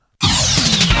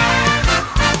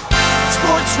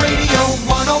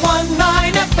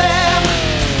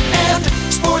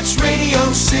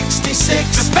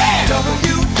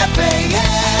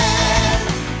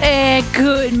And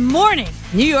good morning,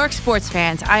 New York sports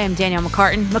fans. I am Danielle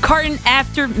McCartan. McCartan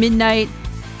after midnight.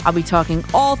 I'll be talking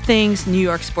all things New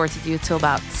York sports with you till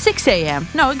about 6 a.m.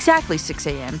 No, exactly 6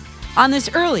 a.m. on this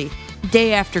early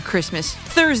day after Christmas,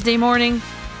 Thursday morning.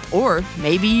 Or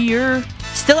maybe you're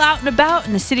still out and about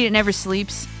in the city that never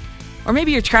sleeps. Or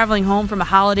maybe you're traveling home from a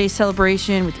holiday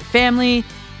celebration with your family.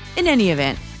 In any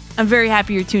event, I'm very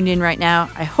happy you're tuned in right now.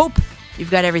 I hope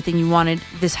you've got everything you wanted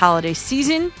this holiday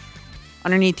season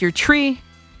underneath your tree,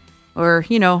 or,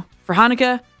 for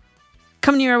Hanukkah.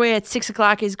 Coming your way at 6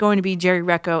 o'clock is going to be Jerry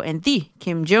Recco and the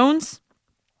Kim Jones.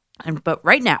 But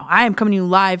right now, I am coming to you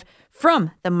live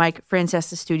from the Mike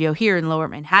Francesa studio here in Lower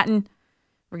Manhattan.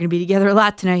 We're going to be together a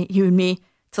lot tonight, you and me,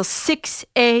 till 6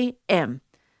 a.m.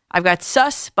 I've got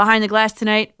Sus behind the glass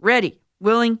tonight, ready,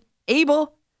 willing,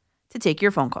 able to take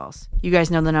your phone calls. You guys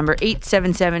know the number,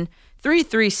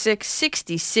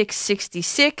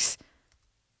 877-336-6666.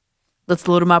 Let's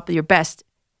load them up with your best.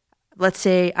 Let's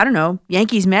say, I don't know,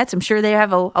 Yankees, Mets. I'm sure they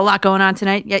have a lot going on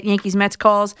tonight. Yankees, Mets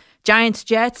calls. Giants,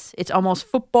 Jets. It's almost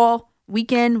football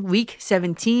weekend, week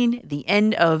 17, the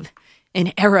end of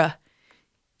an era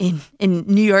in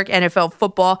New York NFL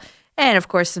football. And, of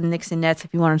course, some Knicks and Nets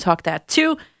if you want to talk that,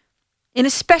 too. In a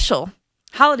special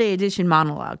holiday edition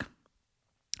monologue,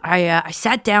 I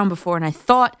sat down before and I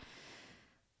thought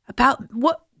about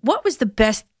what was the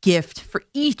best gift for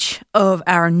each of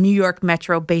our New York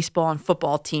Metro baseball and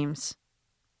football teams?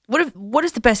 What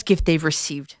is the best gift they've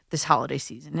received this holiday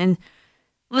season? And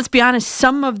let's be honest,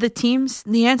 some of the teams,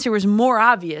 the answer was more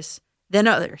obvious than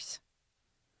others.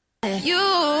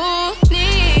 You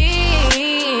need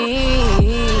me.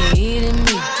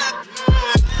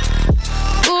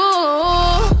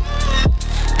 Ooh,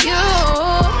 you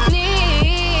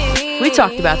need. We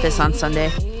talked about this on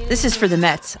Sunday. This is for the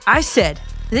Mets. I said,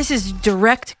 this is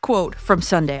direct quote from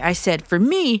Sunday. I said, for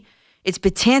me, it's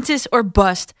Betances or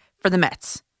bust for the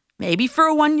Mets. Maybe for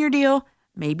a 1-year deal,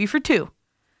 maybe for 2.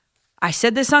 I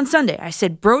said this on Sunday. I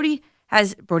said Brody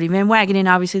Van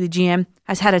Wagenen, obviously the GM,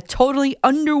 has had a totally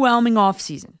underwhelming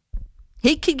offseason.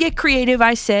 He could get creative,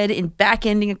 I said, in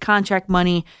back-ending a contract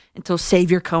money until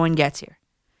Xavier Cohen gets here.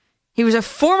 He was a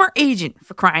former agent,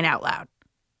 for crying out loud.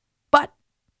 But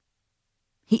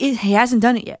he hasn't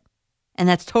done it yet. And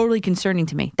that's totally concerning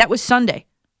to me. That was Sunday.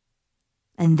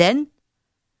 And then,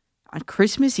 on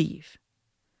Christmas Eve,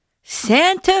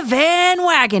 Santa Van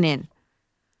Wagenen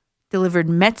delivered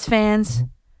Mets fans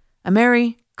a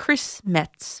Merry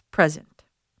Christmas present.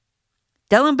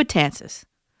 Dellin Betances,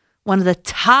 one of the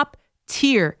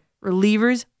top-tier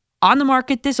relievers on the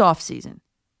market this offseason,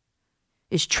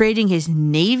 is trading his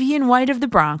navy and white of the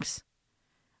Bronx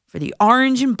for the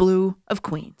orange and blue of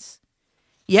Queens.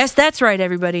 Yes, that's right,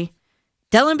 everybody.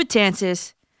 Dellin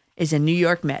Betances is a New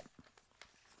York Met.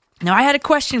 Now, I had a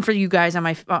question for you guys on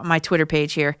my Twitter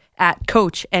page here, at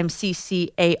Coach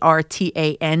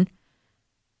MCCARTAN.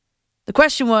 The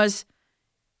question was,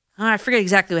 I forget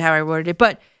exactly how I worded it,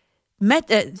 but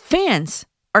fans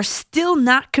are still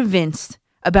not convinced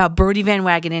about Brody Van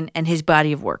Wagenen and his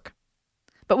body of work.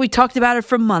 But we talked about it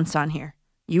for months on here,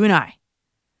 you and I.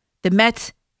 The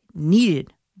Mets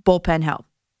needed bullpen help.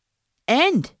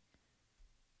 And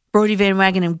Brody Van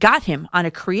Wagenen got him on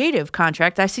a creative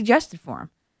contract I suggested for him.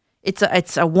 It's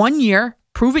a 1-year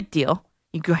prove-it deal.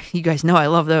 You guys know I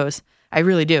love those. I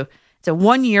really do. It's a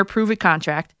 1-year prove-it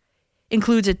contract.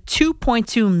 Includes a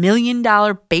 $2.2 million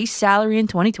base salary in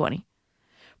 2020,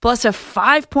 plus a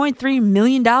 $5.3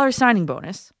 million signing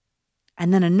bonus,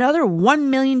 and then another $1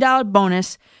 million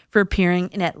bonus for appearing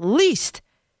in at least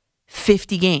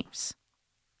 50 games.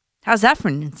 How's that for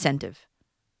an incentive?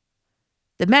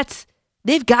 The Mets,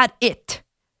 they've got it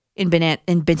in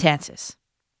Betances.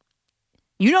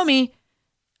 You know me.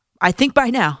 I think by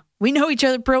now, we know each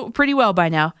other pretty well by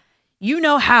now. You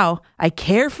know how I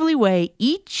carefully weigh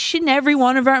each and every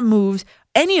one of our moves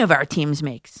any of our teams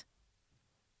makes.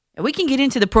 And we can get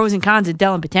into the pros and cons of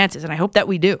Dellin Betances, and I hope that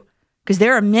we do, because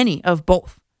there are many of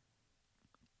both.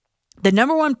 The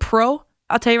number one pro,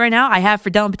 I'll tell you right now, I have for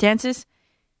Dellin Betances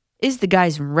is the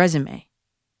guy's resume.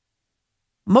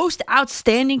 Most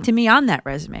outstanding to me on that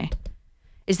resume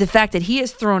is the fact that he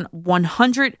has thrown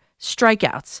 100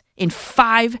 strikeouts in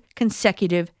 5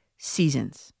 consecutive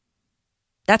seasons.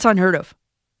 That's unheard of.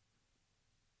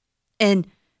 And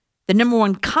the number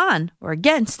one con or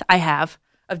against I have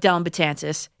of Dellin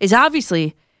Betances is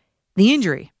obviously the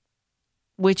injury,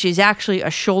 which is actually a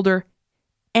shoulder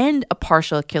and a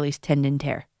partial Achilles tendon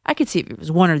tear. I could see if it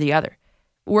was one or the other.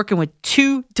 We're working with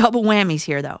 2 double whammies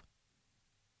here, though.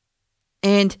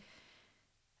 And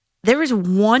there is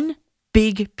one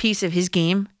big piece of his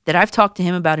game that I've talked to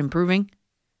him about improving,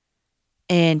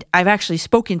 And I've actually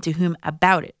spoken to him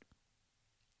about it.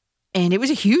 And it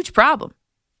was a huge problem.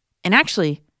 And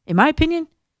actually, in my opinion,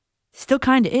 still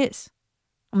kind of is.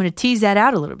 I'm going to tease that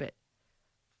out a little bit.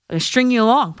 I'm going to string you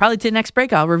along. Probably to the next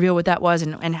break, I'll reveal what that was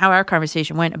and how our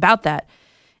conversation went about that.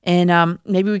 And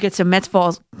maybe we get some Mets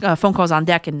phone calls on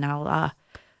deck, and I'll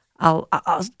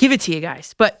give it to you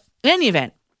guys. But in any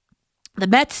event, the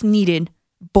Mets needed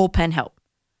bullpen help.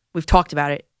 We've talked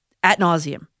about it ad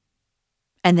nauseum.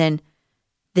 And then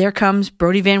there comes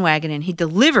Brodie Van Wagenen. He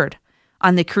delivered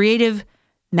on the creative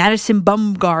Madison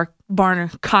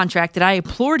Bumgarner contract that I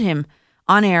implored him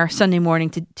on air Sunday morning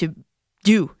to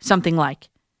do something like.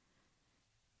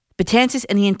 Betances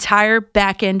and the entire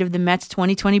back end of the Mets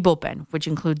 2020 bullpen, which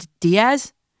includes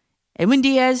Edwin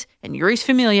Diaz, and Yuris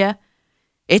Familia,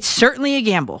 it's certainly a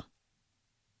gamble.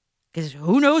 Because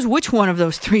who knows which one of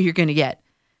those three you're going to get.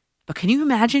 But can you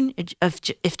imagine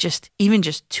if just even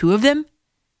just two of them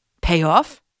pay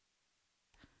off?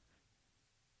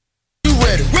 You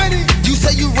ready? Ready? You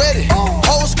say you ready?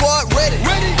 Whole squad ready?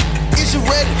 Ready? Is you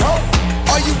ready?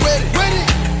 Are you ready?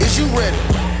 Ready? Is you ready?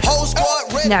 Whole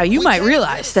squad ready? Now, you might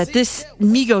realize that this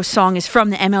Migos song is from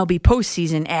the MLB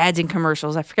postseason ads and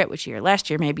commercials. I forget which year. Last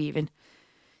year, maybe even.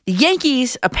 The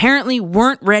Yankees apparently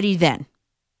weren't ready then.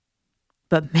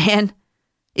 But man,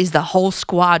 is the whole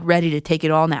squad ready to take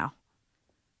it all now.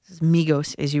 This is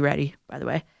Migos. Is you ready, by the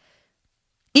way?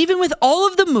 Even with all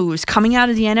of the moves coming out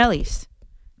of the NL East,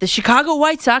 the Chicago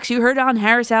White Sox, you heard on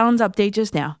Harris Allen's update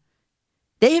just now,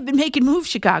 they have been making moves,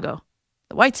 Chicago.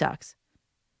 The White Sox.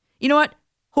 You know what?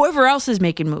 Whoever else is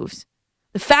making moves,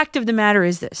 the fact of the matter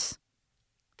is this.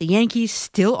 The Yankees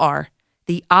still are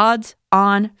the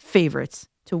odds-on favorites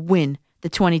to win the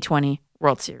 2020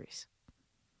 World Series.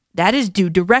 That is due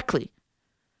directly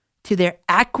to their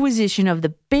acquisition of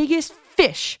the biggest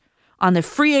fish on the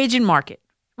free agent market,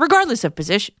 regardless of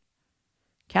position.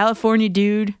 California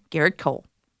dude, Garrett Cole.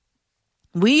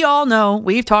 We all know,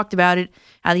 we've talked about it,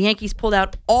 how the Yankees pulled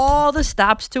out all the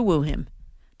stops to woo him.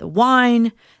 The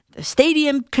wine, the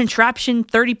stadium contraption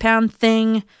 30-pound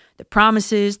thing, the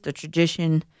promises, the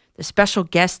tradition, the special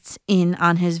guests in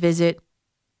on his visit,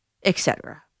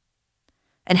 etc.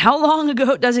 And how long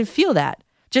ago does it feel that?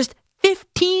 Just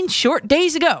 15 short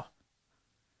days ago.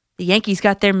 The Yankees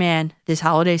got their man this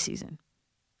holiday season.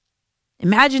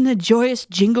 Imagine the joyous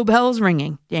jingle bells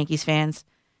ringing, Yankees fans.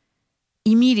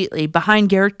 Immediately behind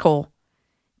Garrett Cole,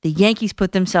 the Yankees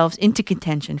put themselves into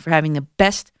contention for having the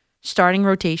best starting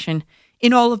rotation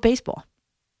in all of baseball.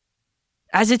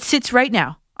 As it sits right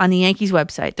now on the Yankees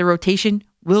website, the rotation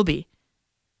will be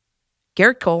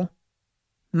Garrett Cole,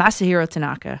 Masahiro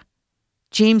Tanaka,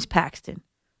 James Paxton,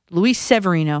 Luis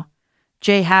Severino,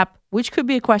 Jay Happ, which could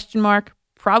be a question mark,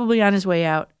 probably on his way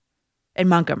out, and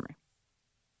Montgomery.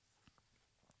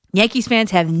 Yankees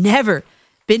fans have never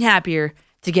been happier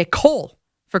to get Cole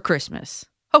for Christmas.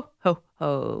 Ho, ho,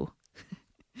 ho.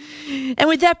 And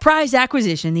with that prize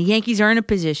acquisition, the Yankees are in a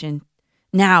position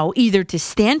now either to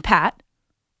stand pat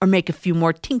or make a few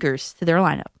more tinkers to their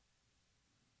lineup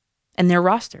and their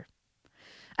roster.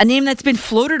 A name that's been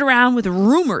floated around with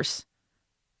rumors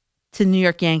to the New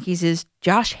York Yankees is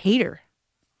Josh Hader.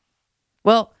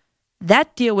 Well,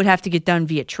 that deal would have to get done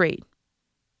via trade.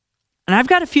 And I've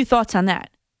got a few thoughts on that.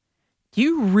 Do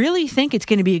you really think it's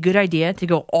going to be a good idea to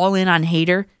go all in on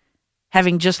Hader,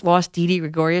 having just lost Didi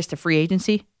Gregorius to free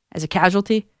agency as a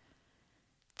casualty?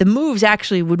 The moves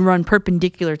actually would run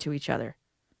perpendicular to each other.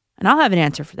 And I'll have an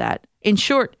answer for that. In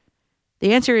short,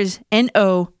 the answer is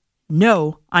N-O,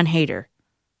 no on Hader.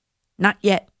 Not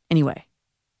yet, anyway.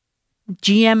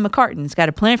 GM McCartan's got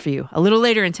a plan for you a little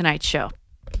later in tonight's show.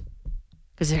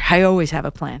 Because I always have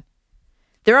a plan.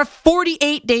 There are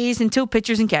 48 days until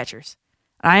pitchers and catchers.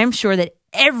 I am sure that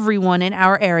everyone in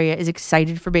our area is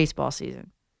excited for baseball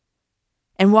season.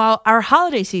 And while our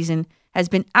holiday season has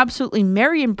been absolutely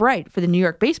merry and bright for the New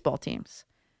York baseball teams,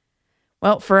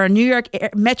 well, for our New York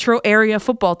metro area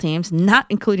football teams, not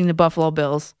including the Buffalo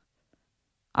Bills,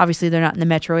 obviously they're not in the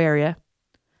metro area,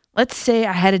 let's say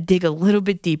I had to dig a little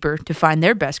bit deeper to find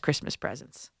their best Christmas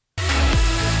presents.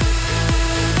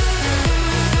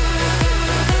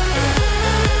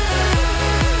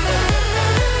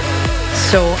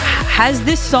 So, has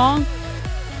this song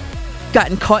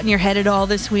gotten caught in your head at all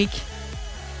this week?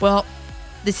 Well,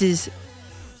 this is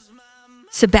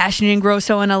Sebastian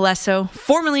Ingrosso and Alesso,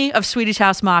 formerly of Swedish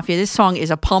House Mafia. This song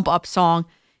is a pump-up song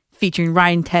featuring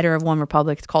Ryan Tedder of One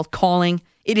Republic. It's called Calling.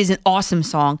 It is an awesome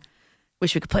song.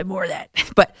 Wish we could play more of that.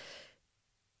 But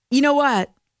you know what?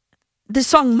 This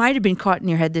song might have been caught in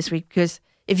your head this week because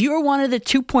if you were one of the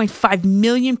 2.5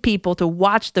 million people to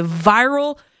watch the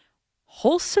viral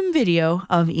wholesome video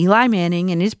of Eli Manning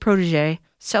and his protege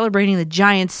celebrating the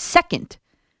Giants' second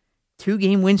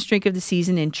 2-game win streak of the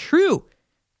season in true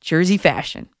Jersey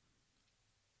fashion.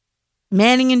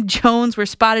 Manning and Jones were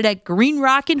spotted at Green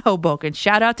Rock in Hoboken.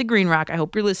 Shout out to Green Rock. I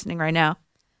hope you're listening right now.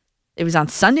 It was on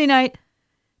Sunday night.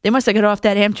 They must have got off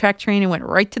that Amtrak train and went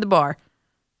right to the bar.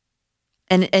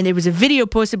 And it was a video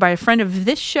posted by a friend of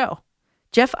this show,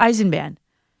 Jeff Eisenband.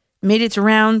 Made its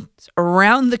rounds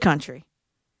around the country.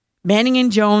 Manning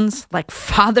and Jones, like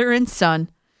father and son,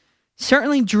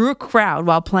 certainly drew a crowd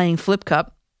while playing Flip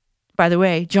Cup. By the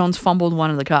way, Jones fumbled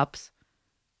one of the cups.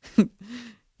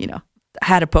 I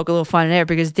had to poke a little fun in there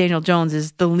because Daniel Jones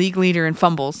is the league leader in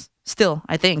fumbles. Still,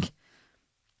 I think.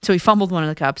 So he fumbled one of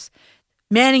the cups.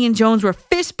 Manning and Jones were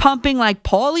fist pumping like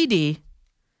Paulie D.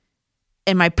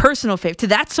 And my personal favorite to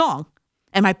that song,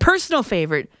 and my personal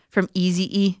favorite from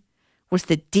Eazy-E was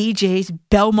the DJ's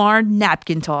Belmar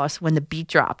napkin toss when the beat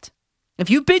dropped. If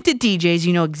you've been to DJ's,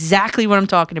 you know exactly what I'm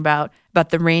talking about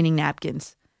the raining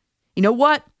napkins. You know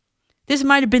what? This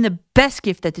might have been the best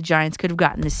gift that the Giants could have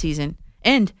gotten this season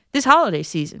and this holiday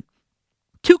season.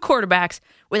 2 quarterbacks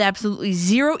with absolutely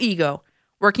zero ego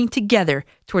working together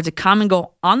towards a common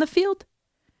goal on the field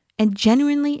and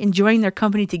genuinely enjoying their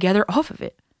company together off of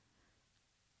it.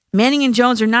 Manning and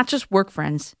Jones are not just work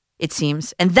friends, it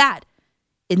seems, and that,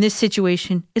 in this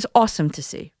situation, is awesome to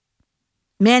see.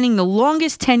 Manning, the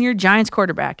longest tenured Giants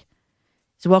quarterback,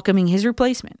 is welcoming his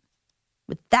replacement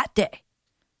with that day,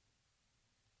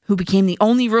 who became the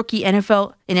only rookie in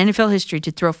NFL history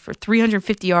to throw for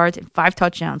 350 yards and 5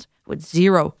 touchdowns with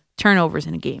 0 turnovers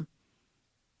in a game.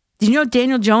 Did you know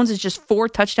Daniel Jones is just 4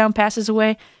 touchdown passes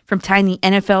away from tying the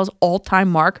NFL's all-time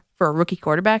mark for a rookie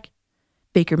quarterback?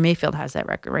 Baker Mayfield has that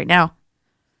record right now.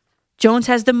 Jones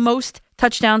has the most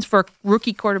touchdowns for a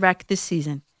rookie quarterback this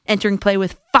season, entering play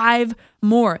with 5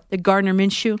 more than Gardner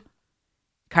Minshew,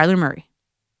 Kyler Murray.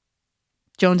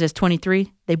 Jones has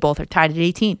 23. They both are tied at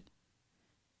 18.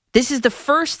 This is the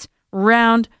first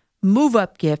round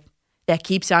move-up gift that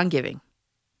keeps on giving.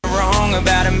 Wrong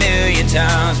about 1,000,000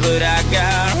 times, but I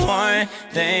got one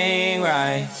thing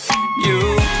right.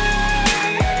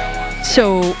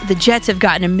 So the Jets have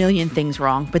gotten a million things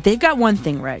wrong, but they've got one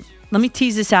thing right. Let me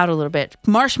tease this out a little bit.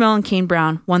 Marshmallow and Kane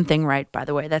Brown, one thing right, by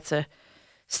the way. That's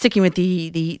sticking with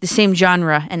the same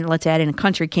genre, and let's add in a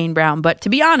country Kane Brown. But to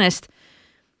be honest,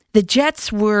 the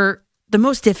Jets were the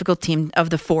most difficult team of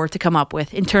the 4 to come up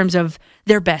with in terms of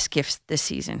their best gifts this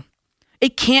season.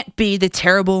 It can't be the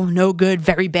terrible, no good,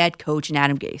 very bad coach in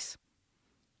Adam Gase.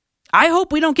 I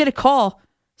hope we don't get a call,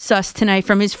 Sus, tonight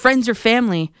from his friends or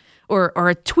family or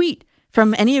a tweet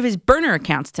from any of his burner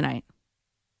accounts tonight,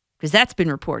 because that's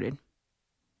been reported.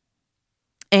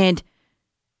 And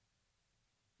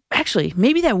actually,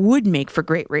 maybe that would make for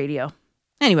great radio.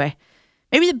 Anyway,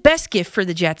 maybe the best gift for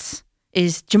the Jets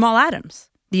is Jamal Adams,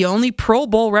 the only Pro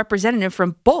Bowl representative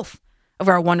from both of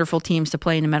our wonderful teams to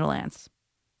play in the Meadowlands.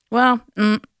 Well,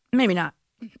 maybe not.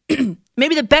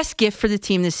 Maybe the best gift for the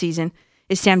team this season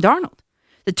is Sam Darnold,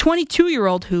 the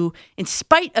 22-year-old who, in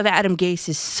spite of Adam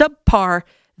Gase's subpar,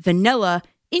 vanilla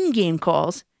in-game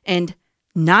calls and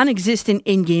non-existent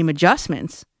in-game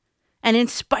adjustments, and in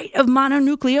spite of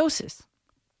mononucleosis,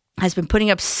 has been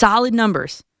putting up solid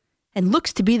numbers and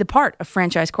looks to be the part of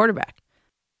franchise quarterback.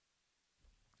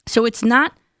 So it's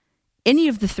not any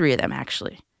of the 3 of them,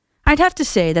 actually. I'd have to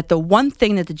say that the one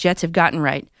thing that the Jets have gotten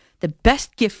right, the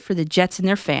best gift for the Jets and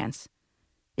their fans,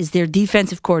 is their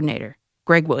defensive coordinator,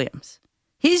 Greg Williams.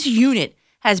 His unit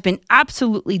has been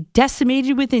absolutely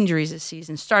decimated with injuries this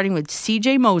season, starting with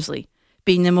C.J. Mosley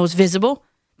being the most visible,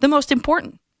 the most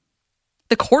important.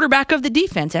 The quarterback of the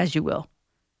defense, as you will.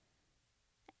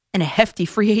 And a hefty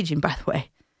free agent, by the way.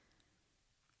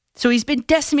 So he's been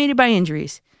decimated by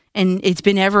injuries, and it's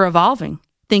been ever evolving.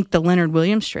 Think the Leonard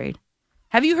Williams trade.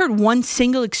 Have you heard one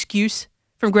single excuse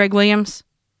from Greg Williams?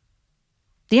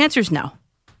 The answer is no.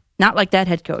 Not like that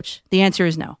head coach. The answer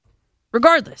is no.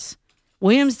 Regardless,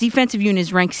 Williams' defensive unit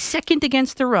is ranked 2nd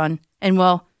against the run and,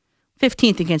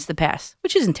 15th against the pass,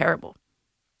 which isn't terrible.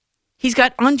 He's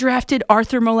got undrafted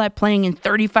Arthur Mollett playing in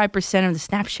 35% of the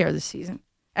snap share this season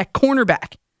at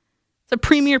cornerback. It's a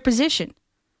premier position.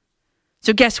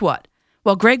 So guess what?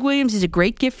 While Greg Williams is a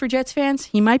great gift for Jets fans,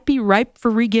 he might be ripe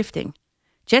for regifting.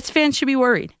 Jets fans should be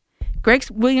worried. Greg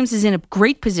Williams is in a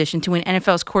great position to win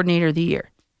NFL's Coordinator of the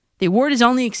Year. The award has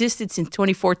only existed since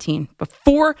 2014, but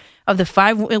 4 of the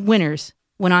 5 winners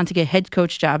went on to get head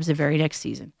coach jobs the very next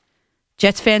season.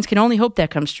 Jets fans can only hope that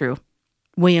comes true.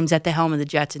 Williams at the helm of the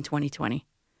Jets in 2020.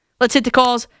 Let's hit the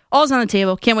calls. All's on the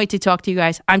table. Can't wait to talk to you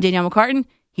guys. I'm Danielle McCartan.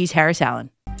 He's Harris Allen.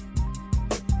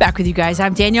 Back with you guys.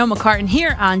 I'm Danielle McCartan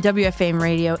here on WFAN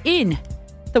Radio in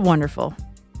the wonderful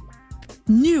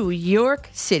New York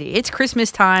City. It's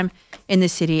Christmas time in the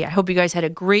city. I hope you guys had a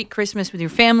great Christmas with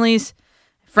your families,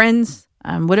 friends,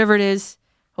 whatever it is.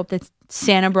 Hope that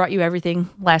Santa brought you everything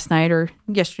last night or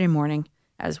yesterday morning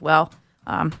as well.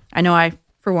 I know I,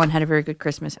 for one, had a very good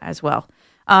Christmas as well.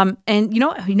 And you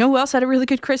know who else had a really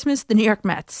good Christmas? The New York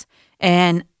Mets.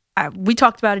 And we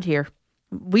talked about it here.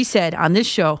 We said on this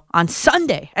show on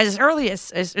Sunday, as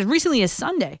recently as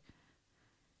Sunday,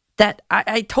 that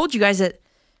I told you guys that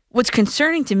what's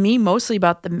concerning to me mostly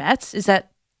about the Mets is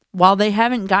that while they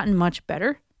haven't gotten much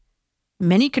better,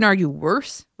 many can argue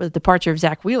worse with the departure of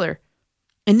Zach Wheeler.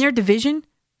 In their division,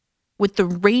 with the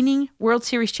reigning World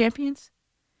Series champions,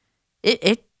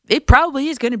 it probably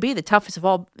is going to be the toughest of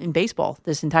all in baseball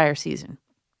this entire season.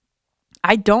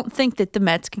 I don't think that the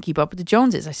Mets can keep up with the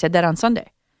Joneses. I said that on Sunday.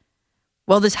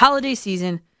 Well, this holiday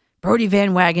season, Brodie Van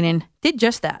Wagenen did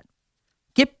just that.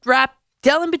 Gift wrapped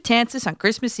Dellin Betances on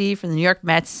Christmas Eve for the New York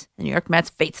Mets, the New York Mets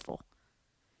faithful.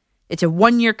 It's a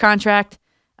one-year contract,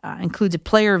 includes a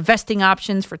player vesting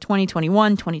options for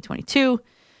 2021, 2022.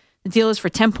 The deal is for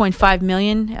 $10.5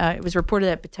 million. It was reported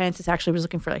that Betances actually was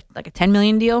looking for like a $10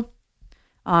 million deal.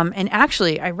 And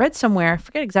actually, I read somewhere, I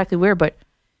forget exactly where, but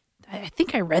I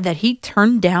think I read that he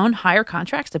turned down higher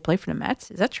contracts to play for the Mets.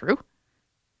 Is that true?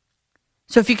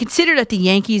 So if you consider that the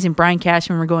Yankees and Brian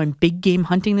Cashman were going big game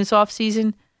hunting this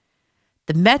offseason,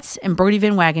 the Mets and Brodie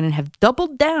Van Wagenen have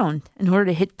doubled down in order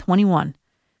to hit 21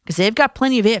 because they've got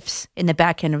plenty of ifs in the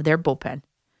back end of their bullpen.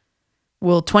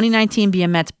 Will 2019 be a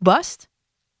Mets bust,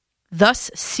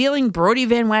 thus sealing Brodie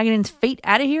Van Wagenen's fate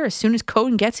out of here as soon as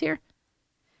Cohen gets here?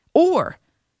 Or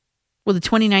will the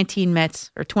 2019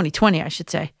 Mets, or 2020 I should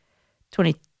say,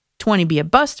 2020 be a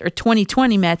bust, or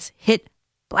 2020 Mets hit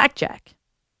blackjack?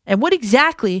 And what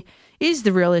exactly is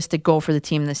the realistic goal for the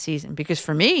team this season? Because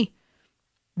for me,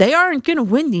 they aren't going to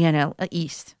win the NL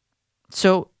East.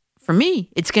 So for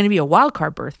me, it's going to be a wild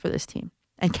card berth for this team.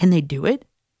 And can they do it?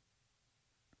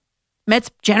 Mets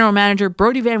general manager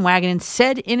Brodie Van Wagenen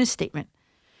said in a statement,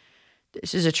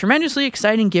 "This is a tremendously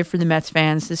exciting gift for the Mets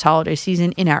fans this holiday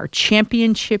season in our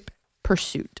championship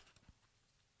pursuit."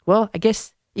 Well, I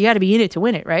guess you got to be in it to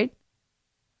win it, right?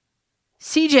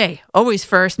 CJ, always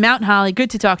first. Mountain Holly, good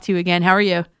to talk to you again. How are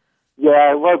you? Yeah,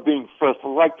 I love being first. I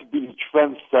like to be the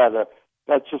trendsetter.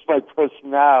 That's just my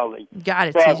personality. Got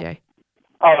it, CJ.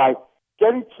 All right,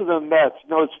 getting to the Mets,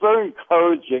 it's very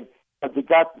encouraging that they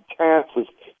got the chances.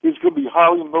 He's going to be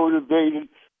highly motivated.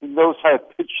 He knows how to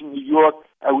pitch in New York,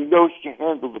 and we know he can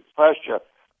handle the pressure.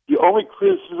 The only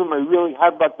criticism I really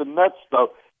have about the Mets,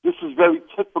 though, this is very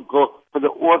typical for the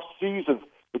off-season.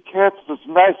 The chances is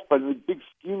nice, but in the big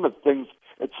scheme of things,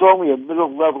 it's only a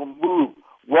middle-level move.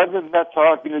 When the Mets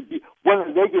are going to be, when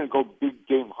are they going to go big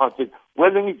game hunting?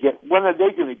 When are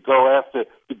they going to go after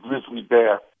the grizzly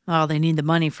bear? Oh, they need the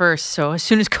money first. So as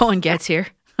soon as Cohen gets here.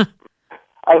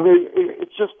 I mean,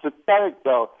 it's just pathetic,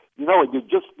 though. You're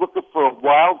just looking for a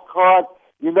wild card.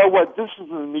 You know what? This is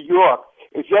in New York.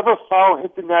 If you ever follow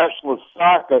international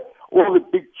soccer, all the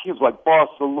big teams like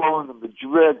Barcelona,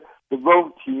 Madrid, the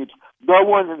Rome teams, no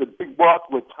one in the big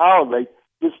market would tolerate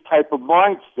this type of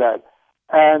mindset.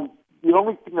 And the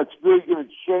only thing that's really going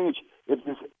to change the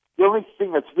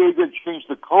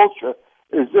culture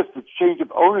is if the change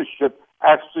of ownership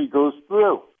actually goes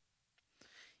through.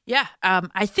 Yeah,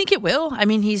 I think it will. I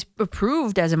mean, he's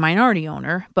approved as a minority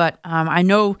owner, but I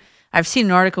know I've seen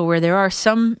an article where there are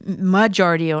some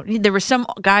majority owners. There were some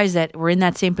guys that were in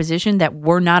that same position that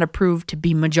were not approved to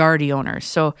be majority owners.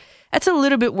 So that's a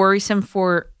little bit worrisome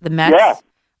for the Mets.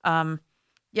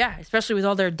 Yeah, especially with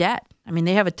all their debt. I mean,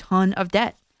 they have a ton of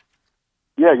debt.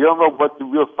 Yeah, you don't know what the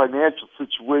real financial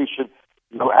situation,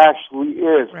 actually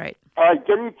is. Right.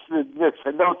 Getting to the Knicks,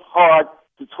 I know it's hard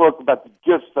to talk about the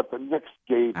gifts that the Knicks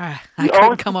gave. I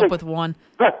couldn't come up with one.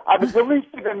 I mean, the least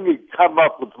thing I need to come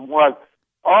up with one,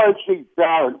 R.J.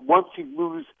 Barrett, once he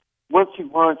learns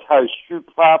how to shoot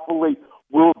properly,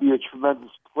 will be a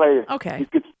tremendous player. Okay. You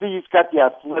can see he's got the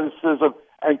athleticism,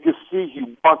 and you can see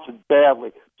he wants it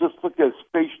badly. Just look at his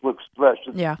facial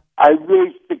expression. Yeah. I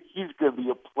really think he's going to be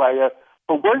a player.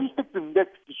 But where do you think the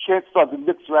chances are the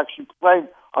Knicks are actually playing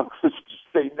on Christmas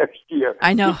Day next year?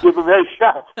 I know. Give them their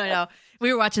shot. I know.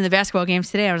 We were watching the basketball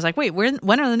games today. I was like, wait, when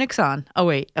are the Knicks on? Oh,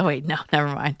 wait, no, never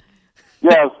mind.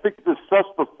 Yeah, I was thinking this Suss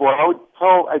before. I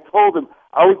told him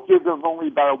I would give them only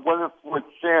about a 1 in 4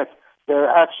 chance they're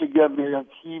actually going to be on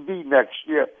TV next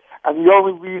year. And the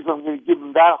only reason I'm going to give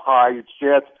them that high a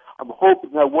chance, I'm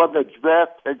hoping that one of the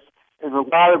draft picks in the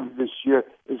lottery this year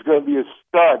is going to be a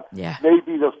stud. Yeah.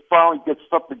 Maybe they'll finally get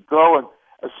something going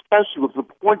especially with the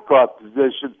point guard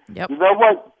position. Yep. You know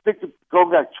what? I think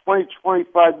going back 20,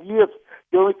 25 years,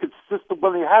 the only consistent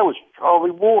one they had was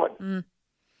Charlie Ward.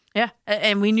 Yeah,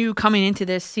 and we knew coming into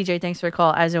this, CJ, thanks for the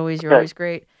call. As always, you're always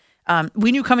great.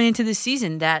 We knew coming into this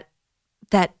season that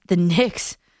the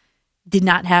Knicks did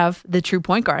not have the true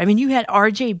point guard. I mean, you had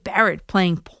R.J. Barrett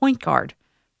playing point guard.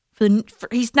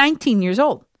 He's 19 years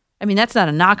old. I mean, that's not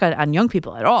a knock on young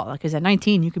people at all, because at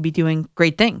 19, you could be doing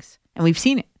great things, and we've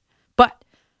seen it. But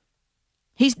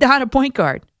he's not a point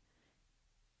guard.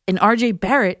 And R.J.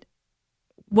 Barrett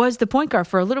was the point guard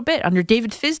for a little bit under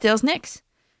David Fizdale's Knicks.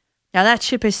 Now, that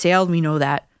ship has sailed. We know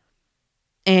that.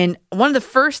 And one of the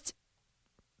first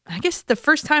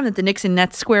time that the Knicks and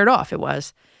Nets squared off,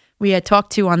 we had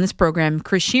talked to on this program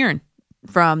Chris Sheeran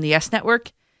from the Yes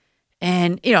Network.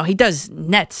 And, he does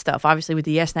net stuff, obviously, with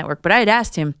the Yes Network. But I had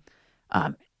asked him,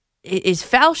 is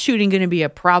foul shooting going to be a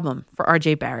problem for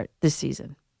R.J. Barrett this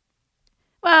season?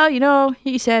 Well,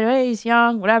 he said, hey, he's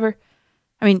young, whatever.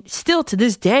 I mean, still to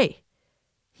this day,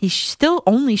 he's still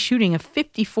only shooting a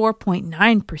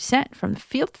 54.9% from the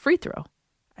field free throw.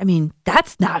 I mean,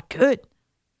 that's not good.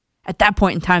 At that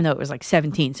point in time, though, it was like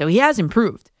 17. So he has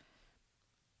improved.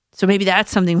 So maybe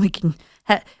that's something we can,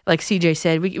 like CJ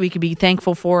said, we could be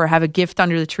thankful for or have a gift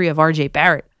under the tree of R.J.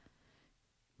 Barrett.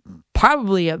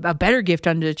 Probably a better gift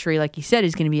under the tree, like he said,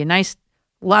 is going to be a nice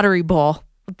lottery ball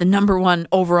with the number 1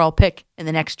 overall pick in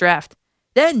the next draft.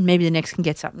 Then maybe the Knicks can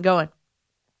get something going.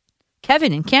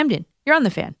 Kevin in Camden, you're on the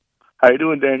Fan. How you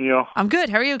doing, Danielle? I'm good.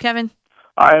 How are you, Kevin?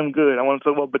 I am good. I want to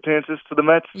talk about Betances to the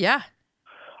Mets. Yeah.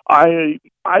 I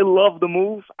love the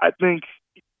move. I think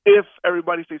if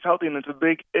everybody stays healthy, and it's a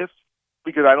big if,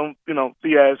 because I don't,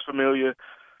 Diaz, Familia,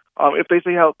 if they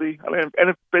stay healthy, and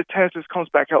if Betances comes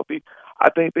back healthy, I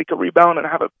think they could rebound and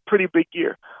have a pretty big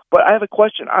year. But I have a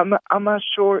question. I'm not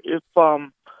sure if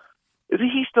is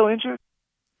he still injured?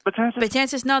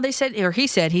 Betances, no, he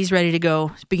said he's ready to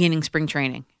go beginning spring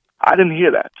training. I didn't hear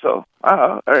that, so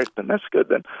all right, then that's good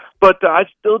then. But I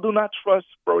still do not trust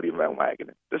Brody Van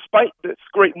Wagenen, despite this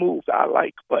great moves I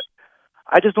like. But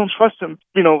I just don't trust him.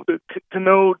 The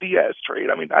Cano Diaz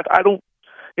trade. I mean, I don't.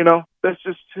 That's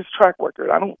just his track record.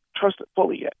 I don't trust it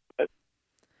fully yet. But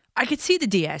I could see the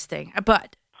Diaz thing,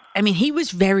 but I mean, he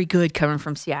was very good coming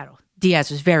from Seattle.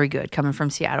 Diaz was very good coming from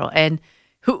Seattle, and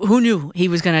who knew he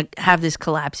was going to have this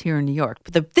collapse here in New York?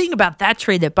 But the thing about that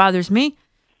trade that bothers me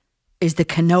is the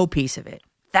Cano piece of it.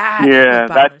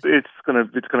 It's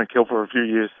gonna kill for a few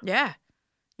years. Yeah.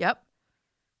 Yep.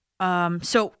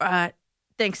 So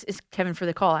thanks, Kevin, for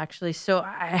the call. Actually, so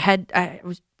I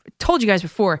told you guys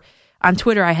before on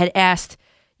Twitter. I had asked,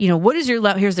 what is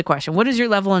your here's the question: what is your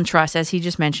level of trust, as he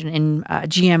just mentioned, in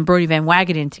GM Brody Van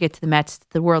Wagenen to get to the Mets,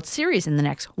 the World Series in the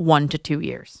next 1 to 2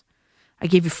 years? I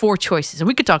gave you 4 choices, and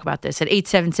we could talk about this at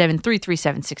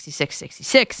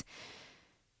 877-337-6666.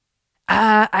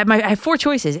 I have 4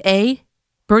 choices. A,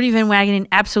 Brody Van Wagenen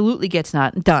absolutely gets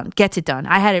it done.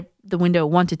 I had the window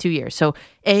 1 to 2 years. So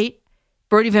A,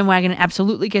 Brody Van Wagenen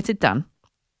absolutely gets it done.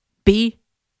 B,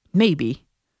 maybe.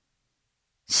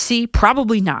 C,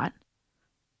 probably not.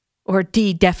 Or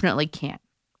D, definitely can't.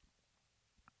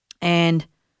 And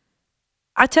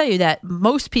I tell you that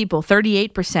most people,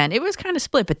 38%, it was kind of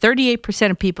split, but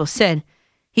 38% of people said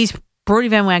Brody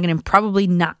Van Wagenen probably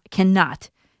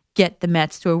cannot get the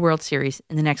Mets to a World Series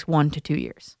in the next 1 to 2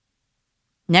 years.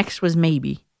 Next was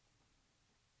maybe.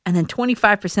 And then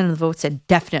 25% of the vote said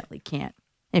definitely can't.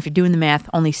 And if you're doing the math,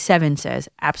 only 7 says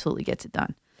absolutely gets it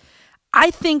done.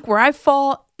 I think where I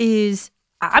fall is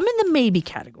I'm in the maybe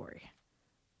category.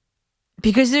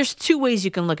 Because there's 2 ways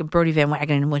you can look at Brody Van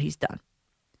Wagenen and what he's done.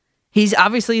 He's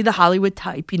obviously the Hollywood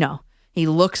type, He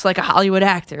looks like a Hollywood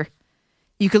actor.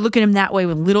 You could look at him that way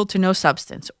with little to no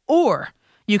substance. Or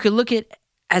you could look at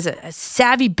as a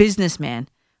savvy businessman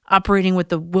operating with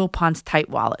the Wilpons tight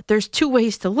wallet. There's 2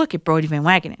 ways to look at Brody Van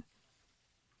Wagenen.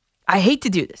 I hate to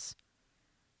do this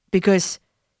because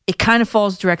it kind of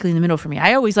falls directly in the middle for me.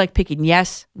 I always like picking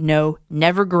yes, no,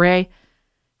 never gray.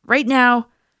 Right now,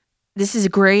 this is a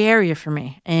gray area for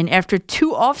me. And after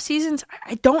 2 off seasons,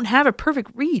 I don't have a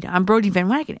perfect read on Brody Van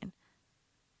Wagenen.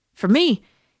 For me,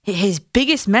 his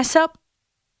biggest mess up,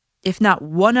 if not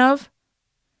one of,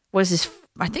 was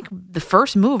the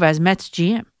first move as Mets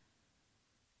GM.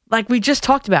 Like we just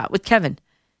talked about with Kevin.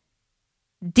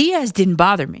 Diaz didn't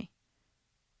bother me.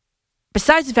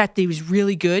 Besides the fact that he was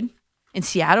really good in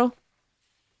Seattle,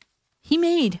 he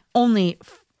made only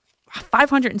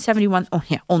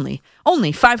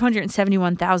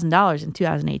 $571,000 in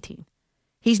 2018.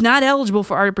 He's not eligible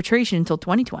for arbitration until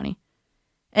 2020,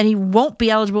 and he won't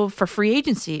be eligible for free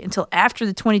agency until after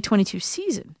the 2022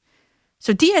 season.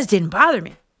 So Diaz didn't bother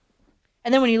me.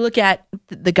 And then when you look at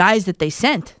the guys that they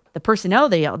sent, the personnel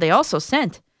they also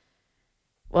sent,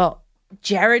 well,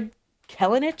 Jared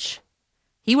Kelenic,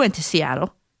 he went to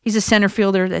Seattle. He's a center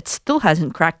fielder that still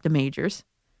hasn't cracked the majors.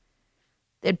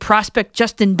 That prospect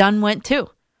Justin Dunn went too.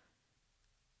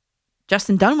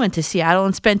 Justin Dunn went to Seattle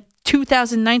and spent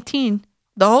 2019,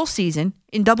 the whole season,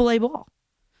 in Double-A ball.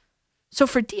 So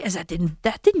for Diaz, that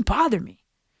didn't bother me.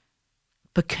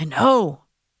 But Cano,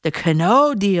 the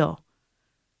Cano deal.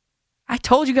 I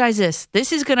told you guys this.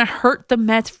 This is going to hurt the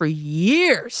Mets for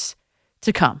years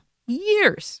to come.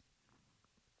 Years.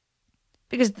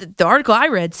 Because the article I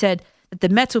read said that the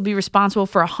Mets will be responsible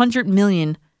for $100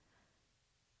 million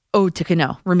owed to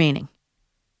Cano remaining.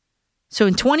 So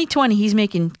in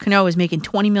 2020, Cano is making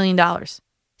 $20 million.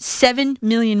 $7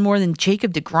 million more than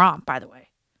Jacob deGrom, by the way.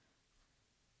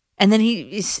 And then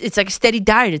it's like a steady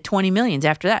diet of 20 millions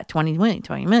after that. 20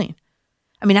 million.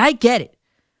 I mean, I get it.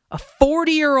 A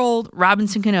 40-year-old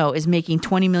Robinson Cano is making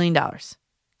 $20 million.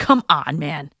 Come on,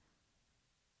 man.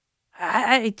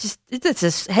 It's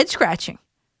a head scratching.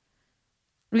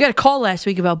 We got a call last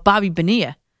week about Bobby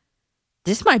Bonilla.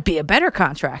 This might be a better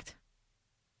contract.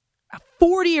 A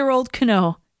 40-year-old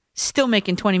Cano still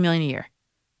making $20 million a year.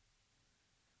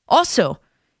 Also,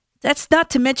 that's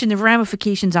not to mention the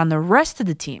ramifications on the rest of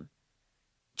the team.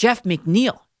 Jeff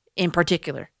McNeil, in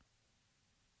particular.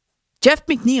 Jeff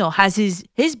McNeil has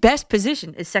his best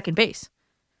position is second base.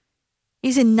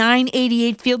 He's a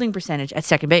 .988 fielding percentage at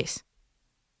second base.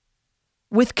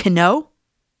 With Cano,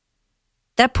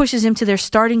 that pushes him to their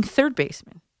starting third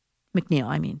baseman. McNeil,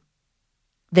 I mean.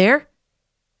 There,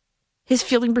 his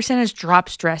fielding percentage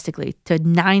drops drastically to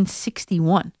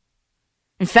 .961.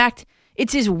 In fact,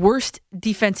 it's his worst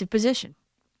defensive position.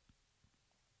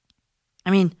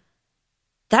 I mean,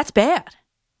 that's bad.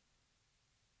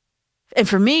 And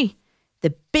for me,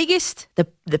 the biggest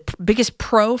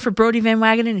pro for Brody Van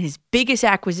Wagenen, his biggest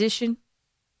acquisition,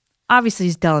 obviously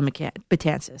is Dellin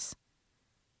Betances.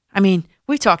 I mean,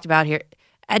 we talked about here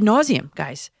ad nauseum,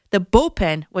 guys. The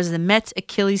bullpen was the Mets'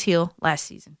 Achilles heel last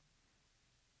season.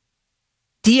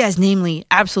 Diaz, namely,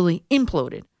 absolutely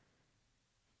imploded.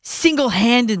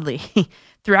 Single-handedly,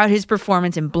 throughout his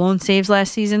performance and blown saves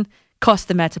last season, cost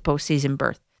the Mets a postseason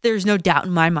berth. There's no doubt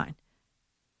in my mind.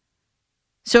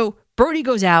 So Brody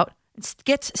goes out,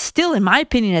 gets still, in my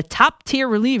opinion, a top-tier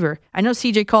reliever. I know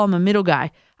CJ called him a middle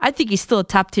guy. I think he's still a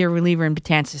top-tier reliever in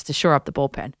Betances to shore up the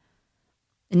bullpen.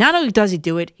 And not only does he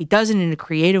do it, he does it in a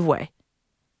creative way.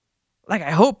 Like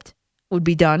I hoped would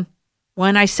be done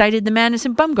when I cited the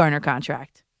Madison Bumgarner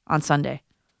contract on Sunday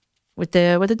with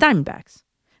the Diamondbacks.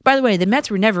 By the way, the Mets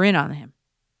were never in on him.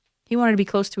 He wanted to be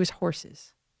close to his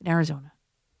horses in Arizona.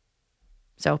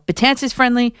 So Betances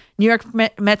friendly, New York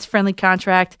Mets friendly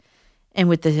contract, and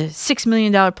with the $6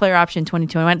 million player option in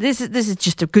 2021, this is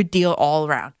just a good deal all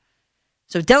around.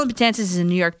 So Dellin Betances is a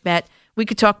New York Met. We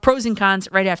could talk pros and cons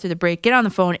right after the break. Get on the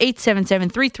phone,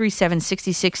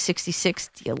 877-337-6666.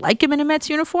 Do you like him in a Mets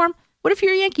uniform? What if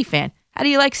you're a Yankee fan? How do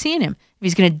you like seeing him if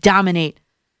he's going to dominate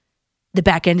the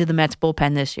back end of the Mets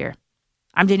bullpen this year?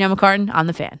 I'm Danielle McCartan on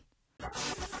The Fan.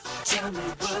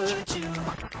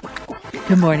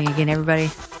 Good morning again,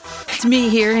 everybody. It's me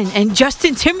here and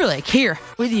Justin Timberlake here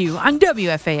with you on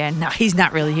WFAN. No, he's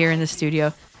not really here in the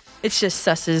studio. It's just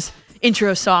Suss's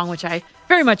intro song, which I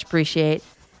very much appreciate.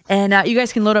 And you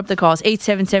guys can load up the calls,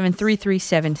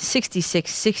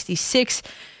 877-337-6666.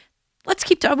 Let's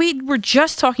keep talking. We were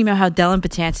just talking about how Dellin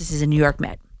Betances is a New York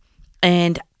Met.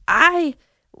 And I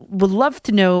would love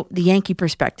to know the Yankee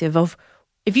perspective of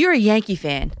if you're a Yankee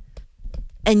fan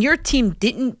and your team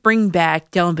didn't bring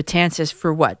back Dellin Betances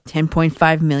for what,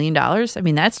 $10.5 million? I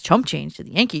mean, that's chump change to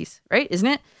the Yankees, right? Isn't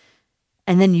it?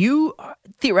 And then you,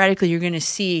 theoretically, you're going to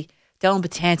see Dellin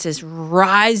Betances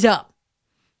rise up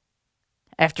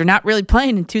after not really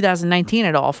playing in 2019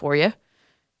 at all for you.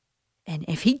 And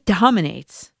if he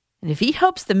dominates, and if he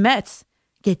helps the Mets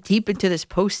get deep into this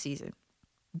postseason,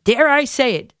 dare I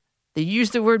say it, they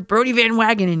used the word Brody Van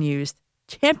Wagenen used,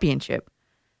 championship.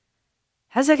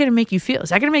 How's that going to make you feel? Is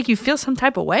that going to make you feel some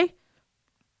type of way?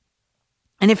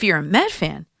 And if you're a Met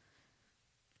fan,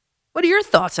 what are your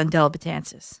thoughts on Dellin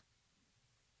Betances?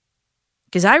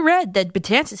 Because I read that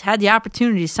Betances had the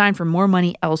opportunity to sign for more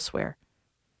money elsewhere.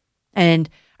 And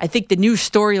I think the new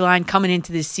storyline coming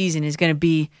into this season is going to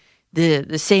be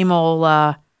the same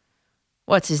old,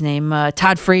 what's his name?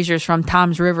 Todd Frazier's from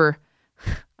Tom's River.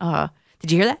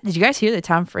 Did you hear that? Did you guys hear that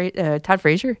Todd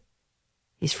Frazier?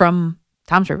 He's from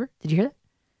Tom's River. Did you hear that?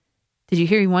 Did you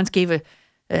hear he once gave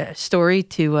a story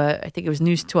to, I think it was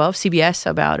News 12, CBS,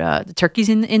 about the turkeys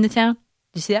in the town?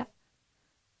 Did you see that?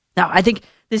 Now, I think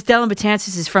this Dellin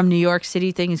Betances is from New York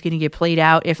City thing is going to get played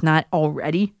out, if not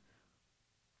already.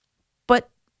 But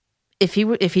if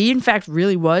he in fact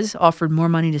really was offered more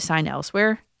money to sign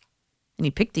elsewhere, and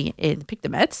he picked the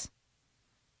Mets,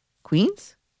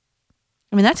 Queens,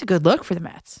 I mean, that's a good look for the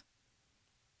Mets.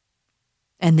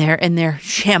 And their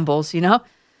shambles, you know?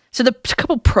 So a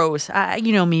couple pros.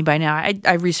 You know me by now.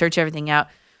 I research everything out.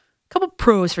 A couple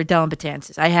pros for Dellin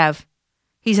Betances.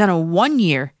 He's on a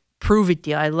 1-year prove-it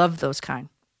deal. I love those kind.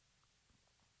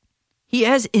 He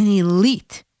has an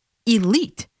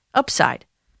elite upside.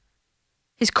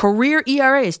 His career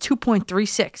ERA is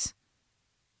 2.36.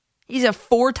 He's a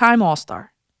 4-time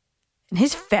All-Star. And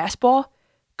his fastball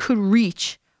could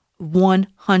reach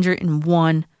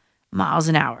 101 miles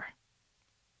an hour.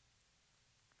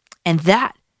 And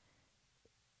that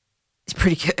is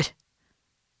pretty good.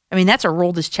 I mean, that's a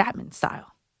Aroldis Chapman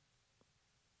style.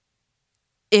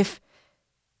 If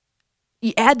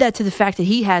you add that to the fact that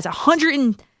he has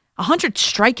 100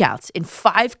 strikeouts in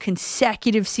 5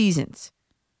 consecutive seasons,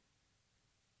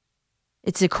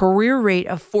 it's a career rate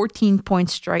of 14.6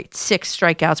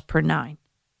 strikeouts per 9.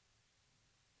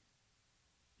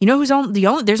 You know who's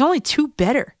there's only 2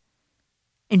 better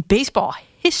in baseball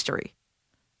history.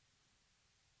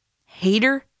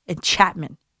 Hader and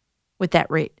Chapman with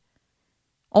that rate.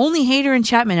 Only Hader and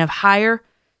Chapman have higher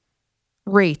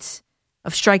rates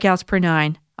of strikeouts per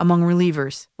 9 among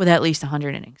relievers with at least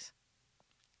 100 innings.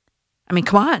 I mean,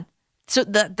 come on. So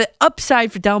the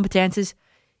upside for Dellin Betances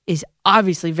is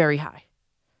obviously very high.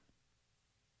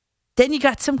 Then you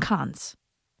got some cons.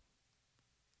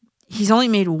 He's only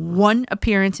made 1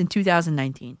 appearance in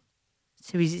 2019.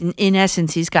 So in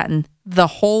essence, he's gotten the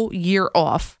whole year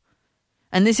off.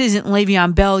 And this isn't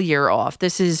Le'Veon Bell year off.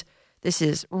 This is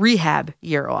rehab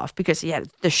year off because he had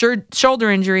the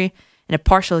shoulder injury and a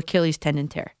partial Achilles tendon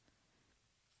tear.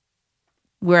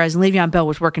 Whereas Le'Veon Bell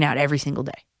was working out every single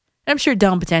day. And I'm sure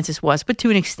Dellin Betances was, but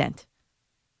to an extent.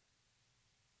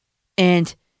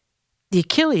 And the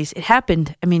Achilles, it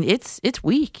happened. I mean, it's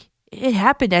weak. It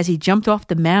happened as he jumped off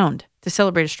the mound to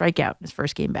celebrate a strikeout in his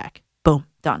first game back. Boom,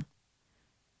 done.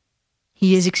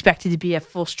 He is expected to be at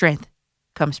full strength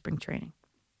come spring training.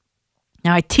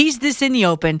 Now, I teased this in the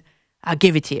open. I'll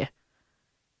give it to you.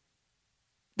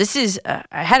 This is, I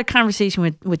had a conversation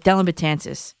with Dellin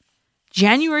Betances.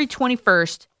 January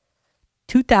 21st,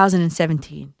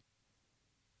 2017.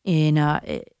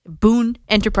 In Boone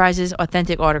Enterprises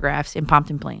Authentic Autographs in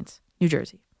Pompton Plains, New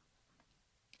Jersey.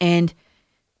 And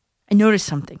I noticed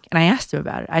something, and I asked him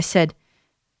about it. I said,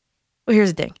 well,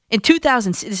 here's the thing. In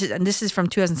 2000, this is from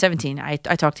 2017. I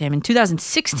talked to him. In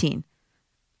 2016,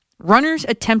 runners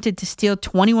attempted to steal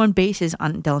 21 bases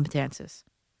on Dellin Betances.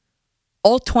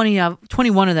 All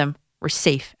 21 of them were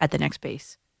safe at the next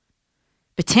base.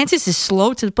 Betances is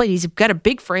slow to the plate. He's got a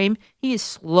big frame. He is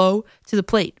slow to the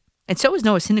plate. And so is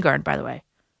Noah Syndergaard, by the way.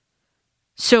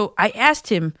 So I asked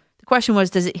him, the question was,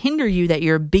 does it hinder you that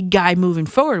you're a big guy moving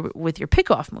forward with your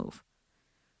pickoff move?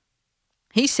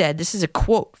 He said, this is a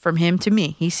quote from him to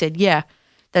me. He said, yeah,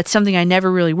 that's something I never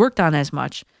really worked on as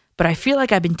much, but I feel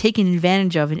like I've been taking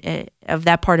advantage of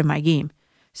that part of my game.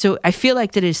 So I feel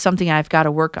like that is something I've got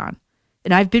to work on.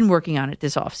 And I've been working on it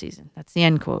this offseason. That's the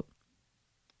end quote.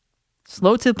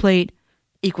 Slow to the plate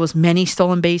equals many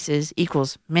stolen bases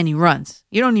equals many runs.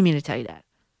 You don't need me to tell you that.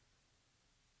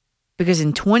 Because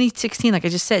in 2016, like I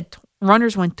just said,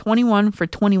 runners went 21 for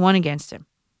 21 against him.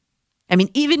 I mean,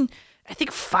 even, I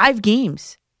think 5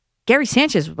 games, Gary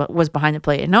Sanchez was behind the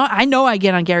plate. And I know I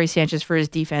get on Gary Sanchez for his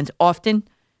defense often,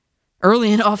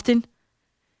 early and often.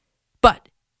 But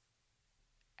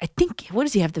I think, what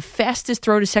does he have? The fastest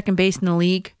throw to second base in the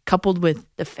league, coupled with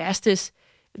the fastest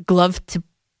glove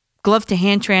to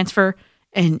hand transfer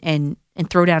and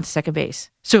throw down to second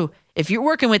base. So if you're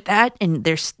working with that and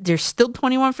there's still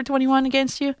 21 for 21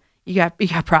 against you, you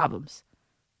got problems.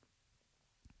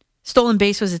 Stolen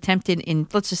base was attempted in,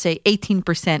 let's just say,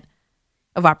 18%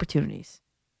 of opportunities.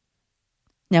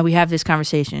 Now we have this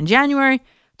conversation in January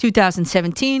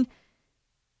 2017.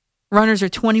 Runners are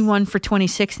 21 for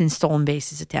 26 in stolen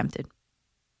bases attempted.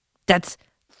 That's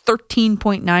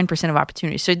 13.9% of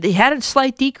opportunities. So they had a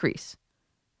slight decrease.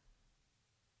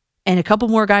 And a couple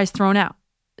more guys thrown out.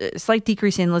 A slight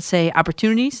decrease in, let's say,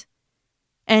 opportunities.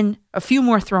 And a few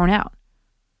more thrown out.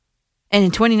 And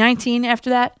in 2019, after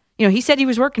that, he said he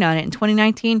was working on it. In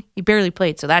 2019, he barely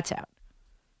played, so that's out.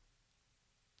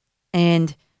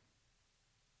 And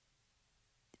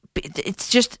it's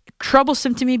just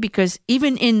troublesome to me because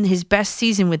even in his best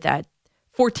season with that,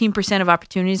 14% of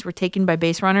opportunities were taken by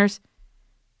base runners.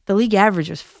 The league average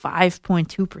was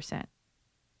 5.2%.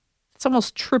 It's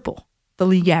almost triple the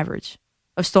league average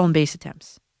of stolen base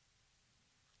attempts.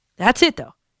 That's it,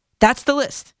 though. That's the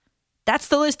list. That's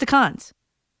the list of cons.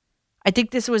 I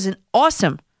think this was an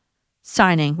awesome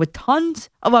signing with tons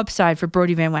of upside for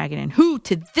Brodie Van Wagenen, who,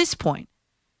 to this point,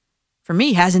 for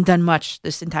me, hasn't done much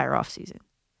this entire offseason.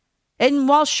 And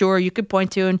while sure, you could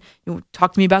point to and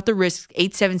talk to me about the risks,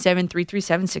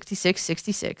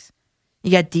 877-337-6666.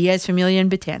 You got Diaz, Familia, and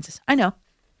Betances. I know.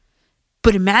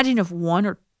 But imagine if one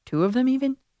or two of them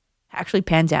even actually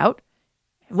pans out.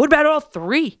 And what about all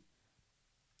three?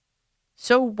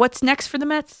 So what's next for the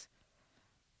Mets?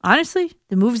 Honestly,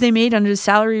 the moves they made under the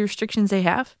salary restrictions they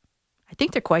have, I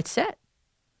think they're quite set.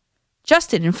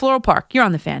 Justin in Floral Park, you're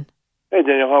on the Fan. Hey,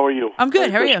 Daniel, how are you? I'm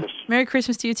good. Merry How are Christmas. you? Merry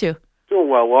Christmas to you, too. Doing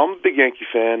well. Well, I'm a big Yankee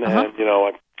fan, and, I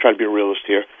try to be a realist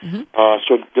here.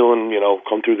 So Dylan,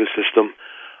 come through the system.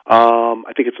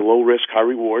 I think it's a low risk, high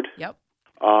reward. Yep.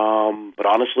 But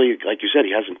honestly, like you said,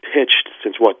 he hasn't pitched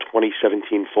since,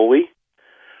 2017 fully.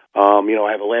 I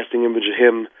have a lasting image of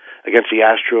him against the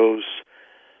Astros,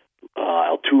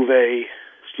 Altuve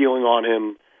stealing on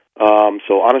him.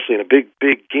 So honestly, in a big,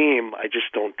 big game, I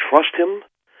just don't trust him.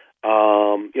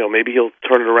 Maybe he'll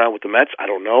turn it around with the Mets. I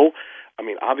don't know. I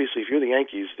mean, obviously, if you're the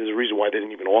Yankees, there's a reason why they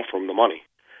didn't even offer him the money.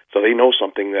 So they know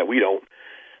something that we don't.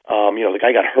 The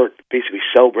guy got hurt basically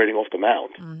celebrating off the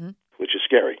mound, which is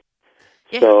scary.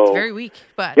 Yeah, So, it's very weak.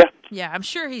 But, I'm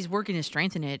sure he's working to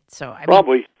strengthen it. So,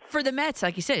 probably. For the Mets,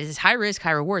 like you said, it's high risk,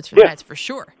 high rewards for the Mets, for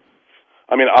sure.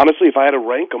 I mean, honestly, if I had to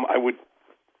rank them, I would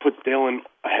put Dalen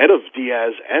ahead of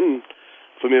Diaz and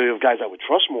Familia, of guys I would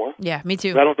trust more. Yeah, me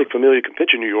too. I don't think Familia can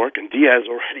pitch in New York, and Diaz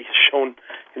already has shown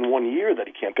in 1 year that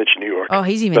he can't pitch in New York. Oh,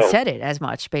 he's even said it as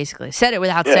much, basically. Said it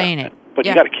without saying it. But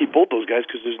you got to keep both those guys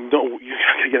because you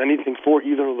got to get anything for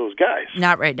either of those guys.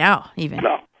 Not right now, even.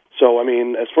 No. So, I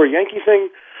mean, as for a Yankee thing,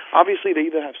 obviously they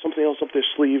either have something else up their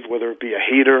sleeve, whether it be a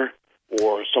hater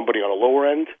or somebody on a lower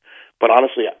end. But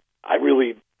honestly, I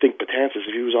really think Betances,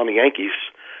 if he was on the Yankees,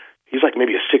 he's like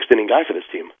maybe a sixth-inning guy for this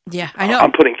team. Yeah, I know.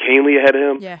 I'm putting Canely ahead of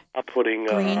him. Yeah. I'm putting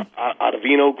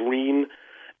Ottavino, Green,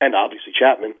 and obviously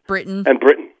Chapman. Britton.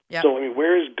 Yep. So, I mean,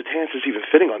 where is Betances even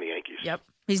fitting on the Yankees? Yep,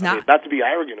 he's not. I mean, not to be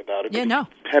arrogant about it, Yeah, no.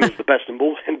 Penn is the best in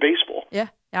baseball. Yeah,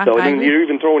 So, I agree. you're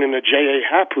even throwing in a J.A.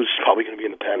 Happ, who's probably going to be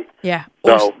in the pen. Yeah,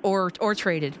 So, or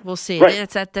traded. We'll see. Right.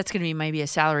 That's going to be maybe a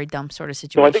salary dump sort of So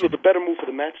situation. I think it's a better move for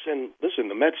the Mets. And listen,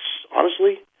 the Mets,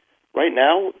 honestly, right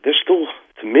now, they're still,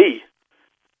 to me,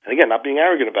 and again, not being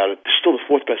arrogant about it, they're still the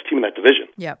fourth best team in that division.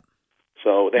 Yep.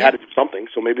 So they had to do something.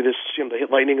 So maybe this, they hit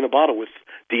lightning in a bottle with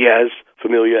Diaz,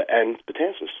 Familia, and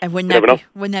Betances. And wouldn't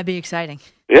that be exciting?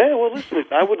 Yeah, well, listen,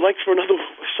 I would like for another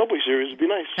Subway Series. It'd be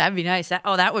nice. That'd be nice.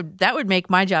 That would make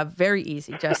my job very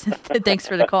easy, Justin. Thanks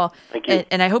for the call. Thank you.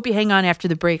 And I hope you hang on after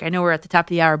the break. I know we're at the top of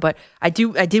the hour, but I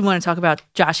did want to talk about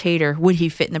Josh Hader. Would he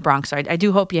fit in the Bronx? So I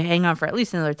do hope you hang on for at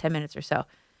least another 10 minutes or so.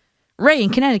 Ray in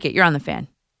Connecticut, you're on the Fan.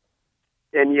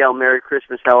 Danielle, Merry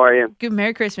Christmas. How are you? Good.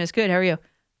 Merry Christmas. Good. How are you?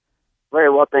 Very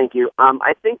well, thank you.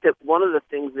 I think that one of the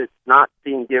things that's not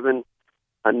being given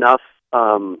enough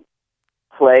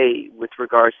play with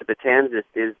regards to Betances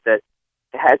is that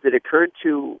has it occurred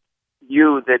to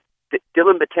you that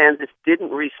Dylan Betances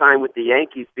didn't re-sign with the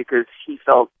Yankees because he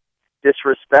felt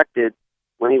disrespected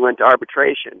when he went to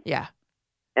arbitration? Yeah.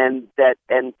 And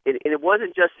it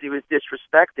wasn't just that he was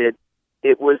disrespected;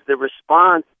 it was the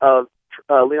response of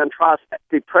Leon Trost,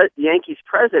 the Yankees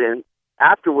president,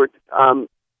 afterwards,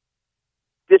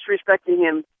 disrespecting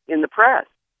him in the press.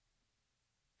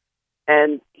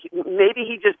 And maybe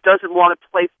he just doesn't want to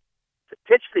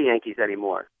pitch the Yankees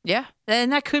anymore. Yeah,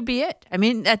 and that could be it. I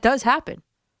mean, that does happen.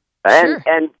 And Sure.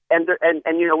 and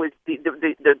with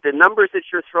the numbers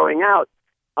that you're throwing out,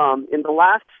 in the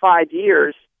last 5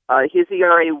 years, his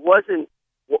ERA wasn't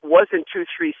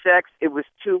 2.36, it was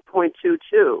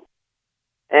 2.22.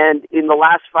 And in the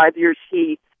last 5 years,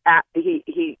 he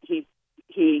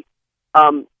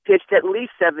pitched at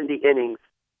least 70 innings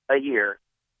a year.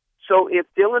 So if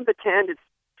Dylan Betances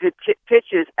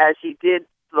pitches as he did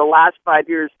for the last 5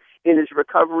 years in his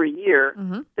recovery year,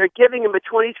 they're giving him a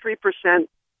 23%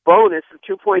 bonus of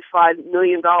 $2.5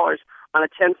 million on a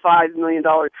 $10.5 million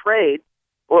trade,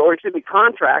 or excuse me,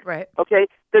 contract. Right. Okay,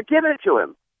 they're giving it to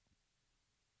him.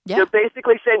 Yeah. They're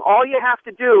basically saying all you have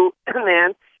to do,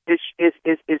 man, is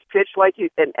pitch like you,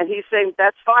 and he's saying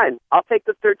that's fine. I'll take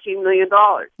the $13 million.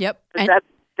 Yep.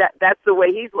 That's the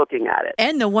way he's looking at it.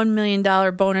 And the $1 million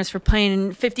bonus for playing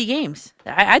in 50 games.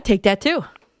 I'd take that too.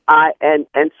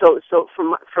 So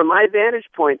from my vantage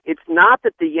point, it's not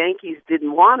that the Yankees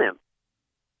didn't want him.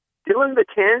 Dylan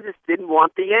Betances didn't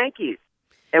want the Yankees.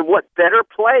 And what better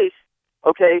place,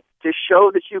 okay, to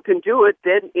show that you can do it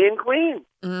than in Queens?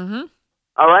 Mm-hmm.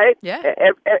 All right. Yeah.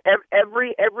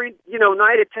 Every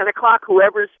night at 10:00,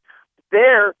 whoever's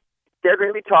there, they're going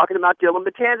to be talking about Dylan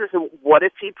Betances and what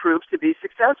if he proves to be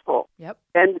successful. Yep.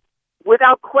 And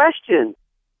without question,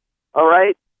 all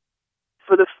right,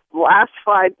 for the last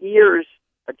 5 years,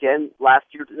 again, last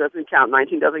year doesn't count,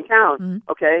 19 doesn't count.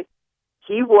 Okay,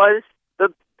 he was the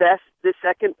best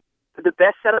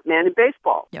setup man in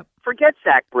baseball. Yep. Forget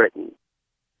Zach Britton.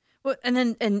 Well,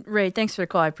 and Ray, thanks for the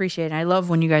call. I appreciate it. I love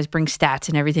when you guys bring stats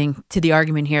and everything to the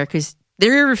argument here because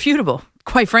they're irrefutable.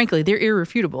 Quite frankly, they're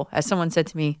irrefutable, as someone said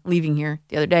to me leaving here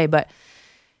the other day. But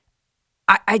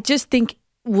I just think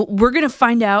we're going to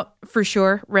find out for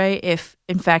sure, Ray, if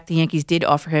in fact the Yankees did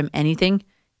offer him anything,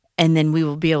 and then we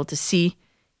will be able to see,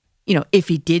 if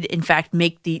he did in fact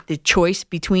make the choice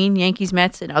between Yankees,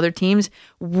 Mets, and other teams.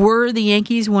 Were the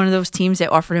Yankees one of those teams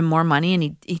that offered him more money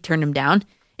and he turned him down?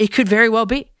 It could very well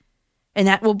be. And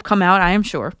that will come out, I am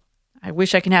sure. I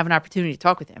wish I can have an opportunity to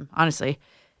talk with him, honestly.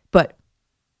 But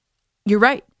you're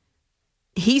right.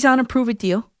 He's on a prove-it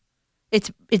deal.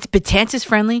 It's Betances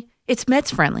friendly. It's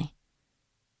Mets friendly.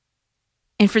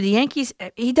 And for the Yankees,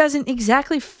 he doesn't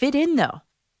exactly fit in, though.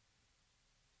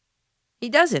 He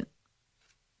doesn't.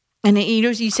 And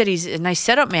you said he's a nice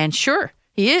setup man. Sure,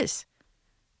 he is.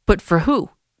 But for who?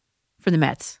 For the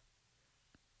Mets.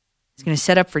 He's going to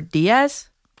set up for Diaz?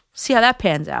 See how that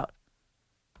pans out.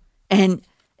 And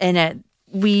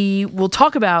we will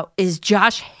talk about, is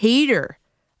Josh Hader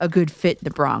a good fit in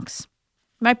the Bronx?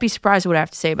 You might be surprised what I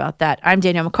have to say about that. I'm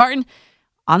Danielle McCartan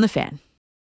on The Fan.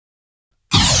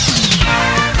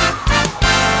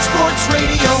 Sports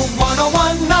Radio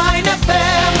 101.9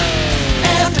 FM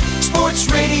and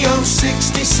Sports Radio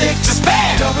 66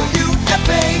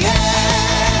 WFAN.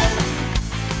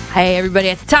 Hey, everybody.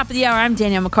 At the top of the hour, I'm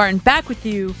Danielle McCartan, back with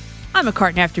you on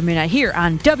McCartan After Midnight here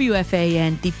on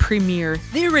WFAN, the premier,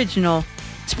 the original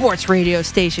sports radio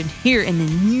station here in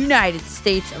the United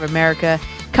States of America.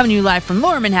 Coming to you live from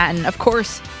Lower Manhattan, of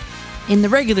course, in the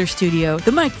regular studio,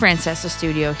 the Mike Francesa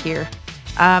studio here.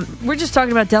 We're just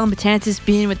talking about Dylan Betances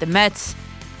being with the Mets,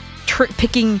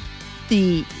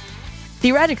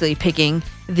 theoretically picking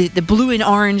the blue and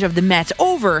orange of the Mets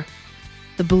over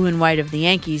the blue and white of the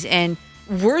Yankees. And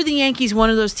were the Yankees one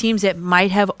of those teams that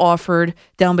might have offered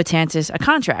Dylan Betances a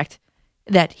contract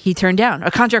that he turned down,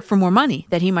 a contract for more money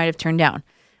that he might have turned down?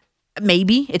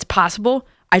 Maybe. It's possible.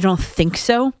 I don't think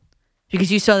so,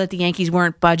 because you saw that the Yankees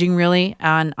weren't budging really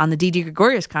on the Didi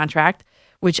Gregorius contract,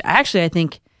 which actually I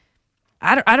think,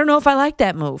 I don't know if I like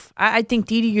that move. I think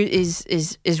Didi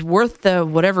is worth the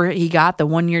whatever he got, the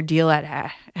 1 year deal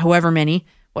at however many,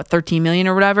 $13 million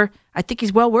or whatever. I think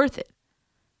he's well worth it.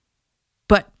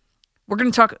 But we're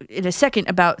going to talk in a second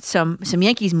about some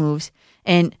Yankees moves.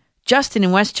 And Justin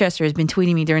in Westchester has been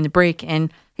tweeting me during the break,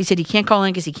 and he said he can't call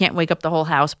in because he can't wake up the whole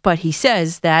house. But he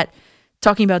says that,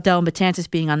 talking about Dylan Betances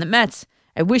being on the Mets,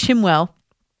 I wish him well.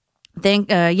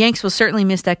 Yanks will certainly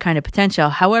miss that kind of potential.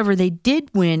 However, they did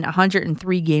win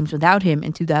 103 games without him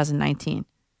in 2019.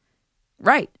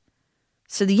 Right.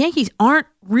 So the Yankees aren't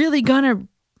really going to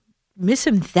miss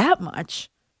him that much.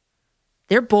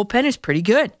 Their bullpen is pretty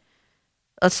good.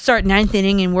 Let's start ninth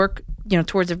inning and work,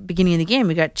 towards the beginning of the game.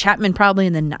 We got Chapman probably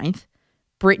in the ninth,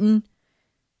 Britton,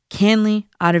 Canley,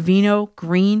 Ottavino,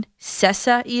 Green,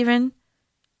 Sessa even.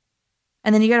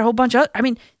 And then you got a whole bunch of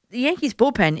the Yankees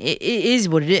bullpen it is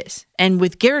what it is. And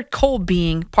with Garrett Cole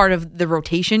being part of the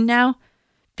rotation now,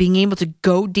 being able to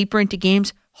go deeper into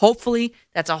games, hopefully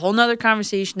that's a whole nother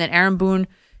conversation that Aaron Boone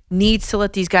needs to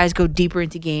let these guys go deeper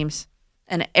into games.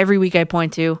 And every week I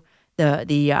point to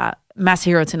the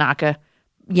Masahiro Tanaka,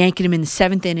 yanking him in the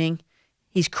seventh inning.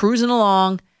 He's cruising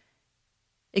along.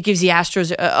 It gives the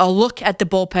Astros a look at the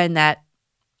bullpen that,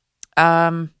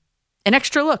 an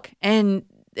extra look. And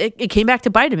it came back to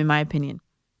bite him, in my opinion.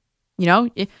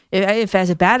 If as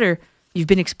a batter, you've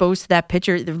been exposed to that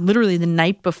pitcher literally the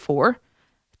night before,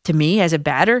 to me, as a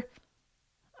batter,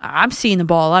 I'm seeing the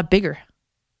ball a lot bigger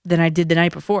than I did the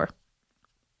night before.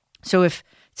 So if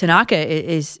Tanaka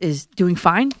is doing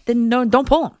fine, then no, don't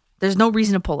pull him. There's no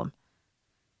reason to pull him.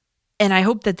 And I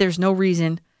hope that there's no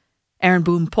reason Aaron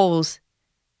Boone pulls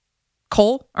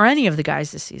Cole or any of the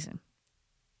guys this season,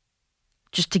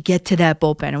 just to get to that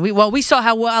bullpen. And we saw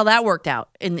how well that worked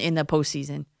out in the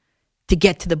postseason, to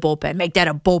get to the bullpen, make that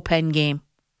a bullpen game.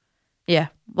 Yeah,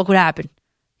 look what happened.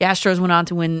 The Astros went on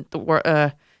to win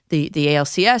the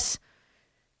ALCS,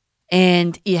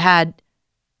 and you had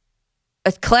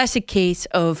a classic case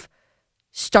of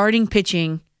starting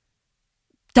pitching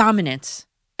dominance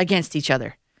against each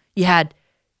other. You had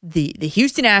the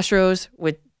Houston Astros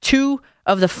with two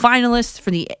of the finalists for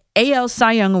the AL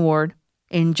Cy Young Award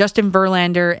in Justin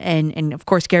Verlander and of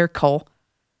course Garrett Cole.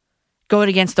 going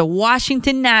against the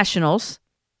Washington Nationals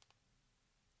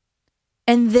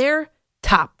and their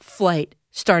top flight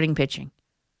starting pitching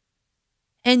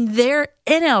and their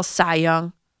NL Cy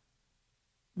Young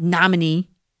nominee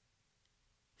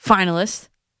finalist,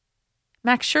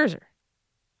 Max Scherzer,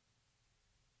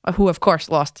 who, of course,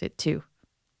 lost it to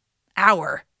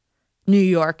our New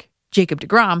York Jacob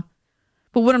deGrom.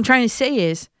 But what I'm trying to say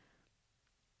is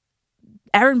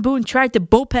Aaron Boone tried to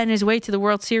bullpen his way to the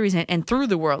World Series and through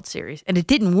the World Series, and it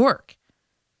didn't work.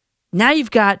 Now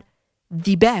you've got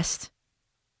the best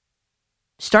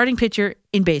starting pitcher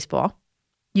in baseball.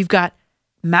 You've got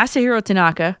Masahiro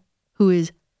Tanaka, who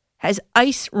has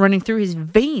ice running through his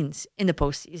veins in the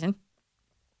postseason.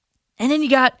 And then you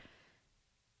got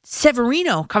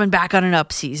Severino coming back on an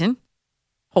up season,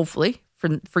 hopefully,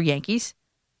 for Yankees.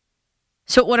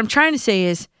 So what I'm trying to say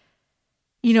is,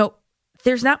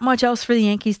 there's not much else for the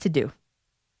Yankees to do.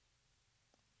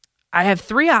 I have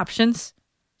 3 options.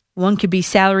 One could be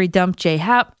salary dump J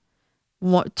Happ.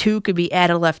 2 could be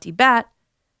add a lefty bat.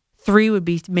 3 would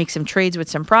be make some trades with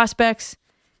some prospects.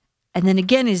 And then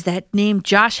again, is that name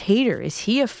Josh Hader? Is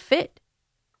he a fit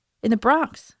in the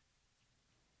Bronx?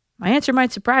 My answer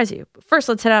might surprise you. But first,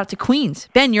 let's head out to Queens.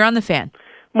 Ben, you're on the Fan.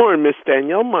 Morning, Miss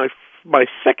Danielle. My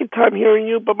second time hearing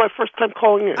you, but my first time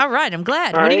calling in. All right, I'm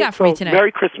glad. What do you got for me tonight?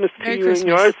 Merry Christmas to you and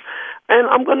yours. And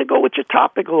I'm going to go with your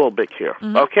topic a little bit here,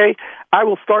 okay? I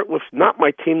will start with not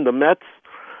my team, the Mets.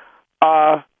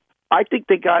 I think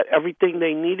they got everything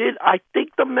they needed. I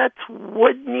think the Mets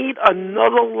would need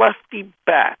another lefty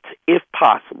bat, if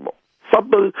possible.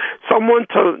 Someone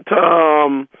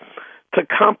to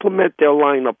complement their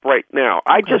lineup right now. Okay.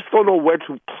 I just don't know where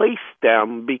to place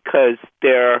them because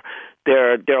their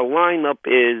lineup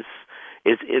is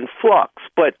in flux.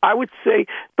 But I would say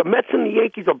the Mets and the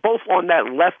Yankees are both on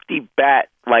that lefty bat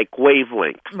like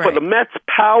wavelength. Right. For the Mets,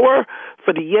 power.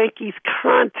 For the Yankees,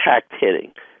 contact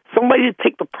hitting. Somebody to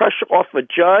take the pressure off of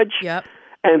Judge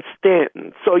and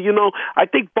Stanton. So, I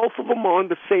think both of them are on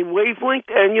the same wavelength.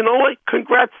 And you know what?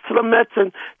 Congrats to the Mets,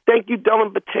 and thank you,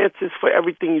 Dylan Betances, for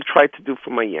everything you tried to do for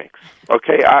my Yanks.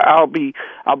 Okay? I'll be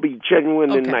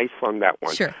genuine and nice on that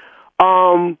one. Sure.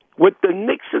 With the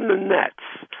Knicks and the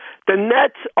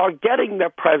Nets are getting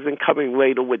their present coming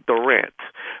later with Durant.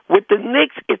 With the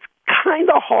Knicks, it's kind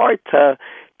of hard to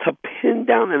pin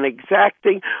down an exact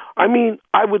thing. I mean,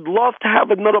 I would love to have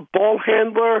another ball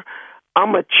handler.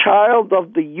 I'm a child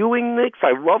of the Ewing Knicks.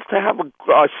 I love to have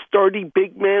a sturdy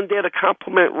big man there to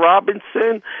complement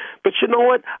Robinson. But you know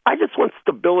what? I just want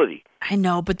stability. I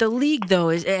know, but the league, though,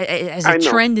 as a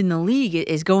trend in the league,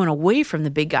 is going away from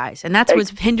the big guys. And that's what's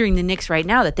hindering the Knicks right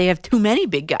now, that they have too many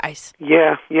big guys.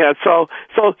 Yeah. So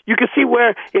you can see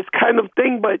where it's kind of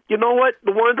thing. But you know what?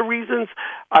 One of the reasons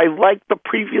I liked the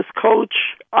previous coach,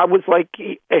 I was like,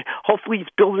 hopefully he's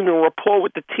building a rapport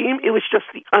with the team. It was just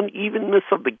the unevenness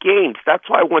of the games. That's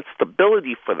why I want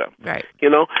stability for them. Right.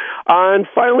 And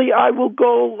finally,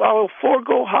 I'll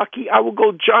forego hockey. I will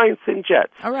go Giants and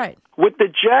Jets. All right. With the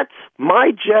Jets,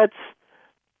 my Jets,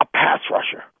 a pass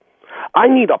rusher. I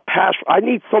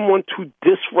need someone to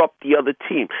disrupt the other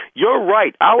team. You're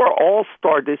right. Our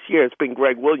all-star this year has been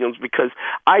Greg Williams because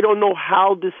I don't know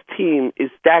how this team is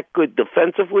that good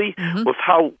defensively with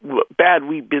how bad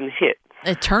we've been hit.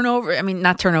 Turnover,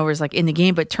 not turnovers like in the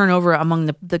game, but turnover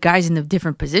among the guys in the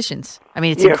different positions.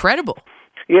 It's incredible.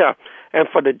 Yeah. And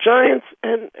for the Giants,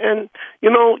 and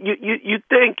you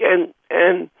think,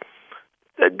 and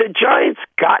the Giants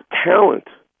got talent.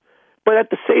 But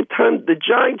at the same time, the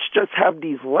Giants just have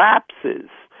these lapses.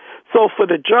 So for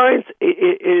the Giants,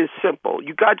 it is simple.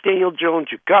 You got Daniel Jones,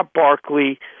 you got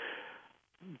Barkley.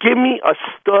 Give me a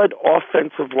stud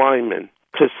offensive lineman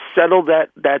to settle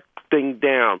that thing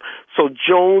down. So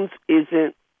Jones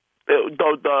isn't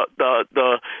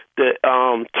the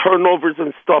turnovers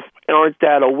and stuff aren't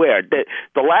that aware.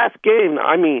 The last game,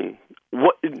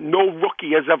 no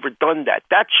rookie has ever done that.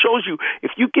 That shows you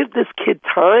if you give this kid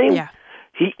time. Yeah.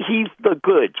 He's the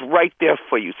goods right there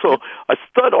for you. So a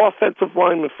stud offensive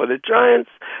lineman for the Giants.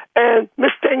 And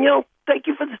Miss Danielle, thank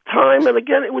you for the time. And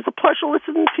again, it was a pleasure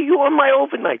listening to you on my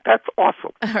overnight. That's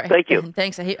awesome. All right. Thank you.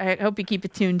 Thanks. I hope you keep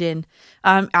it tuned in.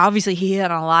 Obviously, he hit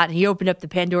on a lot. He opened up the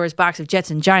Pandora's box of Jets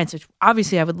and Giants, which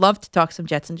obviously I would love to talk some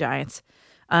Jets and Giants.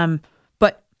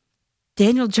 But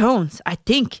Daniel Jones, I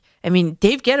think,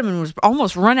 Dave Gettleman was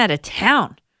almost run out of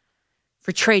town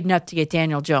for trading up to get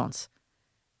Daniel Jones.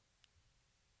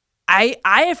 I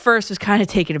at first was kind of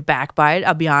taken aback by it,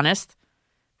 I'll be honest.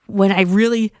 When I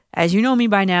really, as you know me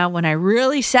by now, when I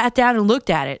really sat down and looked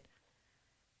at it,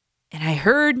 and I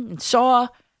heard and saw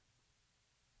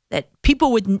that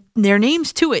people with their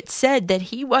names to it said that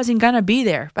he wasn't going to be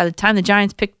there by the time the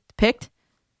Giants picked picked,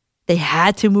 they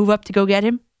had to move up to go get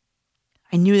him.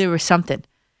 I knew there was something.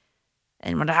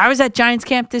 And when I was at Giants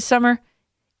camp this summer,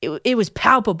 it was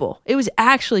palpable. It was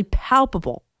actually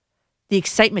palpable, the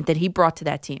excitement that he brought to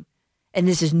that team. And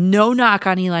this is no knock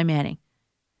on Eli Manning.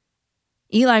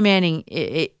 Eli Manning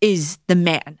is the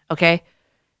man, okay?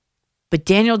 But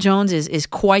Daniel Jones is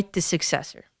quite the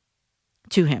successor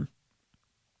to him.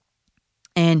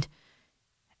 And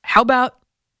how about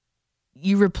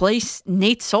you replace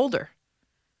Nate Solder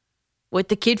with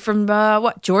the kid from,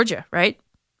 Georgia, right?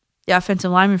 The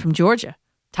offensive lineman from Georgia,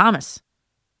 Thomas.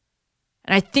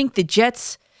 And I think the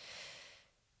Jets,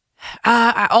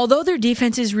 although their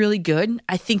defense is really good,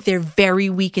 I think they're very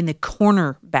weak in the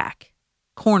cornerback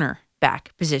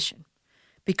position.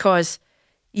 Because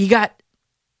you got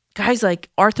guys like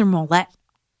Arthur Mollett.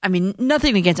 I mean,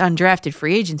 nothing against undrafted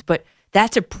free agents, but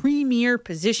that's a premier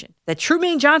position. That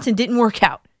Trumaine Johnson didn't work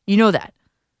out. You know that.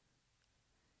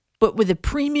 But with a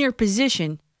premier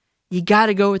position, you got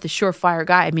to go with the surefire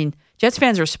guy. I mean, Jets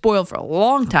fans are spoiled for a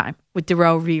long time with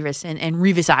Darrelle Revis and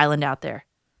Revis Island out there.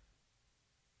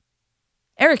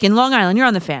 Eric in Long Island, you're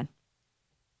on the Fan.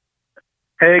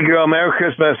 Hey, girl, Merry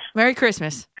Christmas. Merry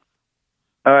Christmas.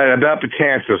 All right, about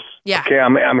Betances. Yeah. Okay,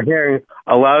 I'm hearing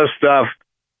a lot of stuff,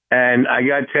 and I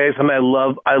got to tell you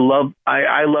something.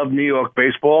 I love New York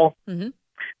baseball, and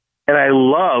I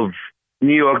love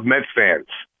New York Mets fans.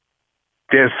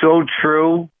 They're so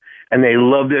true, and they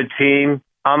love their team.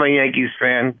 I'm a Yankees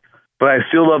fan, but I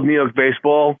still love New York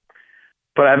baseball.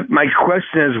 But my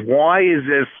question is, why is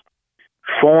this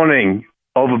fawning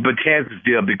over Betances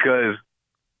deal? Because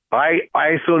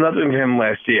I saw nothing from him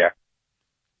last year.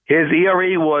 His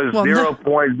ERA was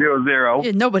 0.00.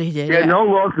 Yeah, nobody did. He had no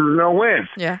losses, no wins.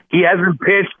 Yeah. He hasn't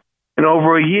pitched in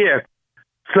over a year.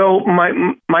 So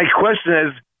my question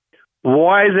is,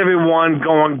 why is everyone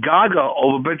going gaga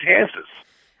over Betances?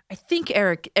 I think,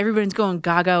 Eric, everyone's going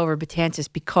gaga over Betances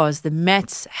because the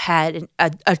Mets had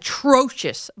an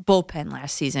atrocious bullpen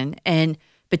last season, and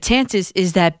Betances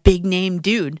is that big-name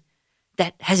dude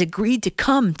that has agreed to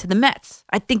come to the Mets.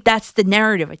 I think that's the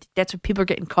narrative. I think that's what people are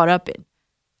getting caught up in.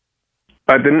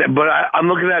 But I'm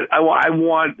looking at. I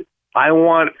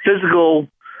want physical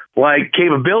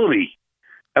capability,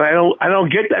 and I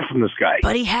don't get that from this guy.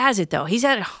 But he has it though. He's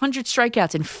had 100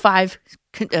 strikeouts in 5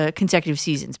 consecutive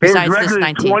seasons. Besides his this record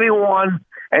 19, is 21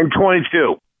 and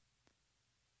 22.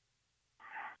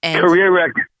 And career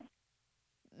record.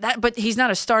 But he's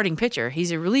not a starting pitcher.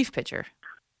 He's a relief pitcher.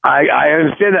 I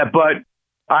understand that, but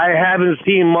I haven't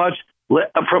seen much.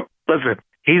 Listen,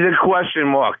 he's a question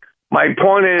mark. My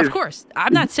point is... Of course.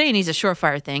 I'm not saying he's a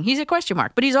surefire thing. He's a question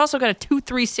mark. But he's also got a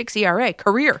 2.36 ERA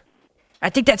career. I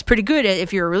think that's pretty good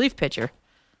if you're a relief pitcher.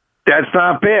 That's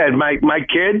not bad. My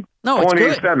kid, no, it's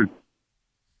 27. good.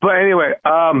 But anyway,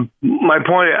 my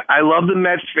point is, I love the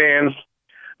Mets fans,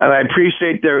 and I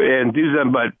appreciate their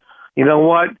enthusiasm, but you know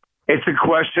what? It's a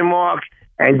question mark,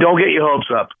 and don't get your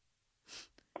hopes up.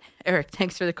 Eric,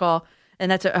 thanks for the call. And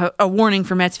that's a warning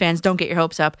for Mets fans. Don't get your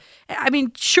hopes up. I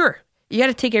mean, sure. You got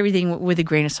to take everything with a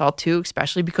grain of salt, too,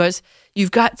 especially because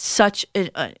you've got such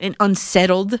an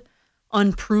unsettled,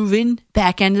 unproven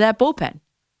back end of that bullpen.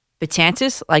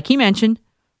 Betances, like he mentioned,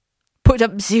 put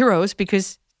up zeros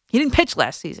because he didn't pitch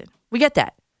last season. We get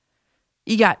that.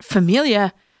 You got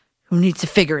Familia, who needs to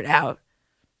figure it out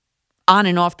on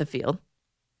and off the field.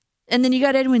 And then you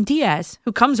got Edwin Diaz,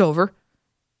 who comes over,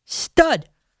 stud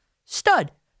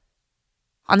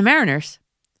on the Mariners,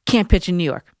 can't pitch in New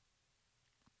York.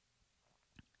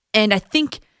 And I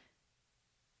think,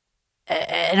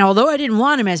 and although I didn't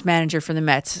want him as manager for the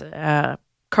Mets,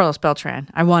 Carlos Beltran,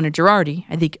 I wanted Girardi.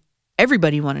 I think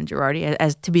everybody wanted Girardi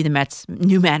as to be the Mets'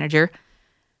 new manager.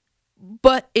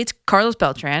 But it's Carlos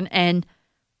Beltran. And,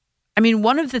 I mean,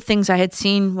 one of the things I had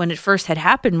seen when it first had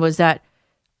happened was that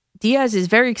Diaz is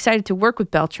very excited to work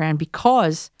with Beltran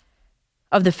because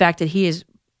of the fact that he has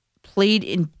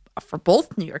played for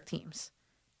both New York teams.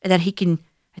 And that he can...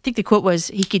 I think the quote was,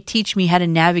 he could teach me how to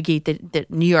navigate the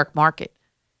New York market.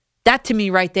 That to me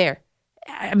right there,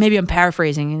 maybe I'm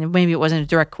paraphrasing and maybe it wasn't a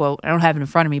direct quote. I don't have it in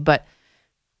front of me, but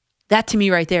that to me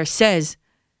right there says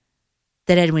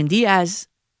that Edwin Diaz,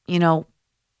 maybe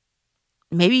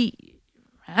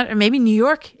New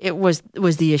York, it was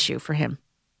the issue for him.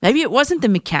 Maybe it wasn't the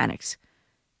mechanics.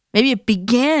 Maybe it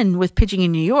began with pitching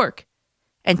in New York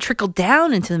and trickled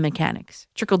down into the mechanics,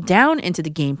 trickled down into the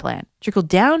game plan, trickled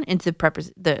down into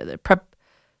the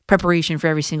preparation for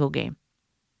every single game,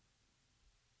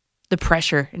 the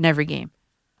pressure in every game.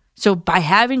 So by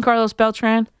having Carlos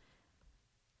Beltran,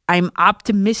 I'm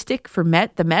optimistic for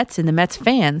the Mets and the Mets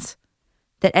fans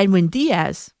that Edwin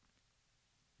Diaz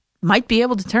might be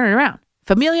able to turn it around.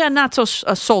 Familia, not so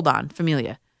sold on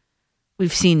Familia.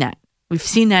 We've seen that. We've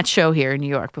seen that show here in New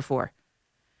York before.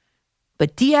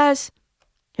 But Diaz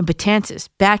and Betances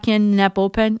back in that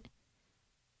bullpen,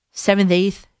 7th,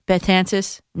 8th,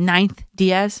 Betances, 9th,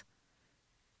 Diaz.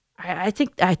 I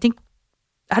think, I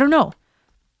don't know.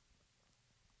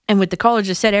 And what the caller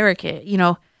just said, Eric,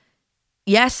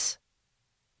 yes,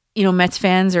 Mets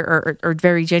fans are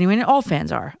very genuine, and all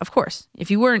fans are, of course.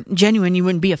 If you weren't genuine, you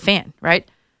wouldn't be a fan, right?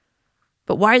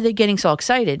 But why are they getting so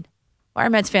excited? Why are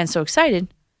Mets fans so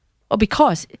excited? Well,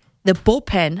 because the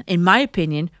bullpen, in my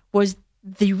opinion, was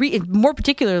more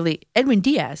particularly Edwin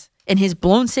Diaz and his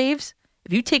blown saves.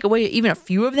 If you take away even a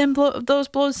few of those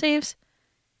blown saves,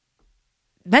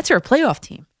 Mets are a playoff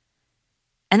team.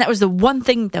 And that was the one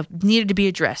thing that needed to be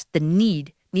addressed. The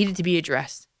need needed to be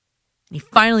addressed. And he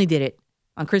finally did it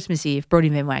on Christmas Eve, Brody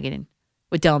Van Wagenen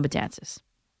with Dellin Betances.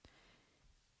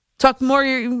 Take more of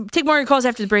your calls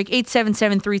after the break,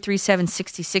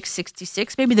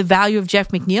 877-337-6666. Maybe the value of Jeff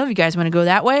McNeil, if you guys want to go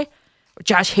that way. Or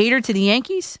Josh Hader to the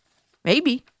Yankees.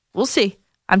 Maybe. We'll see.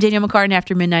 I'm Danielle McCartan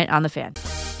after midnight on The Fan.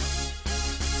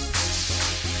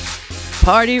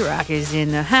 Party Rock is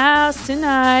in the house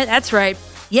tonight. That's right.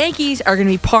 Yankees are going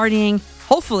to be partying,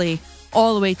 hopefully,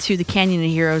 all the way to the Canyon of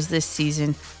Heroes this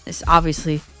season. This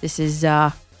is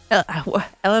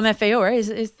LMFAO,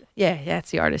 right? Yeah,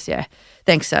 that's the artist, yeah.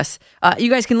 Thanks, Sus. You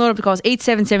guys can load up the calls,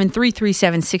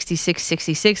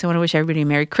 877-337-6666. I want to wish everybody a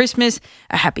Merry Christmas,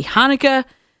 a Happy Hanukkah,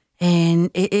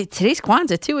 and today's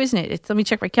Kwanzaa, too, isn't it? Let me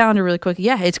check my calendar really quick.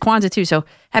 Yeah, it's Kwanzaa, too, so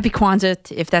Happy Kwanzaa,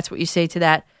 if that's what you say to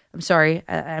that. I'm sorry,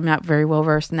 I'm not very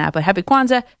well-versed in that, but Happy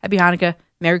Kwanzaa, Happy Hanukkah,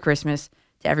 Merry Christmas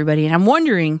to everybody. And I'm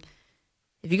wondering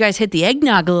if you guys hit the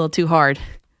eggnog a little too hard.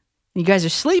 You guys are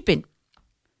sleeping.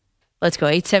 Let's go.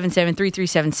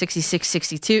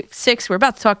 877-337-6666. We're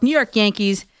about to talk New York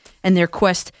Yankees and their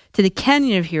quest to the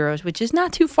Canyon of Heroes, which is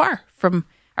not too far from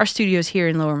our studios here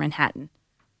in Lower Manhattan.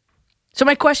 So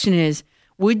my question is,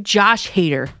 would Josh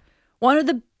Hader, one of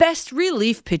the best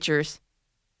relief pitchers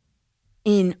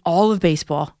in all of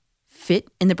baseball, fit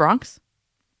in the Bronx?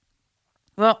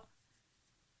 Well,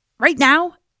 right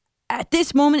now, at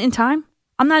this moment in time,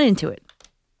 I'm not into it.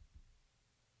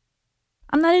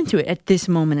 I'm not into it at this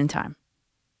moment in time.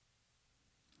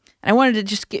 And I wanted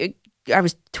to I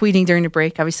was tweeting during the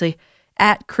break, obviously,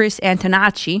 at Chris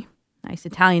Antonacci. Nice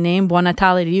Italian name. Buon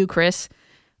Natale to you, Chris.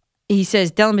 He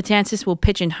says, Dellin Betances will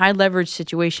pitch in high-leverage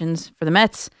situations for the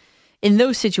Mets. In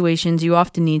those situations, you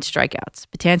often need strikeouts.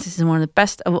 Betances is one of the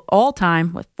best of all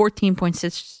time with 14.6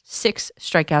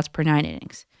 strikeouts per 9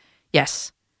 innings.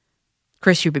 Yes,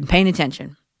 Chris, you've been paying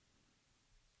attention.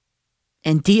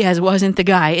 And Diaz wasn't the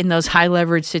guy in those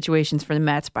high-leverage situations for the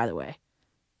Mets, by the way.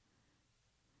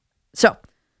 So,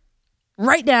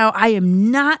 right now, I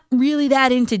am not really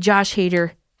that into Josh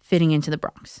Hader fitting into the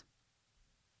Bronx.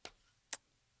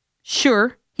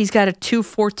 Sure, he's got a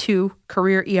 2.42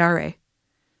 career ERA.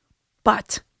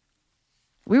 But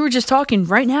we were just talking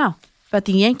right now about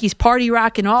the Yankees party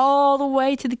rocking all the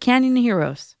way to the Canyon of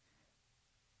Heroes.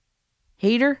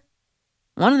 Hader,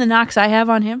 one of the knocks I have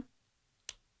on him,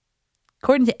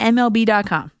 according to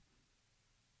MLB.com,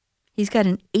 he's got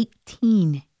an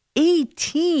 18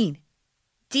 18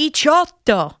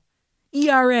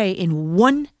 ERA in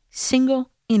one single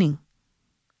inning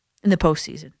in the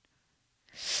postseason.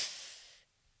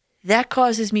 That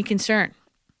causes me concern.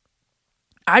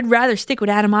 I'd rather stick with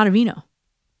Adam Ottavino.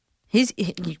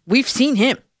 We've seen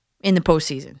him in the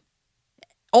postseason.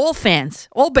 All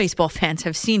baseball fans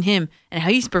have seen him and how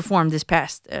he's performed this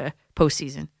past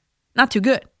postseason. Not too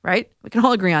good, right? We can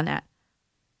all agree on that.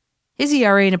 His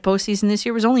ERA in the postseason this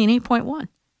year was only an 8.1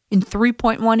 in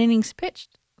 3.1 innings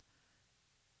pitched.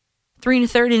 3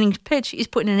 1/3 innings pitched, he's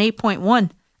putting an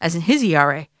 8.1 as in his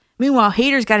ERA. Meanwhile,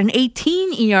 Hader's got an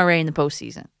 18 ERA in the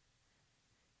postseason.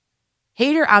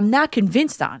 Hader, I'm not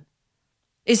convinced on.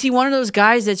 Is he one of those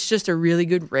guys that's just a really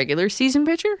good regular season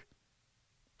pitcher?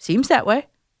 Seems that way.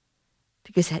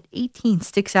 Because that 18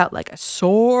 sticks out like a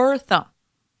sore thumb.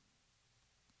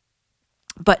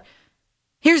 But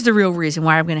here's the real reason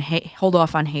why I'm going to hold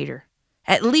off on Hader.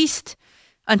 At least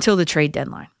until the trade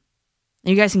deadline.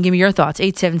 And you guys can give me your thoughts.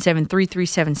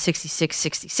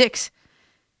 877-337-6666.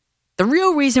 The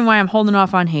real reason why I'm holding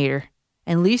off on Hader,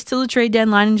 at least till the trade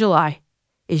deadline in July,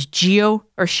 is Gio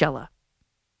Urshela.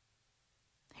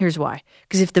 Here's why.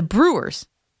 Because if the Brewers,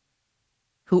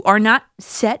 who are not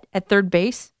set at third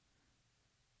base,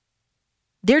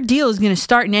 their deal is going to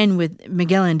start and end with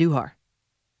Miguel Andujar.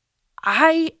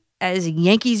 I, as a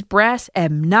Yankees brass,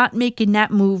 am not making that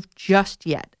move just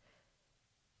yet.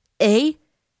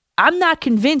 I'm not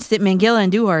convinced that Miguel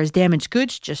Andujar is damaged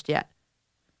goods just yet.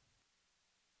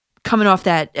 coming off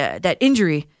that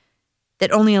injury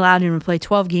that only allowed him to play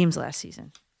 12 games last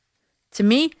season. To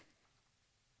me,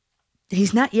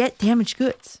 he's not yet damaged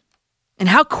goods. And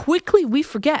how quickly we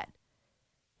forget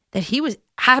that he was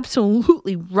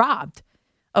absolutely robbed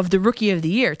of the Rookie of the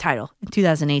Year title in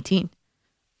 2018.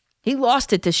 He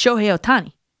lost it to Shohei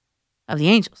Ohtani of the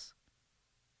Angels.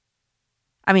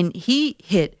 I mean, he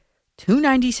hit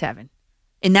 297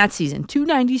 in that season,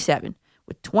 297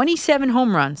 with 27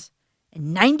 home runs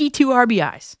and 92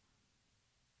 RBIs.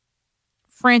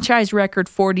 Franchise record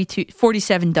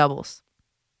 47 doubles.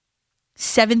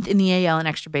 7th in the AL in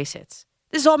extra base hits.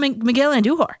 This is all Miguel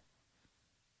Andujar.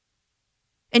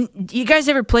 And you guys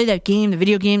ever play that game, the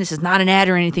video game? This is not an ad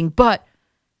or anything, but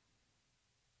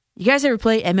you guys ever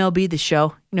play MLB The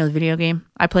Show? You know, the video game?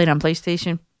 I played on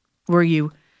PlayStation, where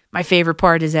my favorite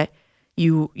part is that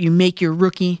you make your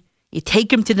rookie, you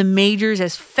take him to the majors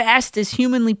as fast as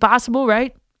humanly possible,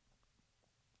 right?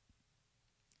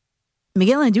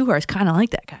 Miguel Andujar is kind of like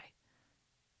that guy.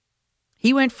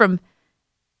 He went from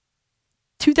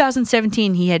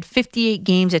 2017, he had 58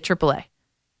 games at AAA.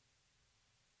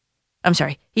 I'm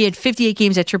sorry, he had 58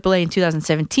 games at AAA in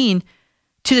 2017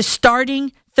 to the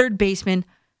starting third baseman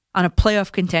on a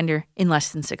playoff contender in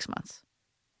less than 6 months.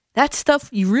 That's stuff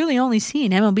you really only see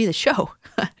in MLB The Show.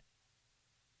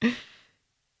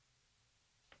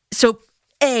 So,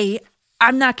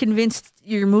 I'm not convinced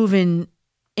you're moving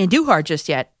Andujar just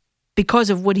yet because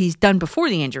of what he's done before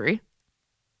the injury.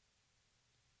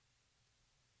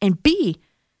 And B,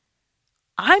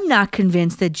 I'm not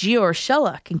convinced that Gio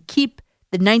Urshela can keep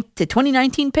the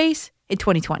 2019 pace in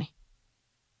 2020.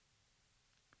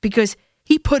 Because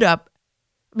he put up,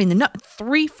 the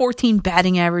 314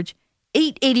 batting average,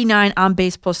 889 on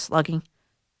base plus slugging,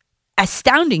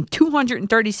 astounding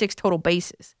 236 total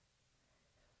bases.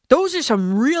 Those are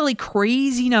some really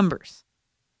crazy numbers.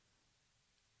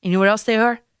 And you know what else they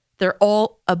are? They're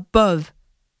all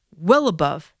well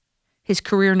above his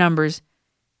career numbers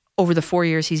over the 4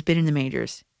 years he's been in the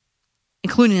majors,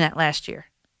 including that last year.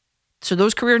 So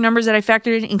those career numbers that I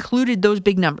factored in included those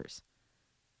big numbers.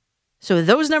 So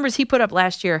those numbers he put up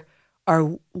last year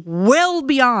are well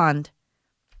beyond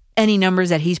any numbers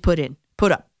that he's put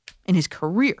up in his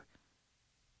career.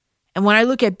 And when I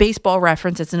look at Baseball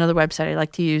Reference, it's another website I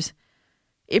like to use,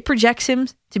 it projects him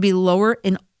to be lower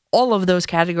in all of those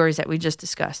categories that we just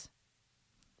discussed.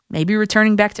 Maybe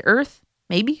returning back to earth,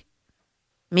 maybe.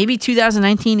 Maybe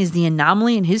 2019 is the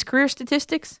anomaly in his career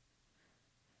statistics.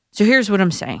 So here's what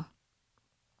I'm saying.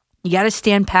 You got to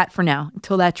stand pat for now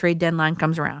until that trade deadline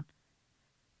comes around.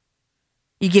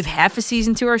 You give half a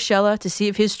season to Urshela to see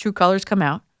if his true colors come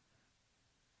out.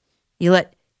 You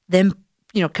let them,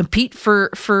 compete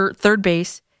for third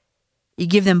base. You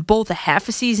give them both a half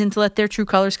a season to let their true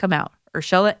colors come out,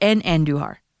 Urshela and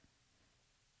Andujar.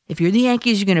 If you're the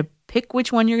Yankees, you're going to pick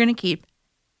which one you're going to keep,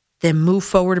 then move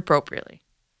forward appropriately.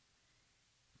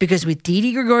 Because with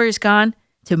Didi Gregorius gone,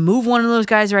 to move one of those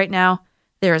guys right now,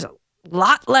 there is a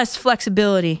lot less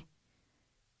flexibility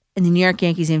in the New York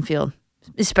Yankees infield,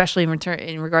 especially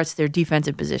in regards to their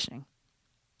defensive positioning.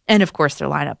 And, of course, their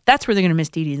lineup. That's where they're going to miss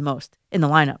Didi the most, in the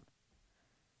lineup.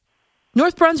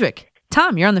 North Brunswick.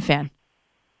 Tom, you're on the fan.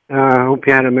 I hope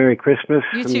you had a Merry Christmas.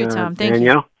 You too, Tom. Thank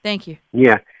Danielle. you. Thank you.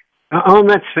 Yeah. I'm a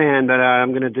Mets fan, but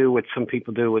I'm going to do what some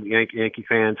people do with Yankee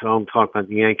fans. I don't talk about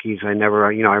the Yankees. I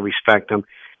respect them.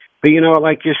 But,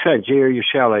 like you said, Gio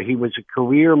Urshela, he was a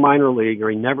career minor leaguer.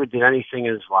 He never did anything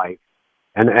in his life.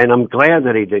 And I'm glad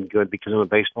that he did good because I'm a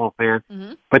baseball fan.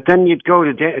 Mm-hmm. But then you'd go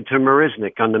to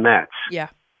Marisnik on the Mets. Yeah.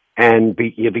 And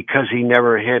because he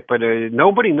never hit. But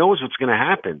nobody knows what's going to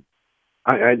happen.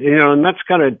 The Mets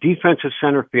got a defensive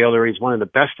center fielder. He's one of the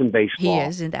best in baseball. He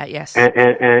is, in that, yes.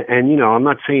 And I'm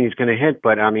not saying he's going to hit,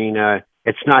 but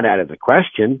it's not out of the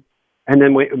question. And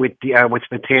then with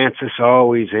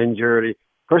Betances, he's injured.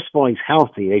 First of all, he's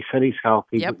healthy. They said he's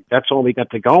healthy. Yep. That's all we got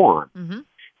to go on. Mm-hmm.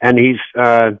 And he's,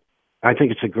 I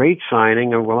think it's a great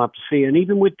signing, and we'll have to see. And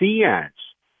even with Diaz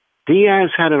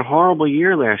had a horrible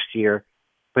year last year.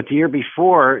 But the year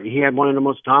before, he had one of the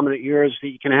most dominant years that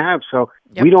you can have. So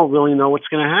we don't really know what's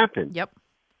going to happen. Yep.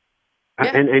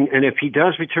 Yeah. And if he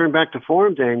does return back to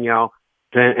form, Danielle,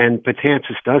 and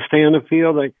Betances does stay on the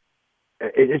field,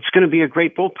 it's going to be a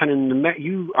great bullpen. And the Met,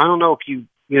 I don't know if you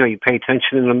pay attention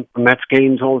to the Mets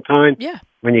games all the time. Yeah.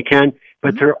 When you can,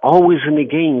 but they're always in the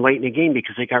game, late in the game,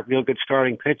 because they got real good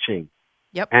starting pitching.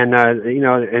 Yep. And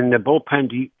and the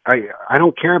bullpen. I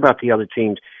don't care about the other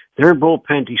teams. Their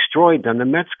bullpen destroyed them. The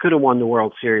Mets could have won the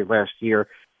World Series last year,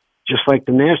 just like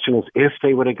the Nationals, if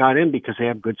they would have got in because they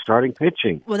have good starting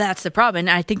pitching. Well, that's the problem. And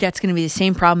I think that's going to be the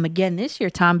same problem again this year,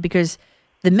 Tom, because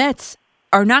the Mets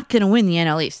are not going to win the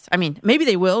NL East. I mean, maybe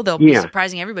they will. They'll be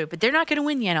surprising everybody, but they're not going to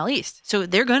win the NL East. So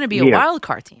they're going to be a wild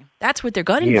card team. That's what they're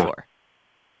gunning for.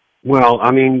 Well,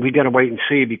 I mean, we got to wait and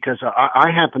see because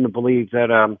I happen to believe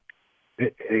that,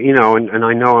 you know, and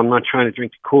I know I'm not trying to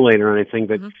drink the Kool-Aid or anything,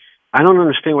 but I don't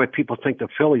understand why people think the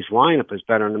Phillies lineup is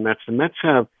better than the Mets. The Mets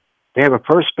have a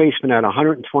first baseman at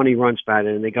 120 runs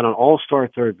batted, and they got an all-star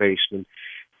third baseman.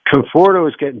 Conforto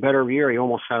is getting better every year. He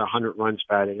almost had 100 runs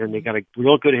batted, and they got a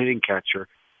real good hitting catcher.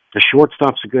 The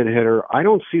shortstop's a good hitter. I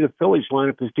don't see the Phillies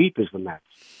lineup as deep as the Mets.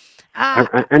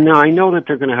 And now I know that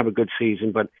they're going to have a good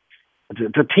season, but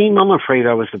the team I'm afraid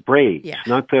of is the Braves.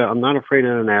 I'm not afraid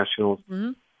of the Nationals.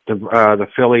 The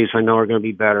Phillies I know are going to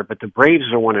be better, but the Braves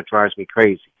are the one that drives me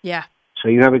crazy. Yeah. So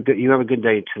you have a good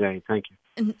day today. Thank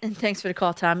you. And thanks for the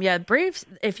call, Tom. Yeah, Braves.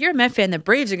 If you're a Met fan, the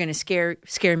Braves are going to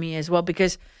scare me as well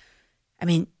because, I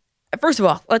mean, first of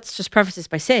all, let's just preface this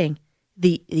by saying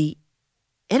the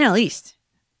NL East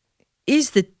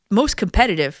is the most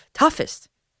competitive, toughest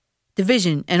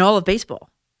division in all of baseball.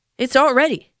 It's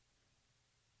already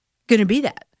going to be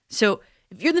that. So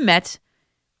if you're the Mets,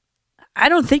 I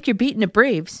don't think you're beating the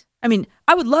Braves. I mean,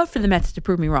 I would love for the Mets to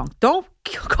prove me wrong. Don't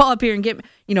call up here and get me,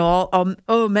 you know,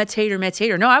 all Mets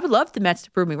hater. No, I would love the Mets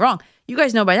to prove me wrong. You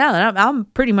guys know by now that I'm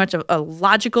pretty much a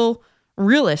logical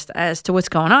realist as to what's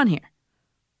going on here.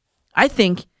 I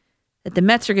think that the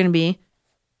Mets are going to be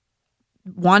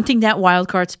wanting that wild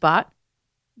card spot,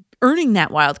 earning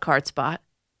that wild card spot,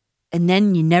 and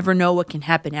then you never know what can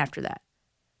happen after that.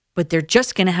 But they're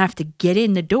just going to have to get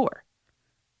in the door.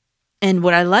 And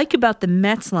what I like about the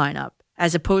Mets lineup,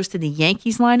 as opposed to the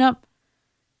Yankees lineup,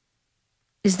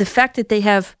 is the fact that they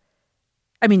have,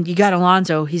 I mean, you got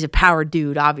Alonso, he's a power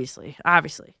dude, obviously.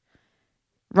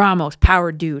 Ramos,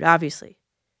 power dude, obviously.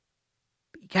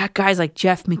 You got guys like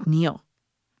Jeff McNeil.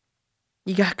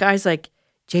 You got guys like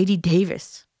J.D.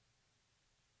 Davis.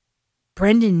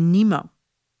 Brendan Nemo.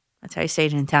 That's how you say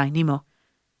it in Italian, Nemo.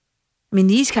 I mean,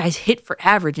 these guys hit for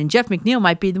average, and Jeff McNeil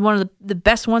might be one of the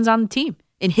best ones on the team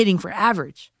in hitting for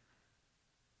average.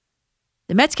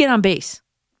 The Mets get on base.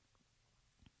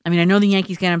 I mean, I know the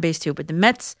Yankees get on base too, but the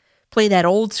Mets play that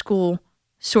old school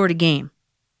sort of game.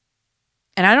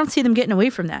 And I don't see them getting away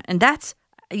from that. And that's,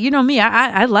 you know me,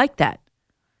 I like that.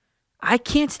 I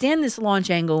can't stand this launch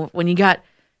angle when you got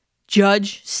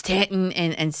Judge, Stanton,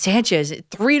 and Sanchez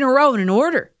 3 in a row in an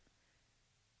order.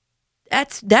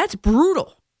 That's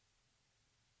brutal.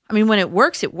 I mean, when it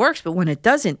works, but when it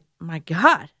doesn't, my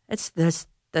God, that's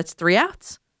 3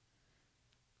 outs.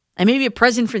 And maybe a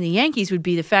present for the Yankees would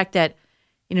be the fact that,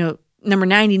 you know, number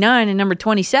 99 and number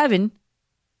 27,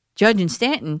 Judge and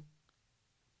Stanton,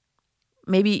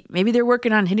 maybe they're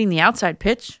working on hitting the outside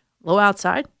pitch, low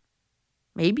outside.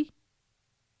 Maybe.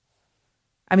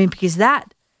 I mean, because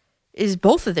that is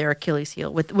both of their Achilles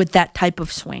heel with that type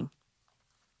of swing.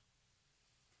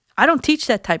 I don't teach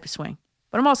that type of swing,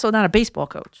 but I'm also not a baseball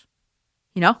coach,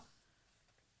 you know?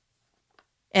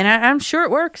 And I'm sure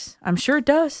it works. I'm sure it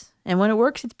does. And when it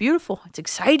works, it's beautiful. It's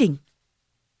exciting.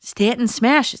 Stanton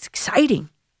smash, it's exciting.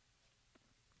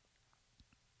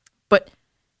 But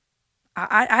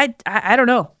I don't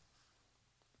know.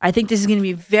 I think this is going to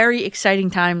be very exciting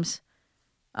times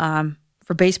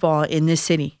for baseball in this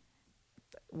city,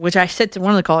 which I said to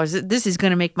one of the callers, this is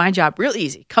going to make my job real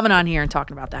easy, coming on here and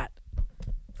talking about that.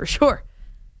 For sure.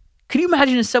 Could you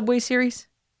imagine a Subway Series?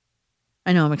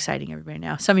 I know I'm exciting everybody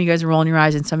now. Some of you guys are rolling your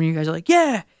eyes, and some of you guys are like,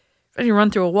 yeah, ready to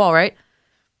run through a wall, right?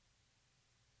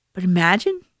 But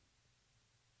imagine.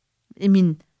 I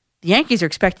mean, the Yankees are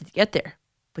expected to get there.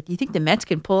 But do you think the Mets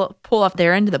can pull off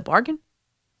their end of the bargain?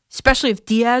 Especially if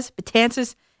Diaz,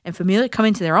 Betances, and Familia come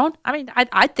into their own? I mean,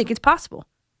 I think it's possible.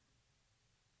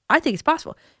 I think it's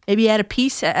possible. Maybe add a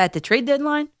piece at the trade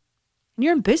deadline, and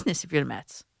you're in business if you're the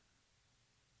Mets.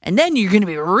 And then you're going to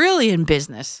be really in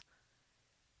business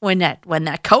when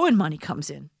that Cohen money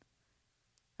comes in.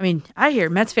 I mean, I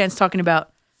hear Mets fans talking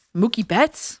about Mookie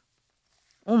Betts.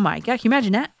 Oh my God, can you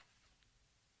imagine that?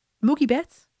 Mookie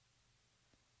Betts.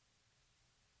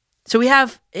 So we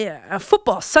have a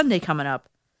football Sunday coming up.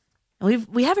 And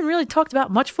we haven't really talked about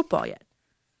much football yet.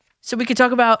 So we could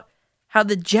talk about how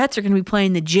the Jets are going to be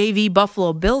playing the JV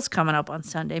Buffalo Bills coming up on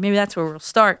Sunday. Maybe that's where we'll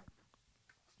start.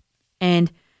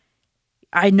 And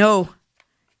I know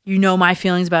you know my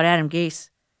feelings about Adam Gase.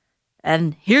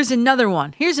 And here's another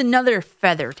one. Here's another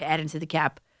feather to add into the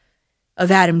cap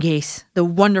of Adam Gase, the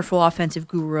wonderful offensive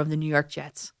guru of the New York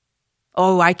Jets.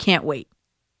 Oh, I can't wait.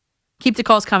 Keep the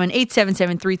calls coming,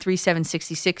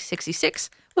 877-337-6666.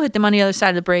 We'll hit them on the other side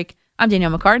of the break. I'm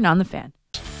Danielle McCartan on The Fan.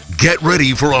 Get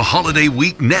ready for a holiday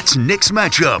week Nets-Knicks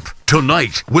matchup.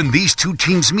 Tonight, when these two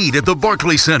teams meet at the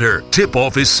Barclays Center,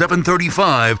 tip-off is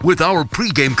 7:35 with our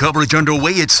pregame coverage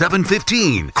underway at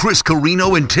 7:15. Chris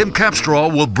Carino and Tim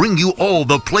Capstraw will bring you all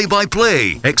the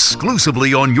play-by-play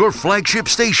exclusively on your flagship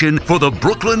station for the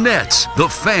Brooklyn Nets, The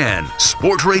Fan,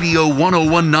 Sports Radio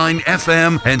 101.9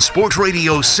 FM and Sports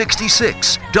Radio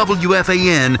 66,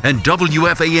 WFAN and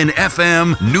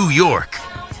WFAN-FM, New York.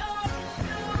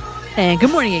 And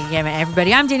good morning again,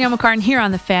 everybody. I'm Danielle McCartan here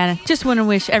on The Fan. Just want to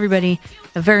wish everybody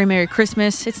a very Merry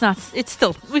Christmas.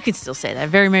 We can still say that.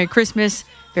 Very Merry Christmas,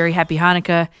 very Happy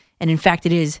Hanukkah, and in fact,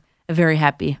 it is a very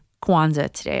happy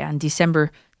Kwanzaa today on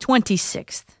December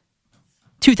 26th,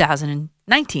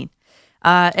 2019.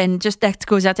 And just that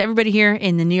goes out to everybody here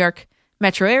in the New York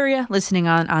metro area, listening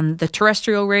on the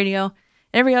terrestrial radio, and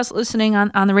everybody else listening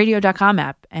on the radio.com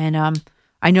app. And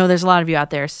I know there's a lot of you out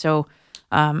there, so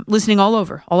listening all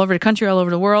over the country, all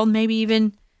over the world, maybe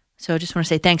even. So I just want to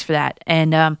say thanks for that.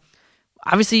 And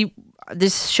obviously,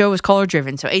 this show is caller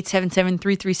driven. So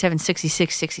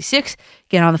 877-337-6666.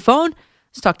 Get on the phone.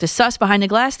 Let's talk to Sus behind the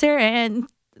glass there, and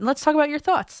let's talk about your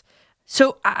thoughts.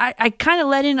 So I kind of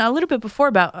let in a little bit before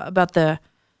about the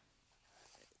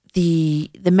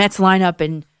Mets lineup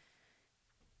and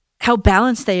how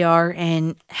balanced they are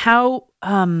and how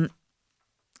they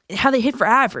hit for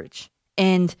average.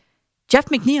 And Jeff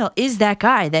McNeil is that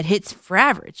guy that hits for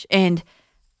average. And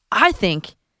I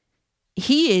think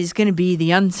he is going to be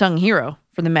the unsung hero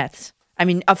for the Mets. I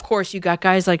mean, of course, you got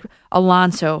guys like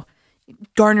Alonso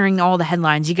garnering all the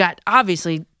headlines. You got,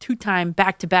 obviously, two-time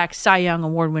back-to-back Cy Young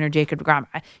Award winner Jacob deGrom.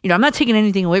 I'm not taking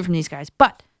anything away from these guys,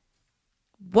 but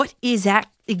what is that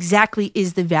exactly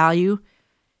is the value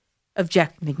of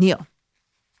Jeff McNeil?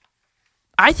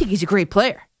 I think he's a great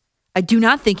player. I do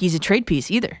not think he's a trade piece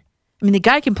either. I mean, the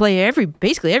guy can play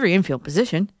basically every infield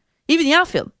position, even the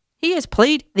outfield. He has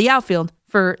played the outfield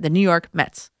for the New York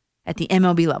Mets at the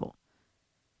MLB level.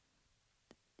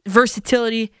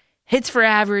 Versatility, hits for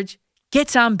average,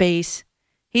 gets on base.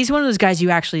 He's one of those guys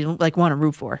you actually want to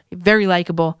root for. Very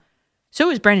likable. So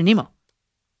is Brandon Nimmo.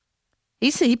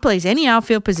 He plays any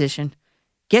outfield position,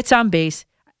 gets on base.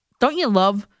 Don't you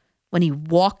love when he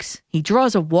walks? He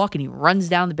draws a walk and he runs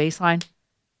down the baseline.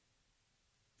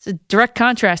 It's a direct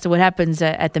contrast to what happens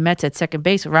at the Mets at second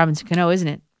base with Robinson Cano, isn't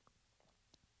it?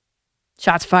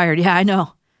 Shots fired. Yeah, I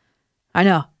know.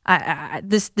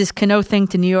 This Cano thing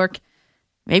to New York,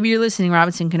 maybe you're listening,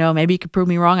 Robinson Cano. Maybe you could prove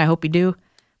me wrong. I hope you do.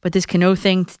 But this Cano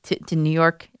thing to New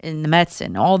York and the Mets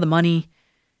and all the money,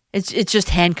 it's just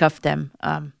handcuffed them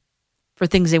for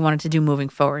things they wanted to do moving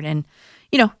forward. And,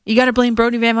 you got to blame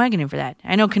Brodie Van Wagenen for that.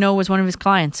 I know Cano was one of his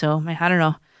clients, so I don't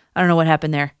know. I don't know what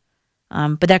happened there.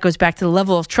 But that goes back to the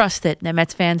level of trust that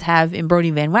Mets fans have in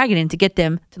Brodie Van Wagenen to get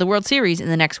them to the World Series in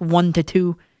the next 1 to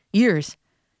 2 years.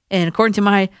 And according to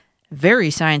my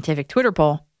very scientific Twitter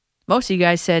poll, most of you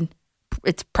guys said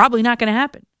it's probably not going to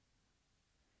happen.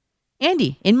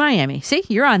 Andy in Miami. See,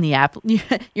 you're on the app.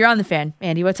 You're on the Fan.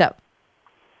 Andy, what's up?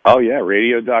 Oh, yeah.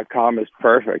 Radio.com is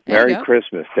perfect. Merry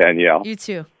Christmas, Danielle. You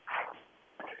too.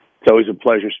 It's always a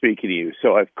pleasure speaking to you.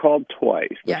 So I've called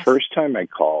twice. The first time I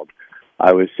called,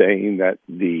 I was saying that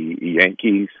the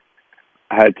Yankees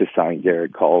had to sign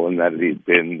Garrett Cole and that he'd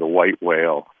been the white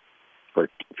whale for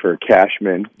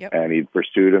Cashman, and he'd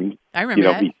pursued him. I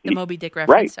remember that, the Moby Dick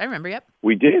reference. Right. I remember, yep.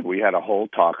 We did. We had a whole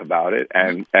talk about it,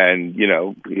 and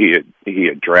he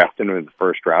had drafted him in the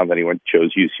first round, then he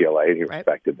chose UCLA, and he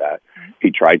respected that. Mm-hmm. He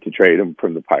tried to trade him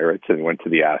from the Pirates and went to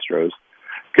the Astros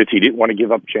because he didn't want to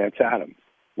give up Chance Adams,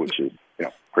 which is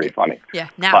pretty funny. Yeah,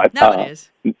 now it is.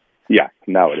 Yeah,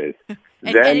 now it is.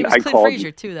 and it was Clint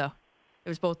Frazier, too, though. It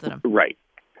was both of them.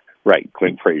 Right.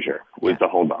 Clint Frazier was the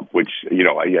holdup, which, I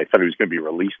thought he was going to be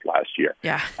released last year.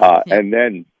 Yeah. And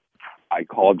then I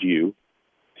called you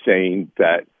saying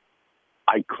that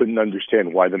I couldn't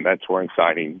understand why the Mets weren't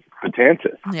signing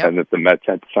Betances, and that the Mets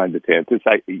had to sign Betances.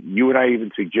 You and I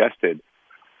even suggested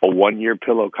a 1-year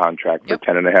pillow contract for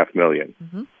 $10.5 million.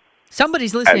 Mm-hmm.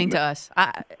 Somebody's listening to us.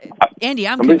 Andy,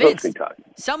 I'm convinced.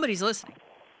 Somebody's listening.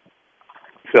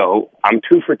 So I'm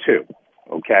 2 for 2,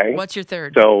 okay? What's your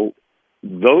third? So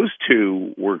those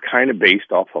two were kind of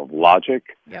based off of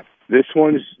logic. Yep. This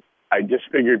one's, I just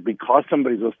figured because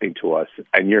somebody's listening to us,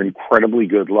 and you're incredibly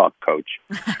good luck, Coach,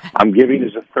 I'm giving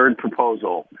as a third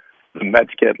proposal, the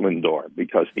Mets get Lindor,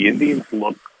 because the Indians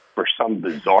look, for some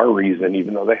bizarre reason,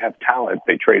 even though they have talent,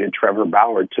 they traded Trevor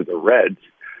Bauer to the Reds,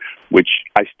 which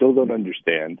I still don't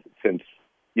understand since,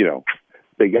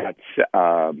 they got,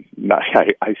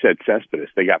 I said Cespedes,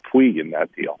 they got Puig in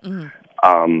that deal,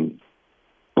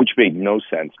 which made no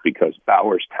sense because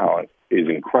Bauer's talent is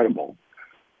incredible.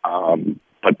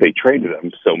 but they traded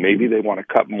him, so maybe they want to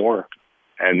cut more.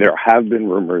 And there have been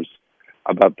rumors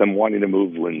about them wanting to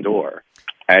move Lindor,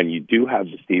 and you do have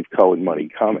the Steve Cohen money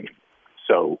coming.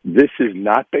 So this is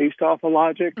not based off of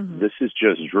logic. This is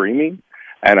just dreaming,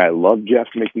 and I love Jeff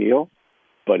McNeil.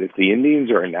 But if the Indians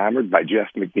are enamored by Jeff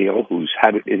McNeil, who's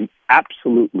had an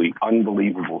absolutely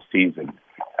unbelievable season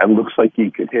and looks like he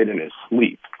could hit in his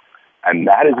sleep, and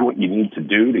that is what you need to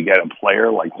do to get a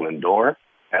player like Lindor,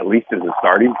 at least as a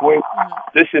starting point.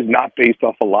 This is not based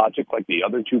off of logic like the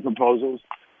other two proposals.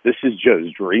 This is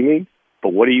just dreaming.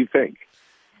 But what do you think?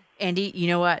 Andy, you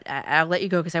know what? I'll let you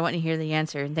go because I want to hear the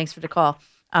answer, and thanks for the call.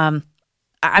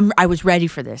 I was ready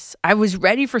for this. I was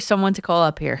ready for someone to call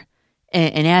up here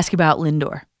and ask about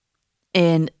Lindor.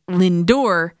 And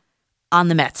Lindor on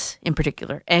the Mets in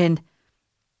particular. And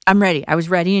I'm ready. I was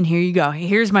ready, and here you go.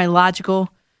 Here's my logical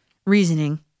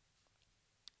reasoning.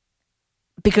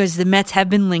 Because the Mets have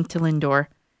been linked to Lindor,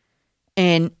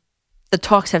 and the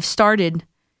talks have started,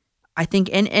 I think,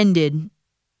 and ended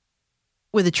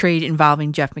with a trade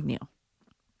involving Jeff McNeil.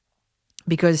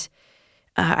 Because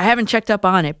I haven't checked up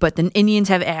on it, but the Indians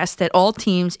have asked that all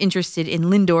teams interested in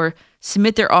Lindor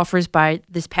submit their offers by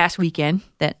this past weekend.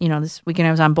 This weekend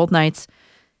I was on both nights.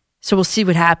 So we'll see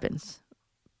what happens.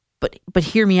 But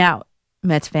hear me out,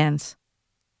 Mets fans.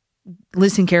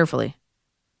 Listen carefully.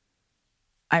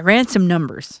 I ran some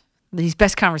numbers. These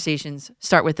best conversations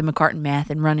start with the McCartan math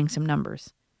and running some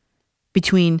numbers.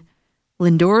 Between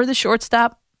Lindor, the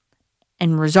shortstop,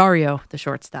 and Rosario, the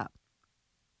shortstop.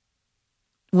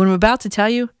 What I'm about to tell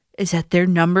you is that their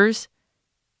numbers,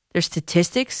 their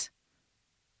statistics,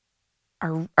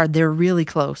 they're really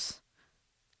close.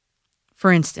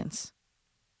 For instance,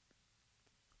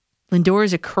 Lindor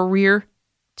is a career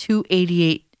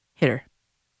 .288 hitter.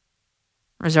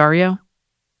 Rosario,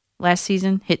 last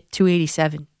season, hit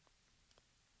 .287.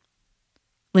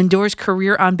 Lindor's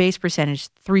career on-base percentage,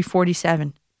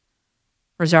 .347.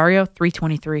 Rosario,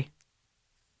 .323.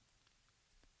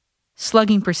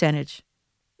 Slugging percentage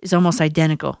is almost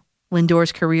identical.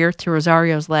 Lindor's career to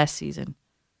Rosario's last season.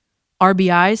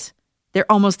 RBIs,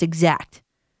 they're almost exact.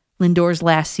 Lindor's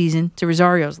last season to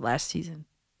Rosario's last season.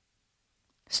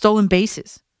 Stolen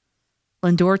bases.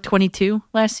 Lindor, 22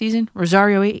 last season.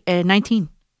 Rosario, 19.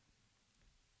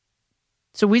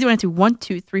 So we went through 1,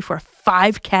 2, 3, 4,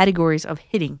 5 categories of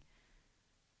hitting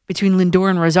between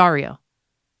Lindor and Rosario.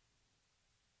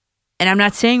 And I'm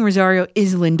not saying Rosario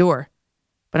is Lindor,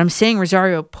 but I'm saying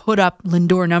Rosario put up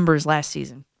Lindor numbers last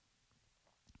season.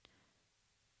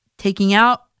 Taking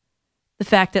out the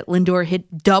fact that Lindor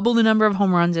hit double the number of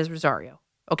home runs as Rosario.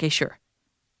 Okay, sure.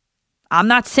 I'm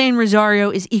not saying Rosario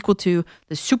is equal to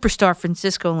the superstar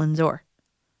Francisco Lindor.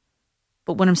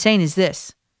 But what I'm saying is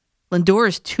this. Lindor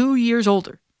is 2 years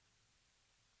older.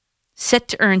 Set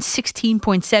to earn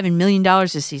 $16.7 million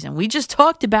this season. We just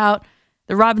talked about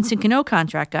the Robinson Cano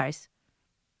contract, guys.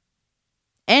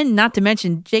 And not to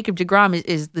mention, Jacob deGrom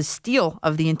is the steal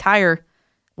of the entire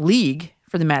league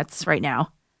for the Mets right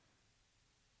now.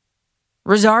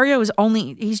 Rosario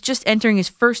he's just entering his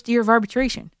first year of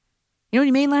arbitration. You know what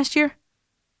he made last year?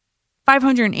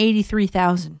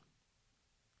 $583,000.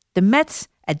 The Mets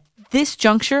at this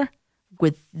juncture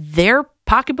with their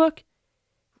pocketbook,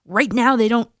 right now they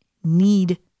don't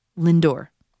need Lindor.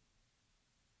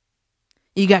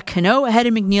 You got Cano ahead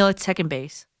of McNeil at second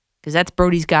base, because that's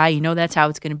Brody's guy. You know that's how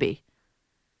it's going to be.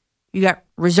 You got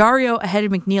Rosario ahead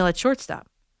of McNeil at shortstop.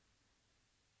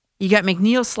 You got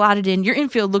McNeil slotted in. Your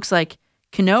infield looks like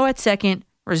Cano at second,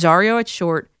 Rosario at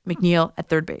short, McNeil at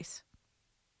third base.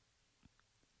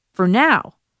 For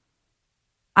now,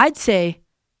 I'd say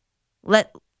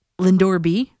let Lindor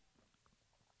be,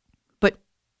 but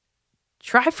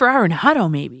try for Arenado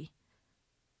maybe.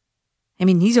 I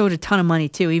mean, he's owed a ton of money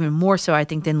too, even more so I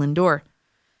think than Lindor.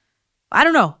 I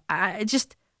don't know. I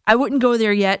wouldn't go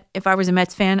there yet if I was a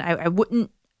Mets fan. I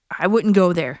wouldn't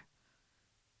go there.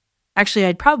 Actually,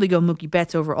 I'd probably go Mookie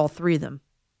Betts over all three of them.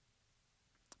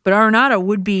 But Arenado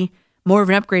would be more of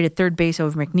an upgrade at third base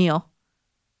over McNeil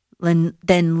than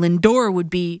Lindor would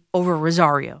be over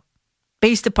Rosario.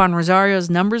 Based upon Rosario's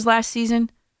numbers last season,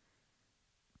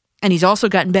 and he's also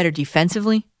gotten better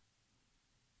defensively.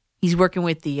 He's working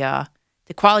with the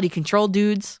quality control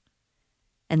dudes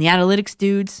and the analytics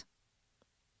dudes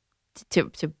to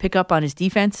pick up on his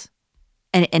defense.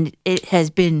 And it has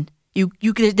been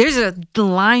there's a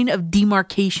line of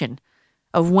demarcation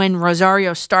of when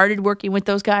Rosario started working with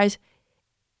those guys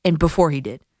and before he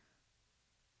did.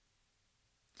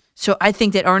 So I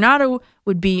think that Arenado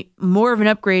would be more of an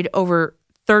upgrade over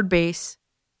third base,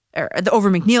 or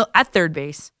over McNeil at third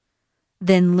base,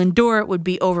 than Lindor would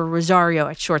be over Rosario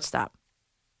at shortstop.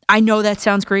 I know that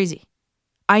sounds crazy.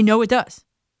 I know it does.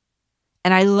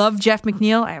 And I love Jeff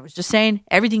McNeil. I was just saying,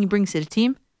 everything he brings to the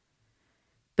team.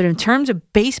 But in terms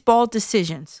of baseball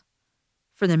decisions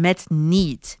for the Mets'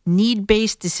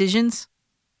 need-based decisions,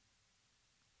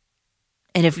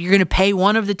 and if you're going to pay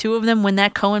one of the two of them when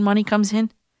that Cohen money comes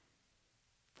in,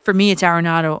 for me, it's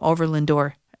Arenado over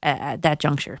Lindor at that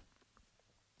juncture.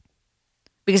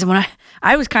 Because when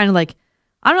I was kind of like,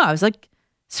 I don't know, I was like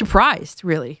surprised,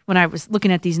 really, when I was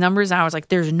looking at these numbers. I was like,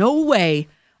 there's no way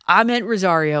Ahmed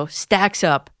Rosario stacks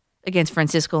up against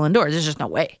Francisco Lindor. There's just no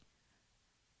way.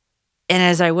 And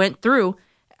as I went through,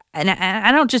 and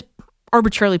I don't just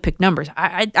arbitrarily pick numbers.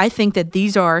 I think that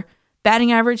these are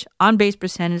batting average, on-base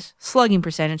percentage, slugging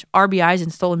percentage, RBIs,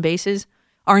 and stolen bases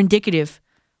are indicative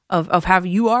of how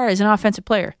you are as an offensive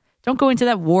player. Don't go into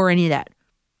that war or any of that.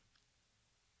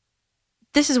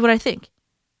 This is what I think.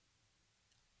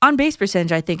 On-base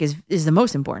percentage, I think, is the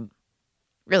most important,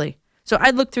 really. So I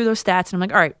looked through those stats, and I'm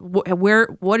like, all right,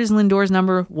 what is Lindor's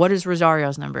number? What is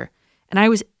Rosario's number? And I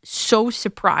was so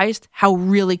surprised how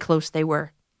really close they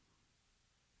were.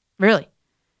 Really.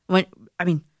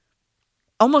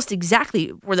 Almost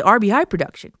exactly were the RBI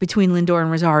production between Lindor and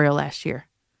Rosario last year.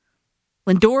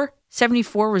 Lindor,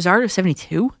 74, Rosario,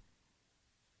 72.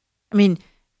 I mean,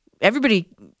 everybody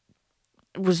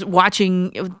was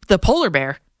watching the polar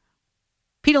bear.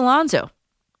 Pete Alonso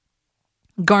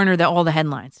garner all the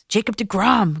headlines. Jacob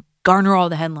deGrom garner all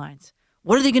the headlines.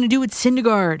 What are they going to do with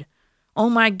Syndergaard? Oh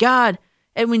my God,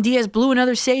 Edwin Diaz blew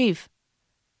another save.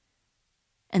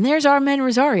 And there's Ahmed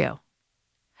Rosario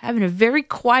having a very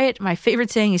quiet, my favorite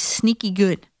saying is sneaky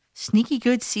good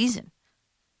season.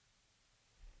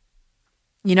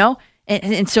 You know?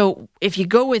 And so if you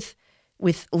go with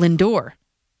Lindor,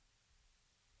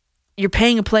 you're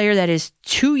paying a player that is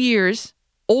 2 years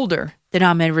older than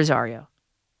Ahmed Rosario.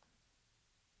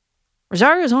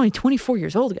 Rosario is only 24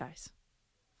 years old, guys.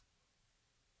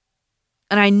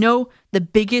 And I know the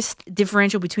biggest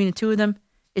differential between the two of them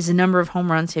is the number of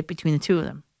home runs hit between the two of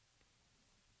them.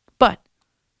 But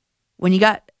when you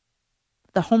got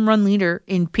the home run leader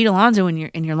in Pete Alonso in your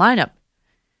lineup,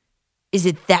 is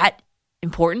it that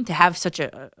important to have such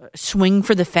a swing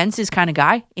for the fences kind of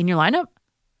guy in your lineup?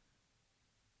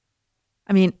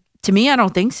 I mean, to me, I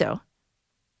don't think so.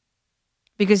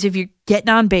 Because if you're getting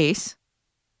on base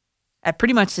at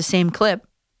pretty much the same clip,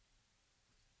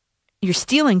 you're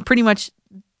stealing pretty much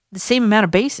the same amount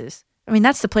of bases. I mean,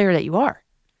 that's the player that you are.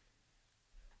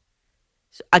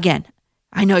 So again,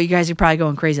 I know you guys are probably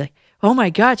going crazy. Like, oh my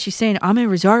God, she's saying Ahmed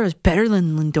Rosario is better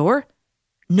than Lindor?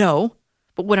 No.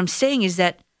 But what I'm saying is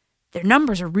that their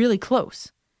numbers are really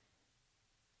close.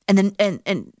 And then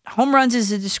and home runs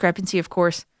is a discrepancy, of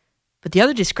course. But the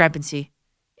other discrepancy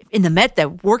in the Met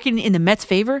that working in the Mets'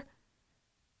 favor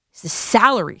is the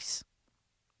salaries.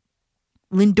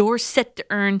 Lindor's set to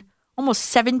earn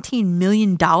almost $17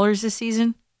 million this season.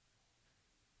 And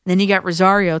then you got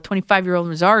Rosario, 25-year-old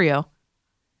Rosario,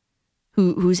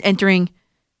 who's entering.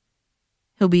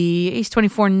 He's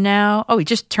 24 now. Oh, he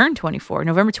just turned 24,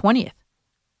 November 20th.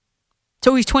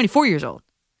 So he's 24 years old.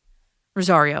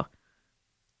 Rosario.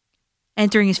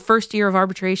 Entering his first year of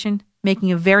arbitration,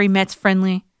 making a very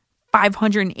Mets-friendly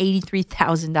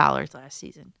 $583,000 last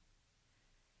season.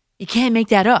 You can't make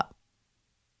that up.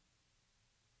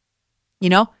 You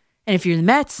know? And if you're the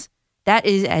Mets, that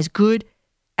is as good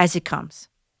as it comes.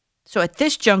 So at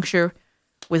this juncture,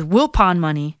 with Wilpon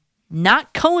money,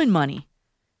 not Cohen money,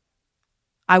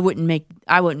 I wouldn't make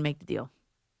the deal.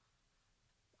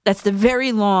 That's the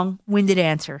very long-winded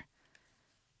answer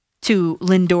to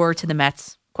Lindor to the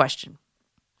Mets question.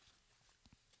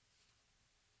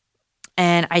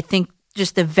 And I think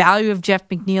just the value of Jeff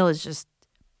McNeil is just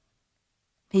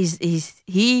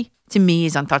he to me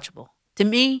is untouchable. To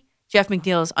me, Jeff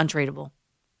McNeil is untradeable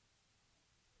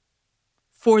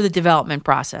for the development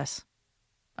process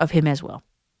of him as well.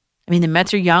 I mean, the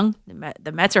Mets are young.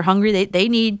 The Mets are hungry. They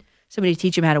need somebody to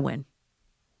teach them how to win.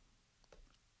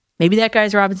 Maybe that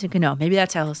guy's Robinson Cano. Maybe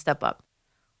that's how he'll step up.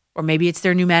 Or maybe it's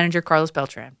their new manager, Carlos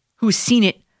Beltran, who's seen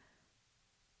it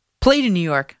played in New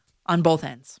York on both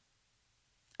ends.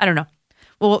 I don't know.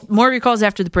 Well, more of your calls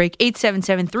after the break.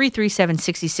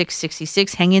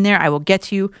 877-337-6666. Hang in there. I will get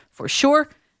to you for sure.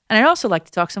 And I'd also like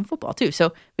to talk some football, too.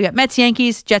 So we got Mets,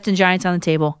 Yankees, Jets, and Giants on the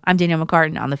table. I'm Danielle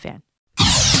McCartan on The Fan.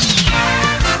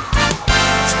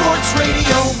 Sports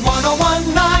Radio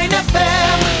 101.9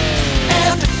 FM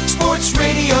and Sports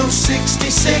Radio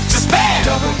 66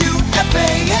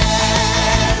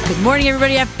 WFAN. Good morning,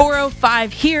 everybody. At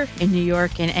 4:05 here in New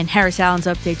York. And Harris Allen's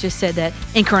update just said that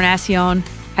Encarnacion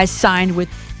has signed with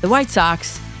the White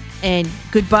Sox. And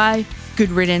goodbye, good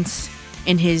riddance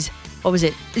in his,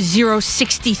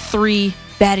 063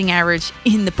 batting average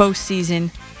in the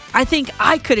postseason. I think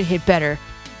I could have hit better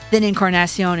than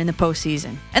Encarnacion in the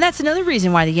postseason. And that's another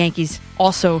reason why the Yankees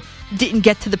also didn't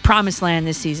get to the promised land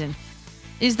this season,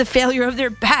 is the failure of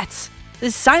their bats, the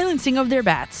silencing of their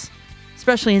bats,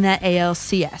 especially in that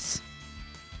ALCS.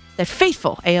 That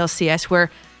faithful ALCS where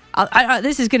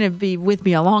this is going to be with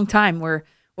me a long time, where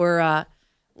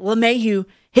LeMahieu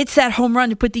hits that home run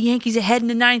to put the Yankees ahead in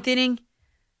the 9th inning.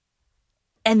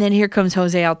 And then here comes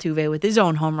Jose Altuve with his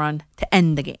own home run to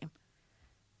end the game.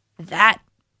 That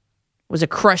was a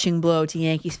crushing blow to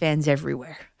Yankees fans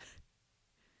everywhere.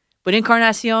 But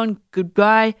Encarnacion,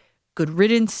 goodbye, good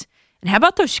riddance. And how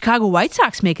about those Chicago White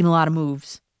Sox making a lot of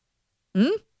moves?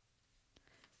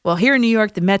 Well, here in New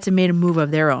York, the Mets have made a move of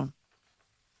their own.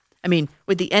 I mean,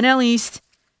 with the NL East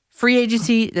free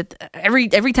agency, that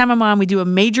every time I'm on, we do a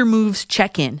major moves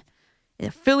check-in. The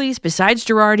Phillies, besides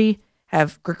Girardi,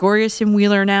 have Gregorius and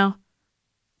Wheeler now.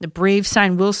 The Braves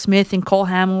signed Will Smith and Cole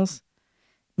Hamels.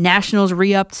 Nationals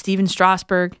re-upped Steven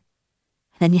Strasburg.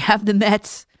 And then you have the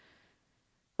Mets.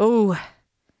 Oh,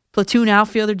 platoon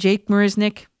outfielder Jake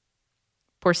Marisnick,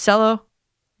 Porcello,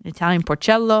 an Italian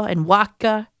Porcello, and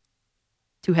Waka,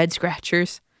 2 head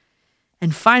scratchers.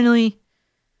 And finally,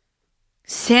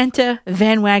 Santa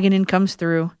Van Wagenen comes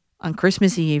through on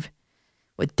Christmas Eve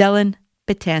with Dylan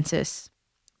Betances.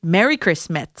 Merry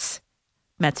Christmas,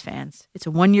 Mets fans. It's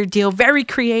a 1-year deal, very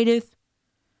creative.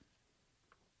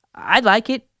 I like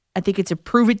it. I think it's a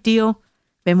prove-it deal.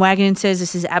 Van Wagenen says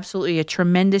this is absolutely a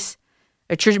tremendously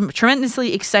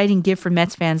exciting gift for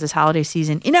Mets fans this holiday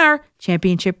season in our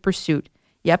championship pursuit.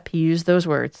 Yep, he used those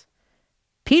words.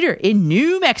 Peter in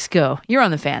New Mexico, you're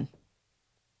on the Fan.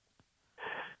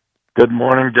 Good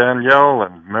morning, Danielle,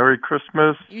 and Merry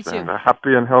Christmas. You too. And a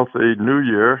happy and healthy New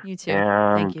Year. You too.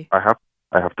 And Thank you.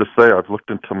 I have to say, I've looked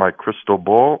into my crystal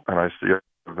ball, and I see a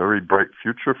very bright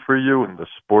future for you in the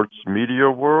sports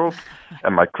media world,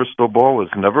 and my crystal ball is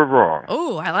never wrong.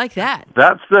 Oh, I like that.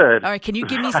 That's it. All right, can you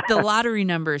give me the lottery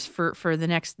numbers for the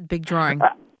next big drawing?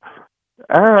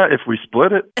 If we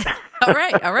split it. All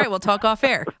right. We'll talk off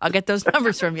air. I'll get those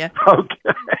numbers from you.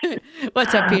 Okay.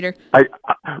 What's up, Peter? I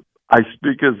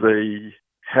speak as a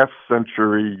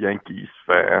half-century Yankees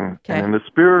fan, Okay. and in the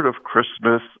spirit of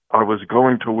Christmas, I was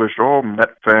going to wish all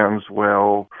Met fans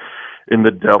well in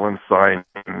the Dellin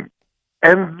signing.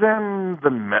 And then the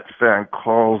Met fan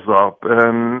calls up,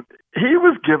 and he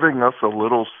was giving us a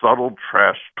little subtle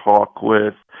trash talk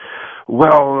with,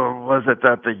 well, was it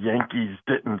that the Yankees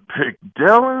didn't pick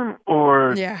Dellin,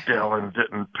 or Dellin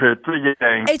didn't pick the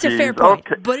Yankees? It's a fair point,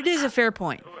 Okay. but it is a fair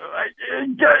point.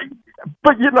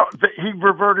 But, he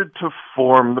reverted to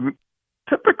form.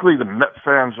 Typically, the Met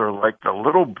fans are like the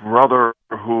little brother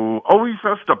who always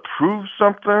has to prove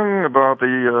something about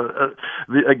the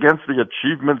against the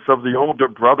achievements of the older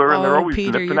brother, and they're always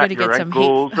Peter, nipping you're at your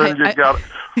ankles, and you got.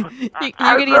 You're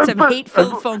going to get some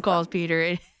hateful phone calls,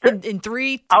 Peter. In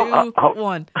 3, 2,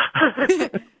 1.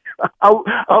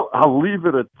 I'll leave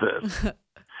it at this.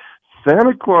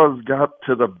 Santa Claus got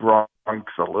to the Bronx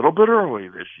a little bit early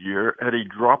this year, and he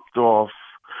dropped off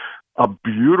a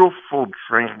beautiful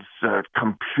train set,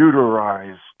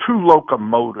 computerized, 2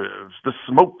 locomotives. The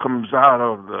smoke comes out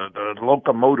of the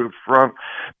locomotive front,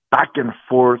 back and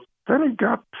forth. Then he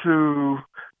got to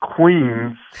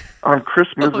Queens on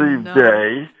Christmas Eve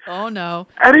Day. Oh, no.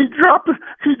 And he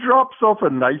drops off a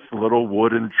nice little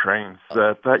wooden train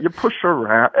set that you push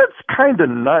around. It's kind of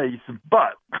nice,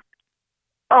 but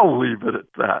I'll leave it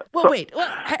at that. Well, wait. Well,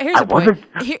 here's the point.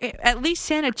 At least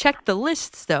Santa checked the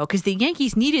lists, though, because the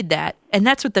Yankees needed that, and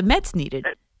that's what the Mets needed.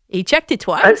 He checked it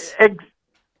twice.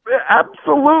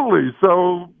 Absolutely.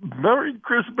 So, Merry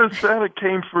Christmas, Santa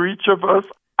came for each of us.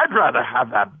 I'd rather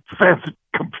have that fancy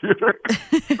computer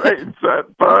train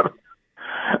set, but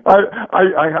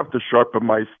I have to sharpen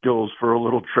my skills for a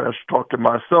little trash talking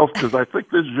myself, because I think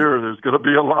this year there's going to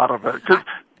be a lot of it. 'Cause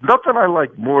nothing I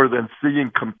like more than seeing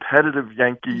competitive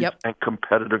Yankees and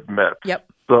competitive Mets. Yep.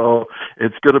 So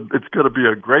it's gonna be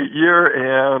a great year,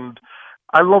 and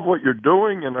I love what you're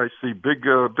doing, and I see big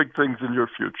things in your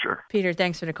future. Peter,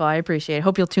 thanks for the call. I appreciate it.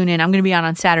 Hope you'll tune in. I'm going to be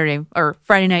on Saturday, or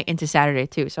Friday night into Saturday,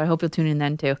 too. So I hope you'll tune in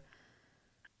then, too.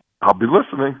 I'll be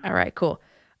listening. All right, cool.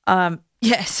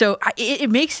 So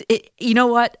it makes it, you know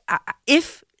what?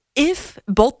 If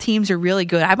both teams are really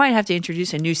good, I might have to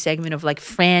introduce a new segment of like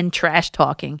fan trash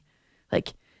talking.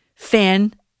 Like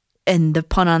fan, and the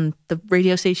pun on the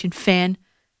radio station, fan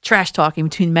trash talking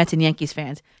between Mets and Yankees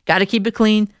fans. Got to keep it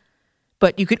clean,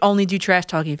 but you could only do trash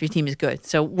talking if your team is good.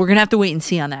 So we're going to have to wait and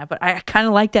see on that. But I kind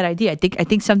of like that idea. I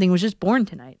think something was just born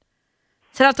tonight.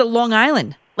 Let's head out to Long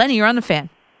Island. Lenny, you're on the Fan.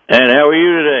 And how are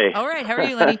you today? All right. How are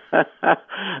you, Lenny?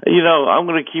 I'm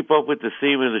going to keep up with the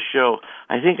theme of the show.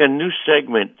 I think a new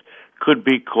segment could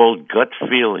be called Gut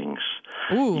Feelings.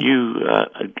 Ooh.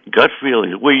 Gut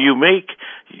Feelings, where you make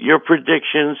your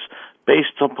predictions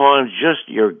based upon just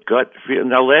your gut feeling.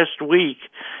 Now, last week,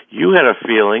 you had a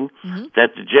feeling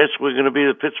that the Jets were going to be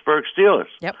the Pittsburgh Steelers.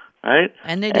 Yep. Right?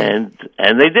 And they did.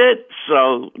 And they did.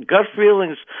 So gut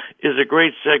feelings is a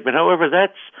great segment. However,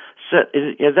 that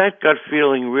gut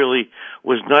feeling really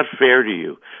was not fair to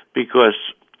you because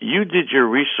you did your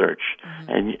research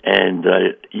and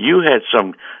you had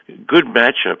some good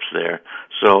matchups there.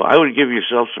 So I would give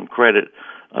yourself some credit,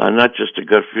 not just a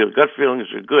gut feel. Gut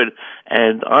feelings are good.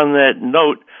 And on that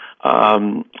note,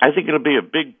 I think it'll be a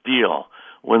big deal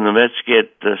when the Mets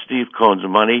get Steve Cohen's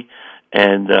money.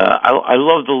 And I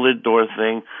love the Lindor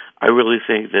thing. I really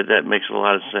think that makes a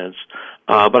lot of sense.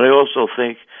 But I also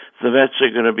think the Mets are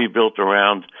going to be built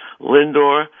around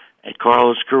Lindor and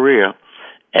Carlos Correa.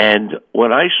 And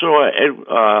when I saw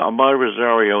Amar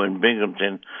Rosario in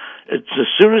Binghamton, as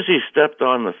soon as he stepped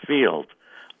on the field,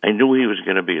 I knew he was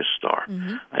going to be a star.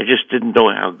 I just didn't know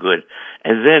how good.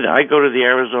 And then I go to the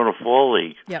Arizona Fall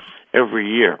League every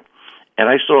year, and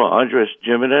I saw Andres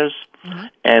Gimenez,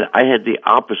 and I had the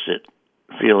opposite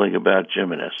feeling about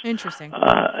Gimenez. Interesting.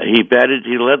 He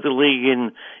led the league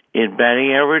in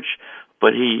batting average,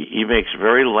 but he makes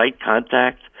very light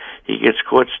contact. He gets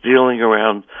caught stealing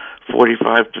around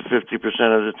 45 to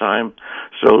 50% of the time.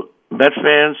 So Met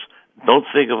fans, don't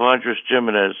think of Andres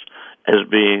Gimenez as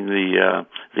being the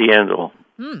end all.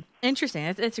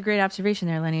 Interesting. That's a great observation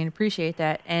there, Lenny, and appreciate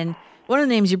that. And one of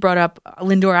the names you brought up,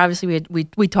 Lindor, obviously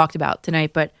we talked about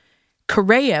tonight, but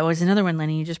Correa was another one,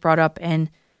 Lenny, you just brought up. And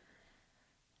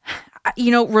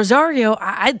Rosario,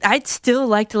 I'd still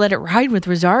like to let it ride with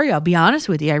Rosario. I'll be honest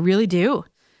with you, I really do.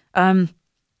 Carlos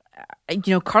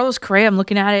Correa, I'm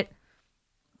looking at it.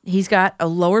 He's got a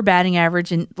lower batting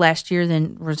average in last year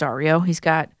than Rosario. He's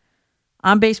got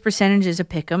on-base percentage is a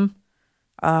pick'em.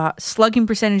 Slugging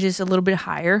percentage is a little bit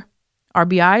higher.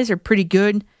 RBIs are pretty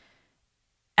good.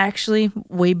 Actually,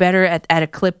 way better at a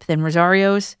clip than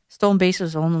Rosario's. Stolen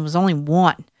bases was only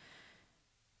one.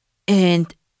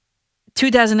 And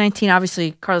 2019,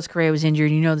 obviously, Carlos Correa was injured.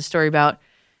 You know the story about,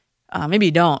 maybe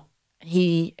you don't.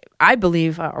 I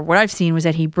believe, or what I've seen was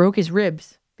that he broke his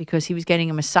ribs because he was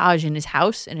getting a massage in his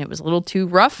house and it was a little too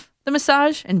rough, the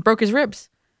massage, and broke his ribs.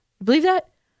 You believe that?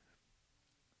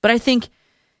 But I think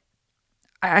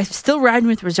I'm still riding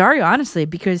with Rosario, honestly,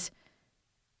 because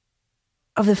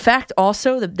of the fact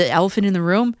also, the elephant in the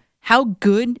room, how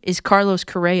good is Carlos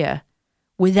Correa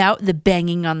without the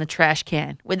banging on the trash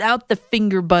can, without the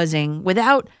finger buzzing,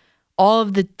 without all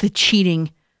of the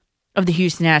cheating of the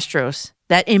Houston Astros,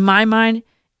 that in my mind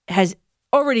has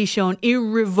already shown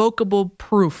irrevocable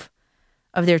proof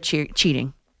of their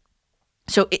cheating.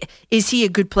 So is he a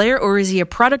good player or is he a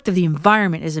product of the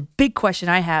environment is a big question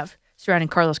I have surrounding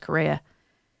Carlos Correa.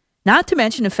 Not to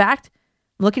mention the fact,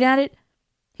 looking at it,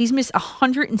 he's missed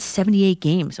 178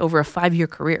 games over a 5-year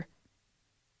career.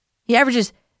 He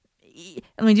averages,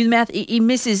 let me do the math, he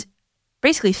misses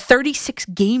basically 36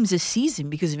 games a season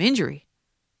because of injury.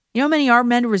 You know how many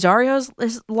Armando Rosario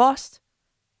has lost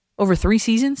over 3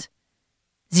 seasons?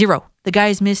 0. The guy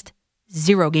has missed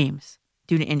 0 games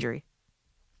due to injury.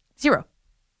 0.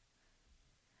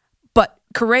 But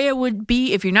Correa would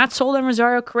be, if you're not sold on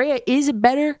Rosario, Correa is a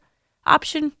better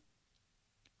option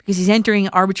because he's entering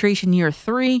arbitration year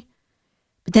 3.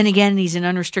 But then again, he's an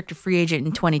unrestricted free agent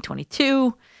in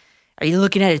 2022. Are you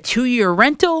looking at a 2-year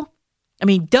rental? I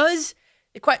mean,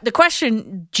 the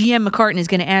question GM McCartan is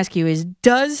going to ask you is,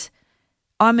 does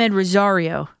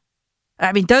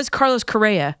Carlos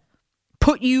Correa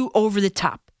put you over the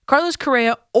top? Carlos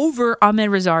Correa over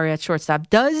Ahmed Rosario at shortstop.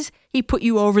 Does he put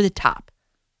you over the top?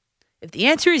 If the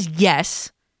answer is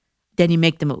yes, then you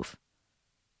make the move.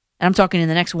 And I'm talking in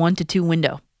the next 1 to 2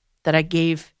 window that I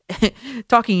gave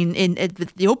talking in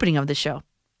the opening of the show.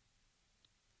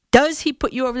 Does he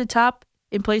put you over the top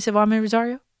in place of Ahmed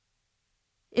Rosario?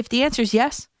 If the answer is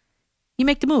yes, you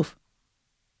make the move.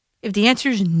 If the answer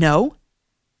is no,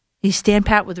 you stand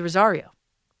pat with Rosario.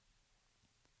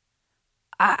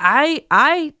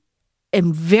 I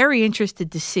am very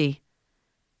interested to see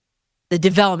the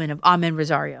development of Ahmed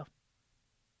Rosario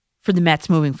for the Mets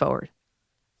moving forward.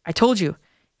 I told you,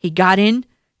 he got in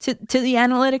to the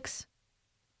analytics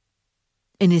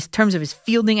in his terms of his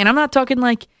fielding, and I'm not talking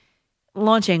like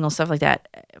launch angle stuff like that.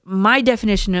 My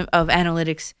definition of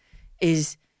analytics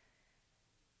is,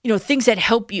 things that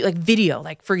help you, like video.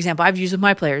 Like, for example, I've used with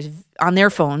my players on their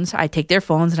phones. I take their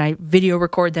phones and I video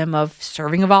record them of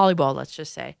serving a volleyball, let's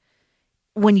just say.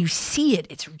 when you see it,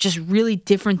 it's just really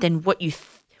different than what you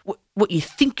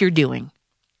think you're doing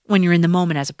when you're in the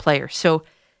moment as a player. So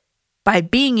by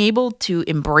being able to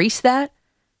embrace that,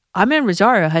 Ahmed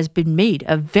Rosario has been made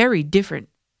a very different,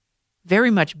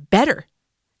 very much better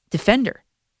defender.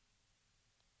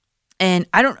 And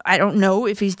I don't know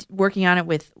if he's working on it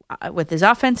with his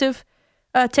offensive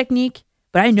technique,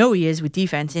 but I know he is with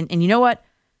defense. And you know what?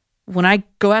 When I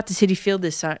go out to Citi Field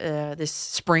this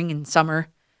spring and summer,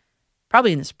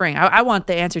 probably in the spring, I want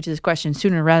the answer to this question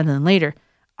sooner rather than later.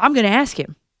 I'm going to ask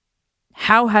him,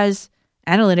 how has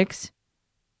analytics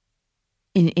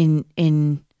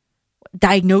in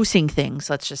diagnosing things,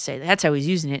 let's just say, that's how he's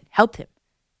using it, helped him?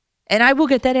 And I will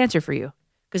get that answer for you,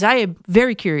 because I am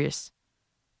very curious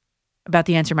about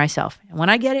the answer myself. And when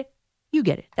I get it, you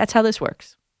get it. That's how this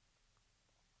works.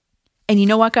 And you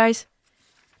know what, guys?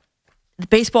 The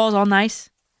baseball is all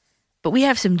nice, but we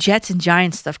have some Jets and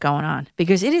Giants stuff going on,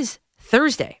 because it is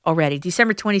Thursday already,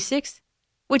 December 26th,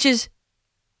 which is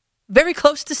very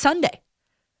close to Sunday.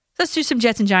 Let's do some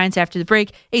Jets and Giants after the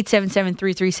break.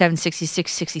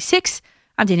 877-337-6666.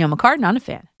 I'm Danielle McCartan on The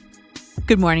Fan.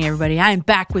 Good morning, everybody. I am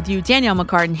back with you, Danielle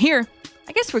McCartan here.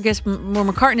 I guess we're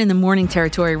McCartan in the morning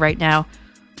territory right now.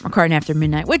 McCartan after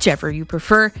midnight, whichever you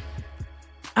prefer.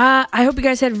 I hope you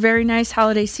guys had a very nice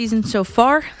holiday season so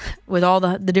far with all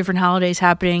the different holidays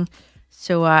happening.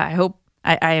 So I hope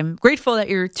I am grateful that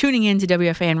you're tuning in to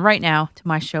WFAN right now, to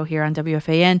my show here on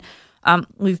WFAN.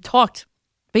 We've talked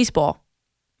baseball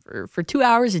for 2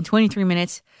 hours and 23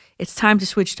 minutes. It's time to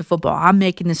switch to football. I'm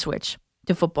making the switch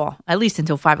to football, at least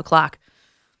until 5 o'clock.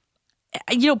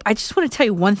 You know, I just want to tell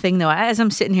you one thing, though. As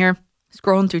I'm sitting here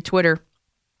scrolling through Twitter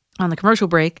on the commercial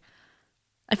break,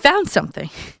 I found something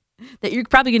that you're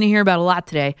probably going to hear about a lot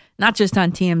today, not just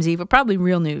on TMZ, but probably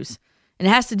real news. And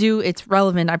it has to do, it's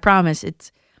relevant, I promise.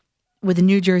 It's with the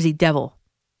New Jersey Devil,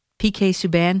 PK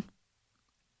Subban.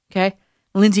 Okay?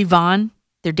 Lindsey Vonn,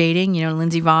 they're dating. You know,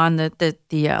 Lindsey Vonn,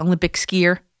 the Olympic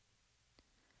skier.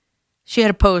 She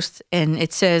had a post, and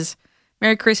it says,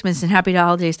 "Merry Christmas and Happy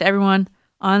Holidays to everyone.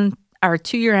 On our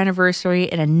 2-year anniversary,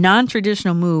 in a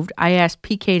non-traditional move, I asked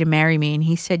PK to marry me, and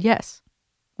he said yes.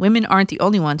 Women aren't the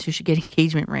only ones who should get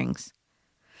engagement rings."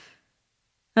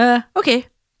 Okay.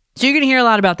 So you're going to hear a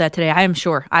lot about that today, I am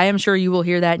sure. I am sure you will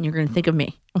hear that, and you're going to think of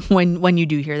me when you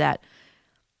do hear that.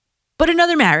 But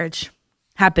another marriage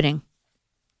happening.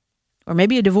 Or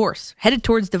maybe a divorce, headed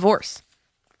towards divorce,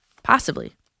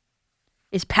 possibly,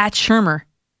 is Pat Shurmur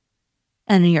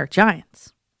and the New York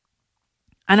Giants.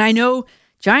 And I know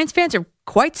Giants fans are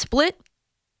quite split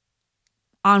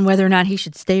on whether or not he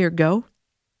should stay or go.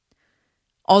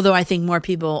 Although I think more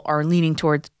people are leaning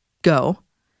towards go.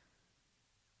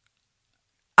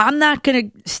 I'm not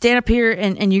going to stand up here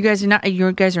and you guys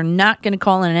are not going to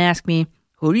call in and ask me,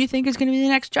 who do you think is going to be the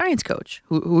next Giants coach?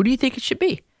 Who do you think it should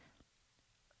be?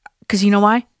 Because you know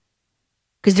why?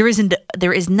 Because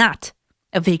there is not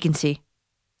a vacancy.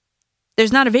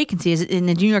 There's not a vacancy in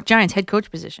the New York Giants head coach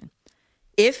position.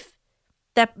 If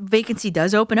that vacancy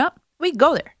does open up, we can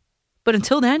go there. But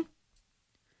until then,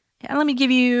 let me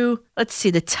give you,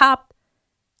 the top,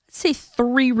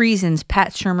 3 reasons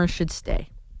Pat Shurmur should stay.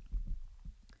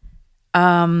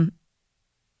 The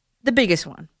biggest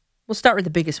one. We'll start with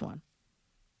the biggest one.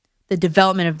 The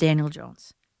development of Daniel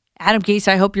Jones. Adam Gase,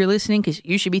 I hope you're listening, because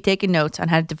you should be taking notes on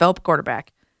how to develop a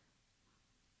quarterback.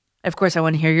 Of course, I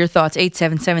want to hear your thoughts.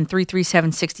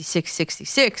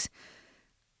 877-337-6666.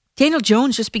 Daniel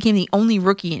Jones just became the only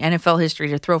rookie in NFL history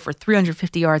to throw for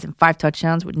 350 yards and 5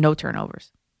 touchdowns with no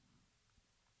turnovers.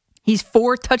 He's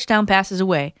 4 touchdown passes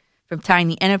away from tying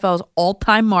the NFL's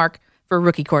all-time mark for a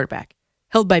rookie quarterback,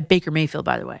 held by Baker Mayfield,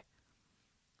 by the way.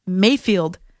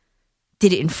 Mayfield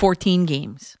did it in 14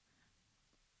 games.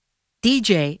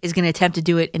 DJ is going to attempt to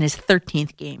do it in his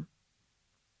 13th game.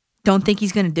 Don't think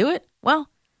he's going to do it? Well,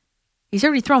 he's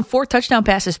already thrown 4 touchdown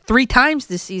passes 3 times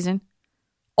this season.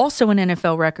 Also an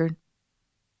NFL record.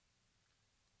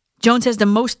 Jones has the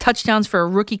most touchdowns for a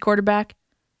rookie quarterback,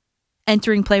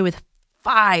 entering play with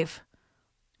 5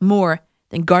 more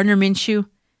than Gardner Minshew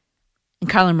and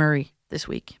Kyler Murray this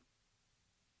week.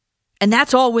 And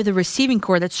that's all with a receiving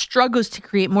core that struggles to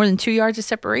create more than 2 yards of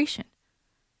separation.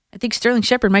 I think Sterling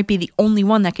Shepard might be the only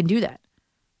one that can do that.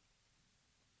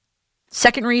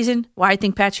 Second reason why I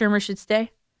think Pat Shurmur should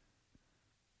stay.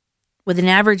 With an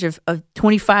average of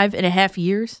 25 and a half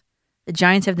years, the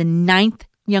Giants have the 9th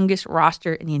youngest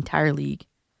roster in the entire league.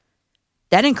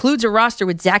 That includes a roster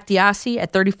with Zach Diassi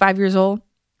at 35 years old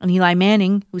and Eli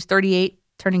Manning, who's 38,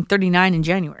 turning 39 in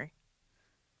January.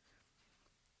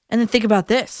 And then think about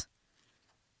this.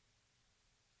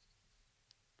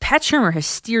 Pat Shurmur has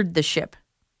steered the ship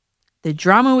the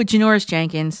drama with Janoris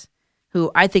Jenkins,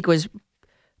 who I think was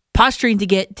posturing to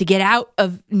get out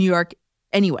of New York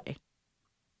anyway.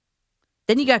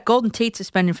 Then you got Golden Tate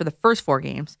suspended for the first 4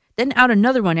 games. Then out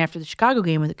another one after the Chicago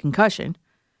game with a concussion.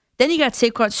 Then you got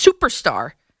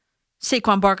superstar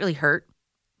Saquon Barkley hurt.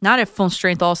 Not at full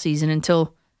strength all season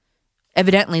until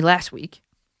evidently last week.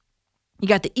 You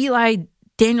got the Eli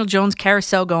Daniel Jones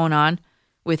carousel going on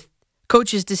with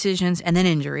coaches' decisions and then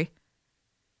injury.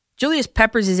 Julius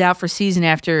Peppers is out for season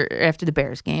after the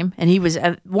Bears game, and he was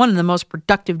one of the most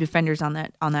productive defenders on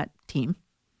that team.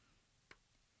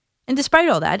 And despite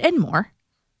all that and more,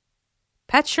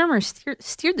 Pat Shurmur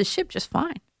steered the ship just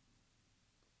fine.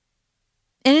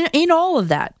 And in all of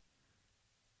that,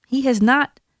 he has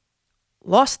not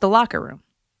lost the locker room.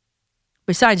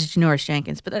 Besides Janoris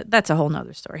Jenkins, but that's a whole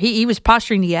nother story. He was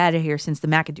posturing to get out of here since the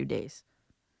McAdoo days.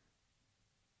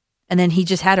 And then he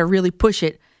just had to really push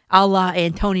it, a la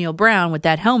Antonio Brown with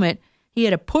that helmet. He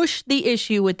had to push the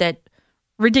issue with that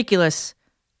ridiculous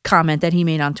comment that he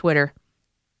made on Twitter.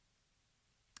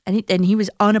 And he was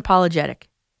unapologetic.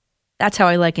 That's how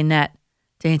I liken that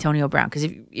to Antonio Brown. Because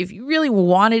if you really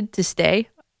wanted to stay,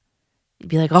 you'd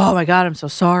be like, oh my God, I'm so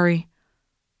sorry.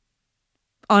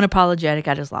 Unapologetic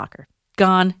at his locker.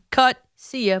 Gone. Cut.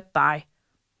 See ya. Bye.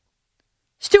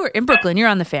 Stuart in Brooklyn, you're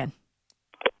on the Fan.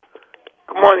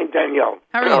 Good morning, Danielle.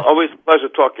 How are you? Always a pleasure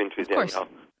talking to you, Danielle. Of course.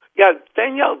 Yeah,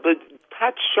 Danielle, but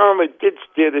Pat Shurmur did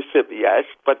steer the ship, yes,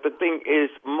 but the thing is,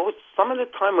 some of the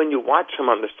time when you watch him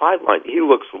on the sideline, he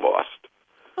looks lost.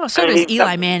 Well, so does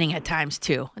Eli Manning at times,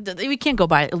 too. We can't go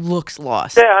by it looks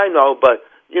lost. Yeah, I know, but,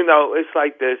 it's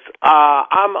like this.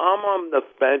 I'm on the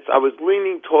fence. I was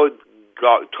leaning toward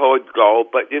goal,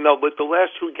 but, with the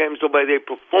last 2 games, the way they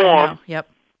performed, yep.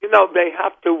 They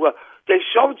have to, they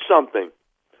showed something.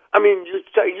 I mean,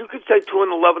 you could say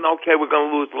 2-11. Okay, we're going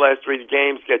to lose the last 3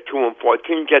 games. Get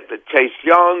 2-14. Get the Chase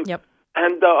Young,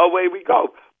 and away we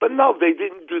go. But no, they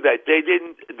didn't do that.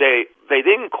 They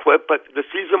didn't quit. But the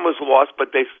season was lost.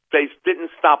 But they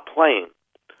didn't stop playing,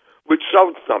 which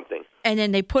showed something. And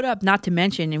then they put up, not to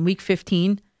mention, in Week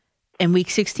 15 and Week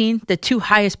 16, the 2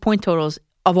 highest point totals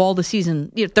of all the season.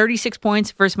 36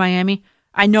 points versus Miami.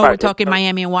 I know we're talking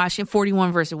Miami and Washington.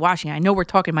 41 versus Washington. I know we're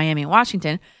talking Miami and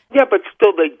Washington. Yeah, but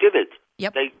still they did it.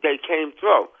 Yep. They came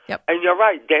through. Yep. And you're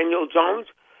right, Daniel Jones,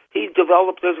 he's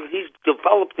developed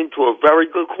into a very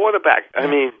good quarterback. I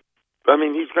mean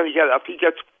he's going to if he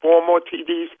gets 4 more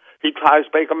TDs, he ties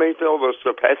Baker Mayfield or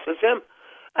surpasses him.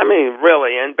 I mean,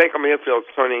 really, and Baker Mayfield's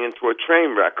turning into a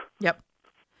train wreck. Yep.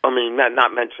 I mean,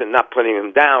 not putting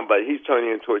him down, but he's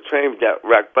turning into a train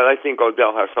wreck. But I think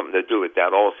Odell has something to do with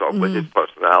that also, with his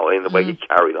personality and the way he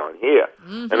carried on here.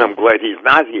 And I'm glad he's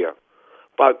not here.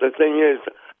 But the thing is,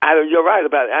 Adam, you're right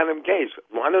about Adam Gase.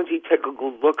 Why don't you take a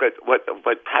good look at what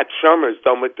Pat Shurmur's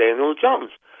done with Daniel Jones?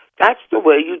 That's the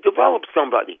way you develop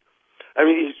somebody. I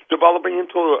mean, he's developing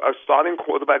into a starting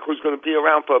quarterback who's going to be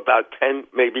around for about 10,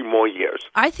 maybe more years.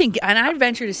 I think, and I'd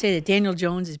venture to say that Daniel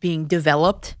Jones is being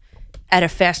developed at a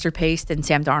faster pace than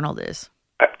Sam Darnold is.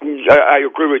 I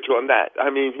agree with you on that. I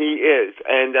mean, he is,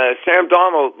 and Sam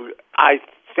Darnold has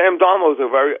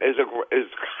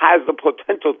the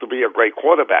potential to be a great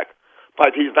quarterback,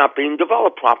 but he's not being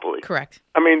developed properly. Correct.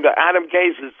 I mean, the Adam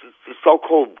Gase is the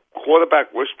so-called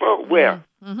quarterback whisperer. Where?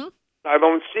 Mm-hmm. I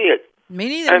don't see it. Me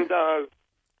neither. And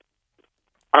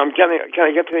can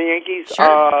I get to the Yankees? Sure.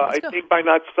 I think by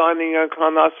not signing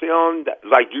Encarnacion,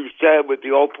 like you said, with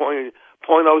the old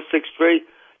 .063,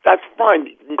 that's fine.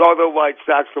 You can go to the White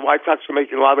Sox. The White Sox are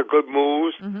making a lot of good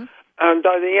moves. Mm-hmm. And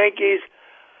the Yankees,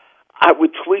 I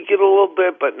would tweak it a little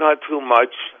bit, but not too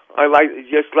much.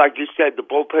 Just like you said, the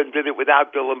bullpen did it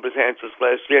without Dylan Betances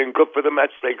last year, and good for the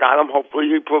Mets. They got him.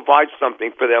 Hopefully he provides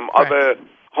something for them.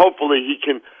 Hopefully he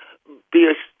can be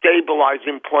a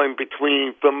stabilizing point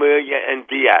between Familia and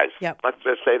Diaz. Yep. Let's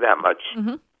just say that much.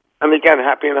 Mm-hmm. And again,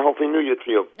 happy and healthy New Year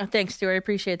to you. Oh, thanks, Stuart. I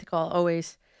appreciate the call,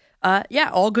 always.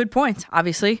 All good points,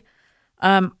 obviously.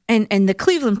 And the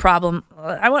Cleveland problem,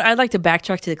 I'd like to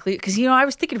backtrack to the Cleveland, because, I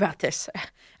was thinking about this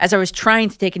as I was trying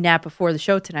to take a nap before the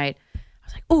show tonight. I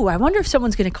was like, oh, I wonder if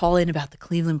someone's going to call in about the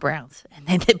Cleveland Browns.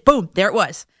 And then, boom, there it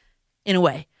was, in a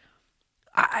way.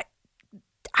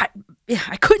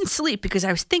 I couldn't sleep because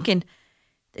I was thinking,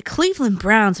 the Cleveland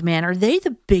Browns, man, are they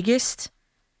the biggest,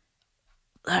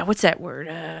 what's that word?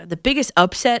 The biggest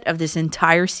upset of this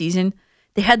entire season?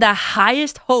 They had the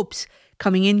highest hopes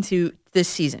coming into this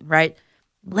season, right?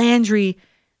 Landry,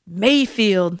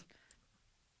 Mayfield,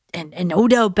 and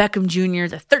Odell Beckham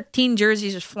Jr., the 13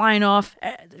 jerseys are flying off,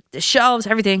 the shelves,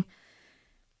 everything.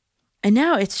 And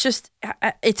now it's just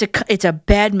it's a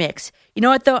bad mix. You know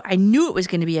what though? I knew it was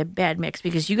going to be a bad mix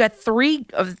because you got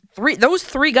those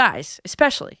three guys,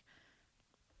 especially,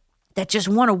 that just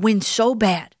want to win so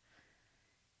bad,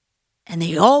 and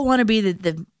they all want to be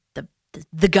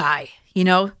the guy, you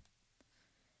know,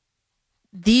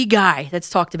 the guy that's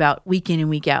talked about week in and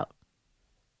week out.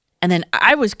 And then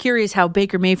I was curious how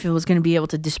Baker Mayfield was going to be able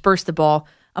to disperse the ball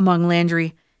among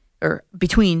Landry or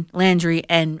between Landry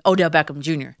and Odell Beckham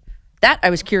Jr. That I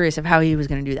was curious of how he was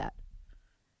going to do that.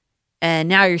 And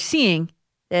now you're seeing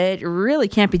that it really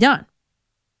can't be done.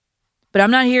 But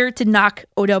I'm not here to knock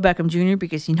Odell Beckham Jr.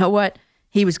 because you know what?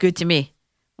 He was good to me.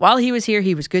 While he was here,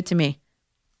 he was good to me.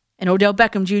 And Odell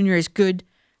Beckham Jr. is good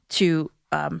to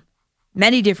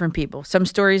many different people. Some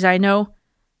stories I know,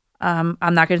 I'm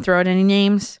not going to throw out any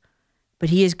names, but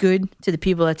he is good to the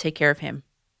people that take care of him.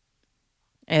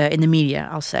 In the media,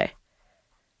 I'll say.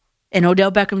 And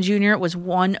Odell Beckham Jr. was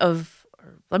one of,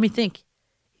 let me think,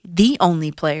 the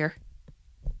only player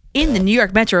in the New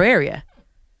York metro area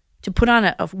to put on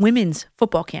a women's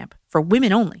football camp for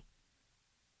women only.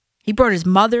 He brought his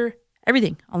mother,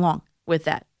 everything along with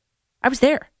that. I was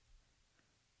there.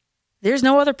 There's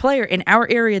no other player in our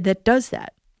area that does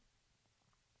that.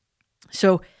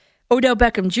 So Odell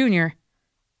Beckham Jr.,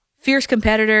 fierce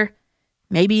competitor,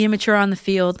 maybe immature on the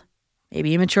field,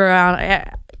 maybe immature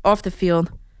off the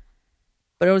field.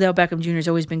 But Odell Beckham Jr. has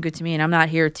always been good to me, and I'm not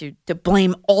here to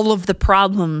blame all of the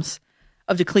problems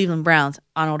of the Cleveland Browns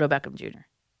on Odell Beckham Jr.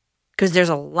 Because there's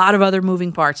a lot of other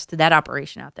moving parts to that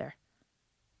operation out there.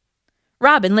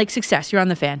 Robin, Lake Success, you're on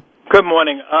the Fan. Good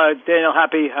morning. Daniel,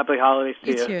 happy holidays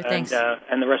to you. Too. Thanks.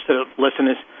 And the rest of the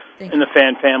listeners in the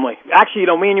Fan family. Actually,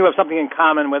 me and you have something in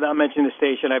common without mentioning the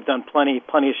station. I've done plenty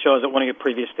of shows at one of your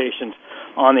previous stations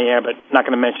on the air, but not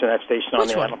going to mention that station on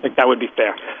the air. I don't think that would be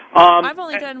fair. I've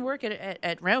only done work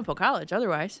at Ramapo College,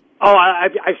 otherwise. Oh,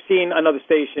 I've seen another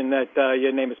station that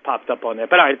your name has popped up on there,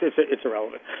 but it's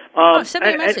irrelevant. Send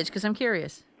me a message because I'm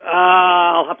curious.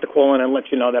 I'll have to call in and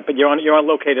let you know that, but you're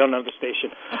located on another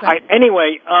station. Okay. All right,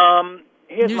 anyway,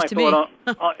 here's News my to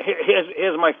thought.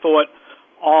 Here's my thought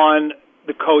on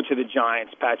the coach of the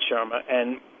Giants, Pat Shermer.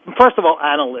 And first of all,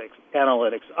 analytics.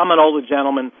 I'm an older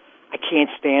gentleman. I can't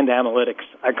stand analytics.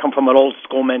 I come from an old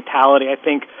school mentality. I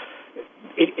think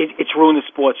it's ruined the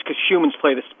sports because humans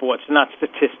play the sports, not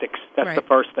statistics. That's the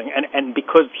first thing. And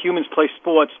because humans play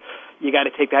sports, you got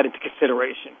to take that into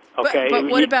consideration. Okay. But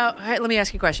what about? Let me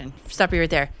ask you a question. Stop you right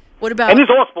there. What about? And these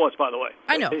are all sports, by the way.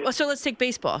 I know. So let's take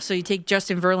baseball. So you take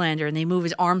Justin Verlander, and they move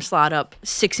his arm slot up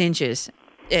 6 inches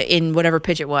in whatever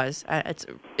pitch it was. It's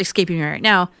escaping me right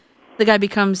now. The guy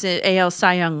becomes an AL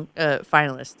Cy Young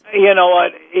finalist. You know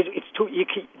what? It's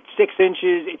 6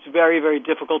 inches. It's very, very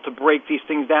difficult to break these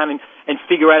things down and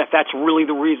figure out if that's really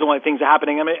the reason why things are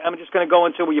happening. I mean, I'm just going to go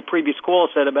into what your previous call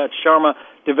said about Sharma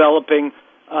developing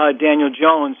Daniel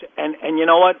Jones, and you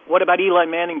know what? What about Eli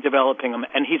Manning developing him?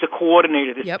 And he's a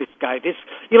coordinator. This guy.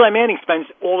 Eli Manning spends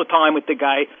all the time with the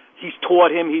guy. He's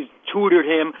taught him. He's tutored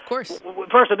him. Of course.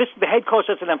 First, the head coach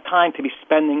doesn't have time to be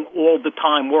spending all the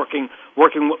time working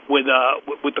with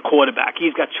the quarterback.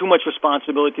 He's got too much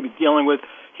responsibility to be dealing with.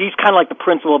 He's kind of like the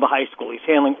principal of a high school. He's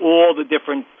handling all the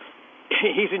different.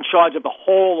 He's in charge of the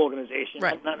whole organization,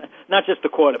 right? Not just the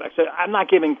quarterback. So I'm not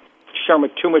giving Shermer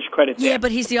too much credit there. Yeah,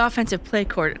 but he's the offensive play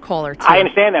caller, too. I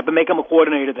understand that, but make him a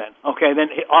coordinator then. Okay, then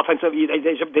offensive,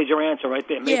 there's your answer right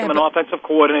there. Make him an offensive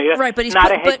coordinator, right, but he's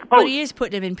not a head coach. But he is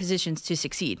putting him in positions to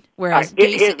succeed, whereas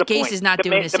Gase is not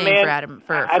doing the same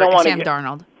for Sam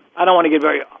Darnold. I don't want to get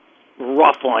very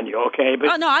rough on you, okay?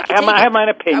 But no, I can take it. I have my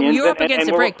opinions. You're up against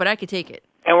the break, but I could take it.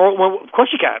 And of course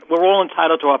you can. We're all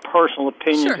entitled to our personal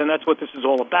opinions, and that's what this is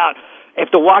all about.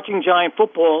 After watching Giant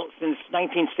football since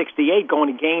 1968,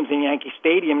 going to games in Yankee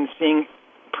Stadium and seeing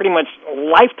pretty much a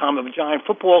lifetime of Giant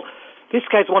football, this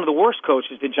guy's one of the worst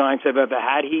coaches the Giants have ever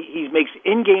had. He makes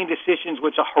in-game decisions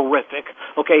which are horrific.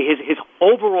 Okay, his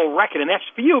overall record, and that's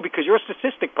for you because you're a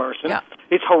statistic person. Yeah.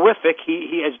 It's horrific.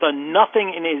 He has done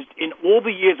nothing in all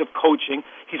the years of coaching.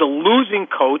 He's a losing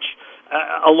coach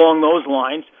along those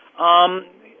lines.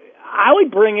 I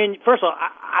would bring in. First of all,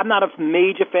 I'm not a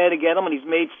major fan of Gettleman. He's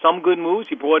made some good moves.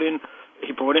 He brought in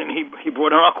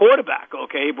our quarterback.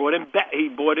 Okay, he brought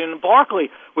in Barkley,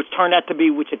 which turned out to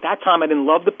be. Which at that time I didn't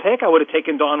love the pick. I would have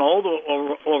taken Darnold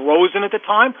or Rosen at the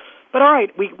time. But all right,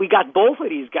 we got both of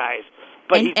these guys.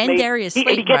 But and Darius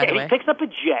Slayton, by the way. He picks up a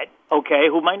Jet,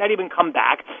 okay, who might not even come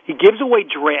back. He gives away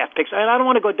draft picks, and I don't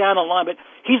want to go down the line, but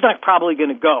he's not probably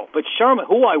going to go. But Sherman,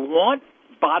 who I want,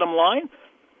 bottom line.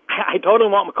 I totally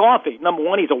want McCarthy. Number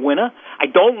one, he's a winner. I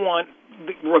don't want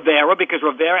Rivera because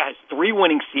Rivera has 3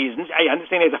 winning seasons. I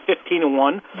understand he has a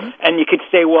 15-1, and you could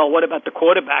say, well, what about the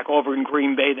quarterback over in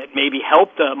Green Bay that maybe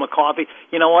helped McCarthy?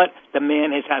 You know what? The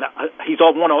man has had he's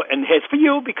all won, and here's for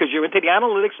you because you're into the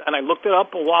analytics, and I looked it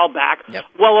up a while back.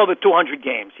 Well over 200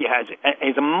 games he has.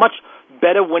 He's a much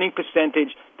better winning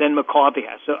percentage than McCarthy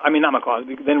has. So, I mean, not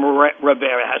McCarthy, than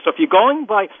Rivera has. So if you're going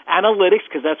by analytics,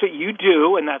 because that's what you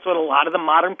do, and that's what a lot of the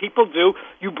modern people do,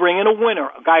 you bring in a winner,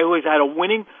 a guy who has had a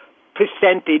winning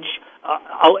percentage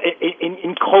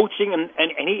in coaching,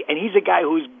 and he's a guy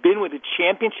who's been with a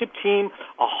championship team,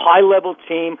 a high-level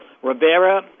team.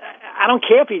 Rivera, I don't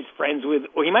care if he's friends with,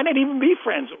 or he might not even be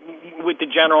friends with the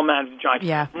general manager, Giants.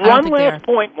 Yeah. One last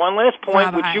point,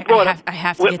 Rob, which you brought up. I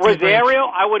have to with get to the break. Rosario,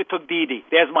 I would have took Didi.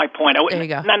 There's my point. There you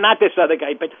go. Not this other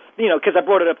guy, but, because I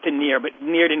brought it up to Neer, but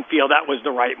Neer didn't feel that was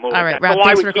the right move. All right, That's Rob, why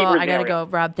thanks we for keep calling. I Rosario. got to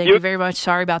go. Rob, thank you very much.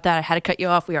 Sorry about that. I had to cut you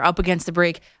off. We are up against the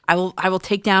break. I will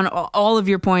take down all of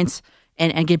your points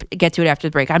and get to it after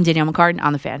the break. I'm Danielle McCartan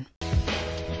on The Fan.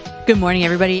 Good morning,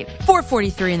 everybody.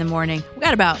 4:43 in the morning. We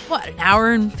got about, an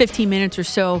hour and 15 minutes or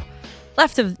so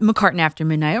left of McCartan After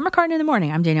Midnight or McCartan in the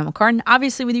Morning. I'm Danielle McCartan,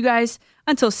 obviously with you guys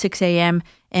until 6 a.m.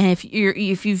 And if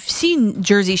you've seen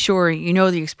Jersey Shore, you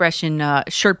know the expression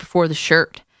shirt before the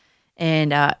shirt.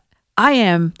 And I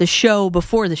am the show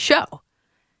before the show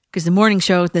because the morning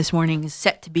show this morning is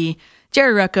set to be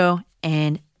Jerry Recco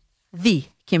and the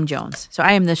Kim Jones. So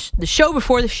I am the show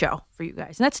before the show for you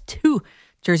guys. And that's 2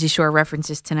 Jersey Shore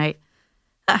references tonight.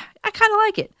 I kind of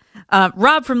like it.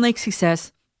 Rob from Lake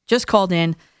Success just called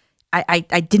in. I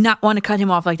did not want to cut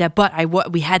him off like that, but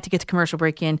we had to get the commercial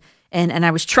break in. And I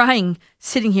was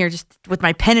sitting here just with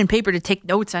my pen and paper to take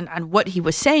notes on what he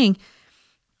was saying.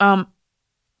 The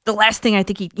last thing I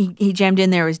think he jammed in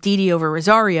there was Didi over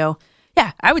Rosario.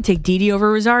 Yeah, I would take Didi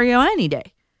over Rosario any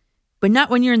day. But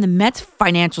not when you're in the Mets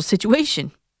financial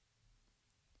situation.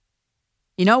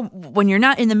 When you're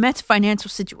not in the Mets financial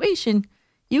situation,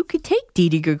 you could take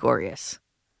Didi Gregorius.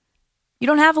 You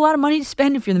don't have a lot of money to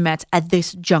spend if you're the Mets at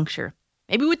this juncture.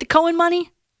 Maybe with the Cohen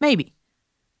money, maybe.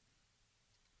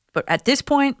 But at this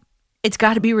point, it's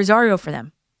got to be Rosario for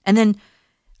them. And then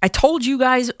I told you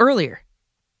guys earlier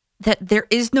that there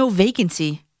is no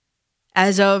vacancy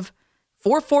as of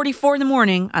 4:44 in the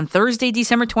morning on Thursday,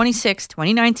 December 26,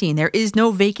 2019. There is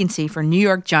no vacancy for New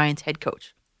York Giants head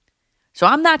coach. So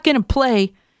I'm not going to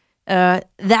play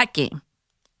that game.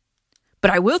 But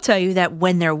I will tell you that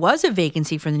when there was a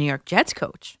vacancy for the New York Jets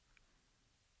coach,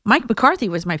 Mike McCarthy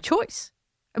was my choice.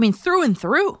 I mean, through and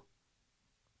through.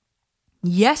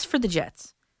 Yes, for the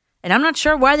Jets. And I'm not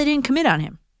sure why they didn't commit on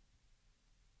him.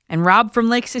 And Rob from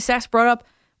Lake Success brought up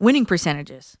winning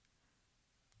percentages.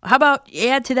 How about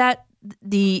add to that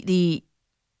the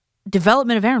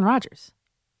development of Aaron Rodgers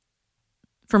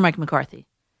for Mike McCarthy?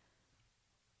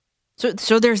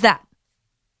 So there's that.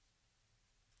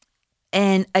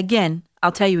 And again,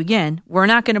 I'll tell you again, we're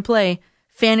not going to play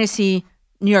fantasy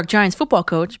New York Giants football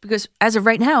coach because as of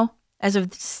right now, as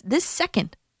of this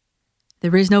second,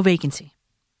 there is no vacancy.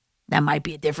 That might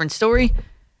be a different story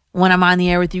when I'm on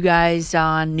the air with you guys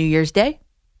on New Year's Day.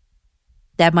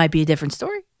 That might be a different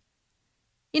story.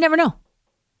 You never know.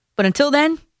 But until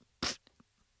then,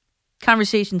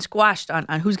 conversation squashed on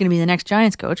who's going to be the next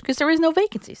Giants coach because there is no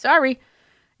vacancy. Sorry.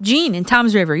 Gene in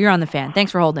Toms River, you're on The Fan.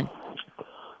 Thanks for holding.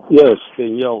 Yes,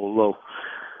 Danielle, hello.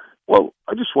 Well,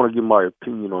 I just want to give my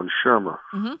opinion on Shermer.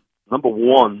 Mm-hmm. Number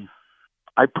one,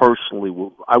 I personally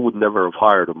would never have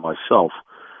hired him myself.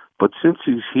 But since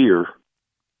he's here,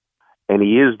 and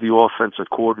he is the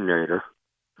offensive coordinator,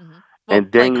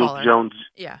 and Daniel Jones,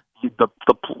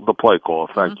 the play caller,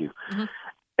 thank you.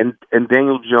 Mm-hmm. And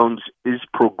Daniel Jones is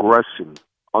progressing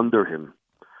under him.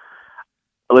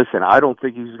 Listen, I don't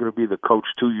think he's going to be the coach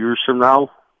 2 years from now,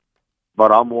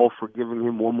 but I'm all for giving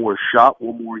him one more shot,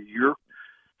 one more year,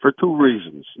 for 2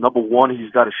 reasons. Number one,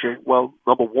 he's got to shape. Well,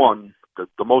 number one,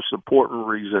 the most important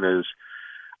reason is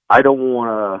I don't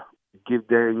want to give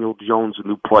Daniel Jones a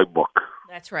new playbook.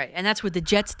 That's right. And that's what the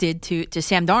Jets did to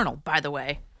Sam Darnold, by the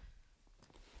way.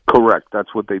 Correct.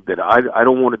 That's what they did. I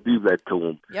don't want to do that to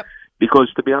him. Yep.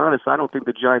 Because, to be honest, I don't think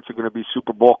the Giants are going to be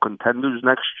Super Bowl contenders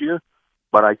next year.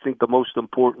 But I think the most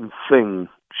important thing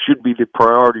should be the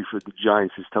priority for the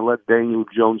Giants is to let Daniel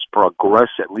Jones progress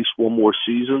at least one more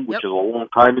season, which is a long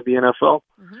time in the NFL.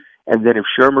 Mm-hmm. And then if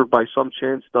Shermer, by some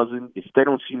chance, if they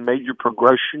don't see major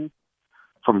progression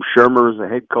from Shermer as a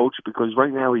head coach, because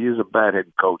right now he is a bad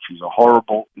head coach. He's a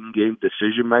horrible in-game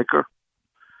decision maker.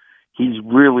 He's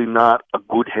really not a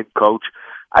good head coach.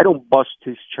 I don't bust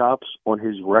his chops on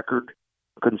his record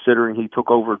considering he took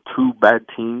over two bad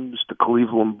teams, the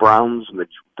Cleveland Browns and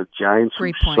the Giants,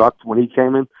 who sucked when he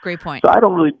came in. Great point. So I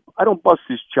don't bust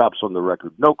his chops on the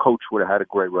record. No coach would have had a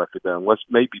great record then, unless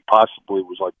maybe possibly it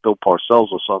was like Bill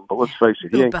Parcells or something. But let's face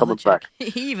it, he ain't coming back.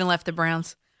 He even left the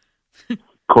Browns.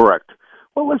 Correct.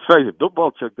 Well, let's face it, Bill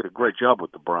Belichick did a great job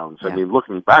with the Browns. Yeah. I mean,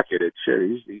 looking back at it,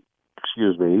 he's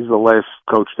the last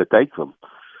coach to take them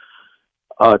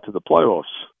to the playoffs.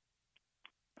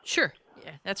 Sure.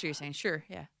 Yeah, that's what you're saying. Sure.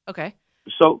 Yeah. Okay.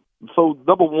 So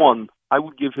number one, I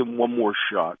would give him one more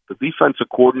shot. The defensive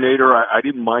coordinator, I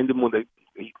didn't mind him when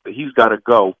he's got to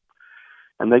go,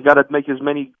 and they got to make as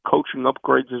many coaching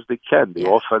upgrades as they can.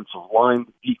 The offensive line,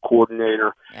 the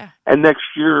coordinator, and next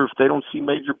year, if they don't see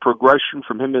major progression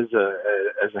from him as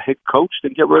a head coach,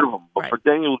 then get rid of him. But for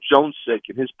Daniel Jones' sake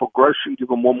and his progression, give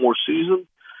him one more season.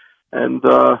 And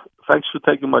thanks for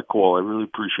taking my call. I really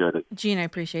appreciate it. Gene, I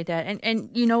appreciate that. And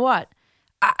you know what?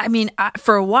 I mean,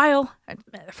 for a while,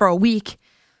 for a week,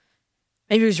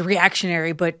 maybe it was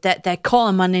reactionary, but that call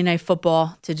on Monday Night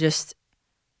Football to just,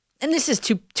 and this is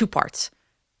two parts.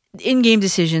 In-game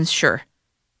decisions, sure.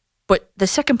 But the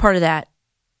second part of that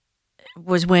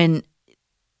was when,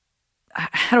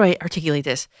 how do I articulate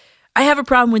this? I have a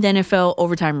problem with NFL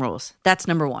overtime rules. That's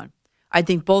number one. I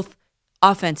think both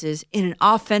offenses in an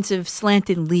offensive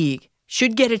slanted league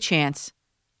should get a chance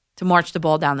to march the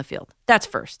ball down the field. That's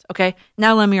first, okay?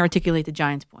 Now let me articulate the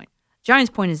Giants' point. Giants'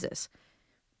 point is this.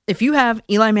 If you have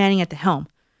Eli Manning at the helm,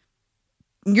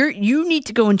 you need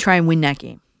to go and try and win that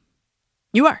game.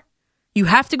 You are. You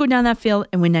have to go down that field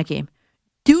and win that game.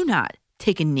 Do not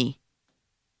take a knee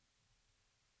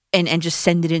and just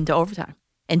send it into overtime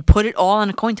and put it all on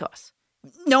a coin toss,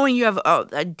 knowing you have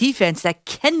a defense that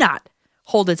cannot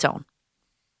hold its own.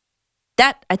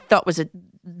 That, I thought, was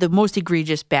the most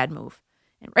egregious bad move.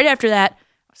 And right after that,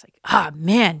 I was like,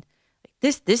 man,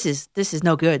 this is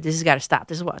no good. This has got to stop.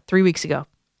 This is what, 3 weeks ago.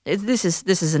 This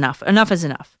is enough. Enough is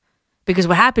enough. Because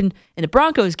what happened in the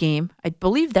Broncos game, I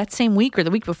believe that same week or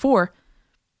the week before,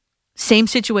 same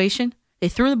situation. They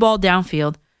threw the ball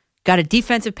downfield, got a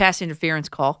defensive pass interference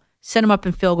call, set them up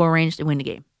in field goal range to win the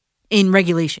game in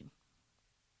regulation.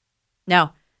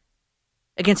 Now,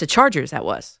 against the Chargers, that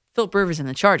was. Philip Rivers and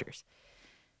the Chargers.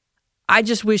 I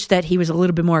just wish that he was a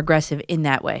little bit more aggressive in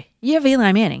that way. You have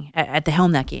Eli Manning at the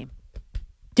helm that game.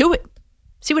 Do it.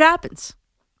 See what happens.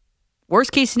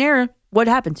 Worst case scenario, what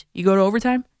happens? You go to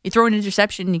overtime, you throw an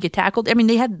interception, and you get tackled. I mean,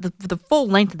 they had the full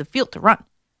length of the field to run.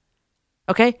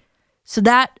 Okay? So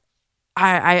that,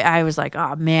 I was like,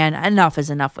 oh man, enough is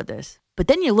enough with this. But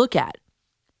then you look at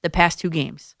the past two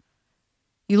games.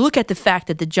 You look at the fact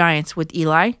that the Giants with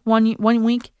Eli one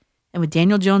week and with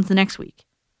Daniel Jones the next week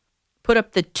put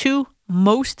up the two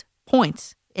most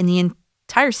points in the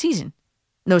entire season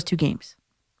in those two games.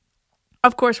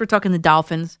 Of course, we're talking the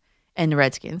Dolphins and the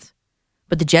Redskins,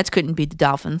 but the Jets couldn't beat the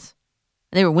Dolphins.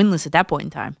 And they were winless at that point in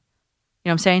time. You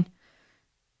know what I'm saying?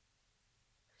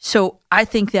 So I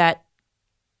think that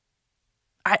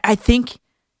I think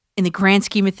in the grand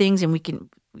scheme of things, and we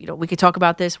could talk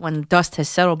about this when dust has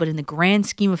settled, but in the grand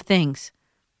scheme of things,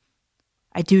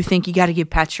 I do think you got to give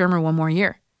Pat Shurmur one more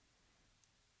year.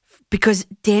 Because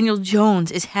Daniel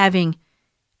Jones is having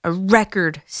a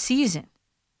record season.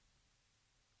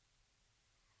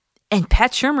 And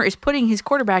Pat Shurmur is putting his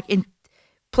quarterback in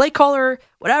play caller,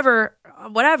 whatever.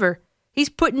 He's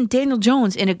putting Daniel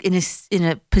Jones in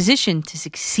a position to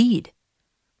succeed.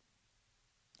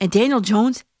 And Daniel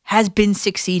Jones has been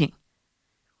succeeding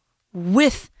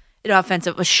with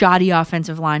a shoddy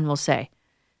offensive line, we'll say.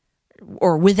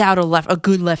 Or without a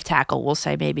good left tackle, we'll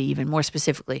say, maybe even more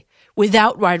specifically.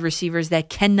 Without wide receivers that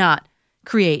cannot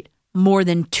create more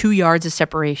than 2 yards of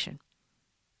separation.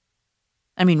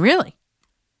 I mean, really.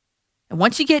 And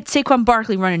once you get Saquon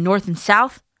Barkley running north and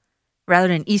south rather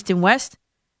than east and west,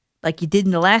 like you did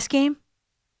in the last game,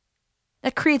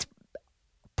 that creates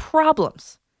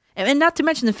problems. And not to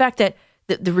mention the fact that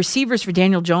the receivers for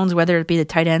Daniel Jones, whether it be the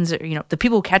tight ends or the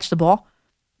people who catch the ball,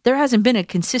 there hasn't been a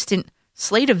consistent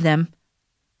slate of them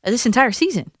this entire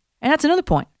season. And that's another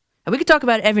point. And we could talk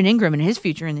about Evan Ingram and his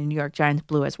future in the New York Giants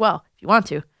blue as well, if you want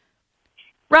to.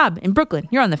 Rob, in Brooklyn,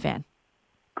 you're on the Fan.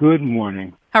 Good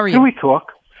morning. How are you? Can we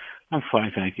talk? I'm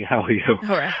fine, thank you. How are you?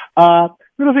 All right.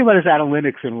 Little thing about his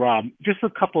analytics and Rob, just a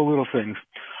couple of little things.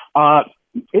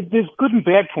 There's good and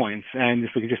bad points, and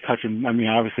if we could just touch them, I mean,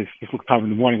 obviously, it's time in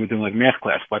the morning, we're doing like math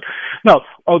class, but no.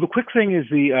 The quick thing is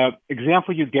the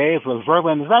example you gave of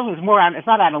Verlander. It's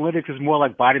not analytics, it's more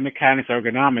like body mechanics,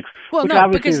 ergonomics, which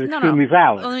obviously is extremely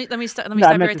valid. Let me stop you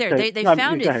right there. They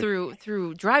found it through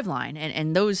DriveLine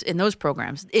and those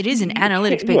programs. It is an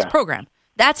analytics-based program.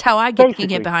 That's how I can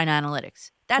get behind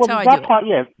analytics. That's how I that do part,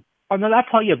 yeah. Oh, no, that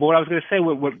part, yeah. But what I was going to say,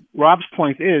 what Rob's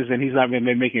point is, and he's not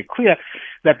making it clear,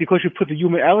 that because you put the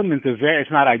human element in there,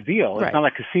 it's not ideal. Right. It's not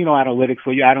like casino analytics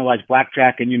where you analyze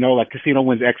blackjack and you know, like casino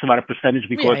wins X amount of percentage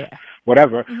because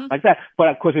whatever, like that. But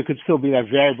of course, it could still be that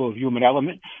variable of human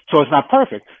element. So it's not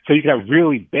perfect. So you can have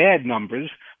really bad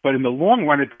numbers, but in the long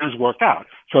run, it does work out.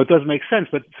 So it does make sense.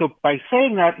 But so by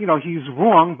saying that, he's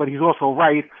wrong, but he's also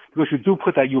right because you do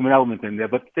put that human element in there.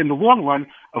 But in the long run,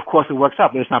 of course, it works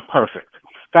out, but it's not perfect.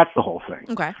 That's the whole thing.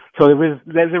 Okay. So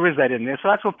there is that in there. So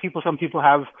that's what some people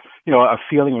have, a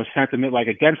feeling or a sentiment like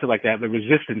against it like that. They're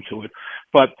resistant to it.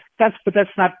 But that's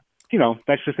not,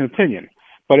 that's just an opinion.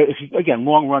 But again,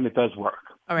 long run, it does work.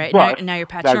 All right. But Now your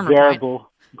Pat that Shermer variable, point.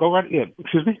 Go right. Yeah.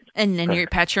 Excuse me. And then your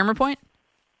Pat Shermer point.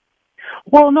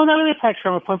 Well, no, not really a Pat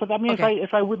Shermer point, but I mean, Okay. if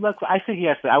I would look, I think he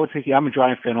has to. I would think I'm a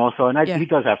Giant fan also, and Yeah. he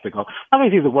does have to go. I don't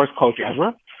think he's the worst coach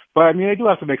ever, but I mean, they do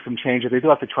have to make some changes. They do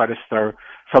have to try to stir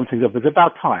some things up. It's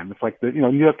about time. It's like the New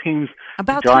York teams,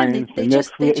 About the time. Giants, They the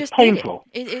just Knicks. did It's painful.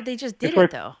 it. They just did It's very-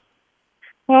 it though.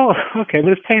 Well, okay,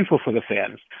 but it's painful for the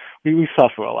fans. We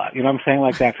suffer a lot. You know what I'm saying?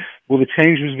 Like that. Will the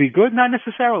changes be good? Not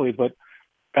necessarily, but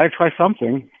gotta try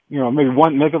something. Maybe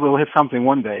we'll hit something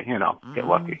one day. Get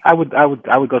lucky. I would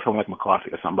go somewhere like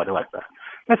McCarthy or somebody like that.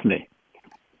 That's me.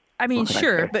 I mean, What can I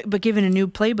sure, say? but given a new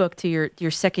playbook to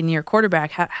your second year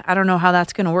quarterback, I don't know how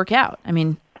that's going to work out. I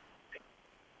mean,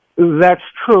 that's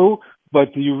true,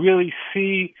 but do you really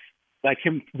see like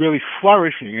him really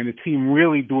flourishing and the team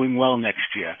really doing well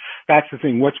next year? That's the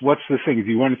thing. What's the thing? Do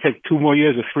you want to take 2 more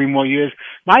years or 3 more years?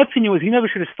 My opinion was he never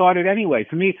should have started anyway.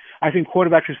 To me, I think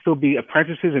quarterbacks should still be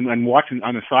apprentices and watching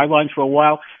on the sidelines for a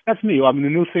while. That's me. I mean, the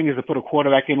new thing is to put a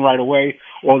quarterback in right away.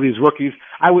 All these rookies.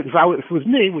 If it was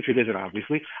me, which it isn't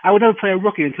obviously, I would never play a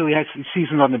rookie until he has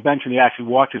seasons on the bench and he actually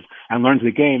watches and learns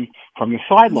the game from the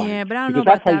sidelines. yeah, but I don't know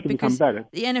because about that's how you that can become because better.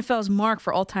 the NFL's mark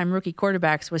for all-time rookie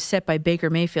quarterbacks was set by Baker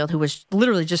Mayfield, who was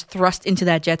literally just thrust into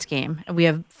that Jets game. And we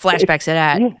have flashbacks of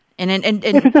that. Yeah. And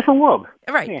It's a different world.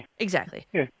 Right, Yeah. exactly.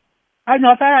 Yeah. I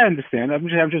know that I understand. I'm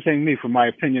just saying me from my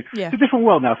opinion. Yeah. It's a different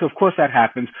world now, so of course that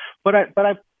happens. But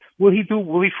will he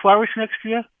flourish next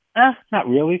year? Not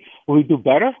really. Will he do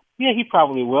better? Yeah, he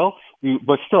probably will.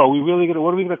 But still, what are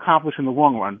we gonna accomplish in the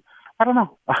long run? I don't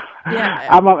know.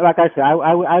 Yeah. Like I said,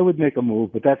 I would make a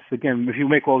move, but that's again, if you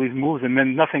make all these moves and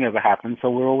then nothing ever happens,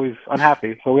 so we're always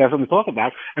unhappy. So we have something to talk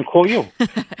about and call you.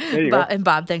 There you go. And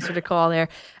Bob, thanks for the call there.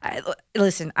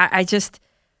 Listen, I just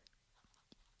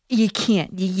you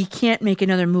can't make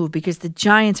another move because the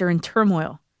Giants are in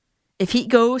turmoil. If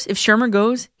Shermer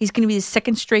goes, he's going to be the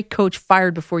second straight coach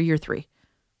fired before year 3.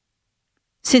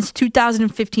 Since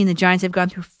 2015, the Giants have gone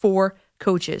through 4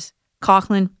 coaches: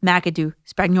 Coughlin, McAdoo,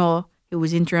 Spagnuolo, who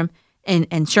was interim, and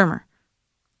Shermer.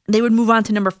 They would move on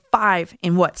to number 5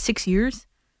 in 6 years?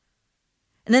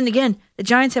 And then again, the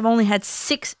Giants have only had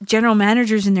 6 general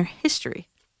managers in their history.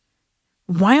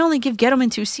 Why only give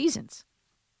Gettleman 2 seasons?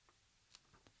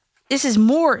 This is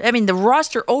more, the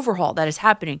roster overhaul that is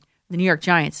happening in the New York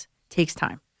Giants takes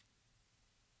time.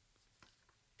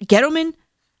 Gettleman,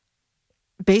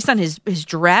 based on his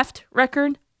draft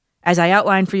record, as I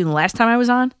outlined for you the last time I was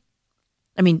on,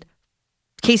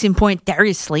 case in point,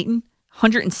 Darius Slayton,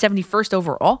 171st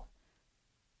overall.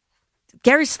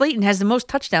 Darius Slayton has the most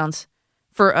touchdowns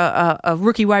for a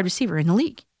rookie wide receiver in the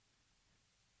league.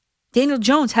 Daniel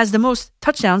Jones has the most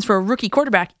touchdowns for a rookie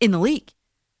quarterback in the league.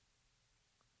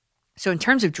 So in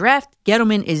terms of draft,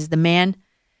 Gettleman is the man.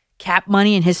 Cap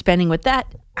money and his spending with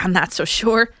that, I'm not so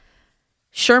sure.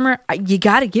 Shermer, you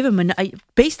got to give him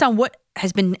based on what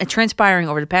has been transpiring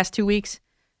over the past 2 weeks,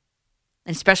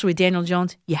 and especially with Daniel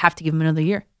Jones, you have to give him another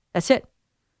year. That's it.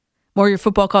 More of your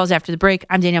football calls after the break.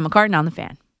 I'm Danielle McCartan on The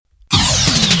Fan.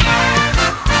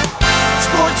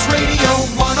 Sports Radio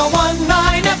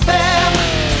 101.9 FM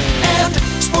and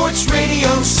Sports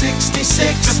Radio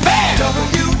 66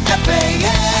 WFAN.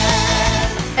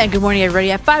 And good morning,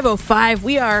 everybody. At 5:05,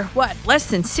 we are, less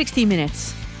than 60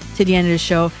 minutes to the end of the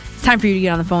show. It's time for you to get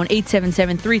on the phone,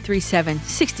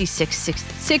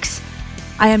 877-337-6666.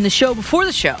 I am the show before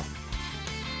the show.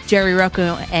 Jerry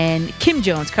Rucco and Kim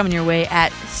Jones coming your way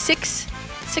at 6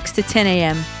 to 10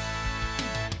 a.m.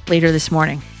 later this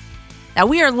morning. Now,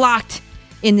 we are locked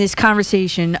in this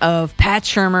conversation of Pat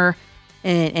Shermer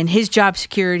and his job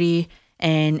security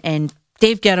and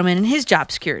Dave Gettleman and his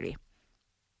job security.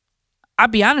 I'll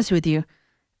be honest with you.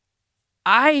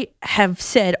 I have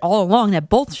said all along that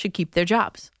both should keep their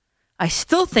jobs. I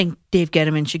still think Dave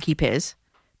Gettleman should keep his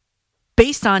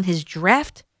based on his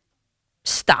draft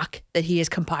stock that he has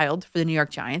compiled for the New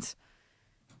York Giants.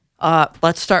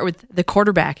 Let's start with the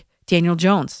quarterback, Daniel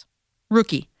Jones,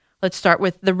 rookie. Let's start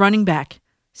with the running back,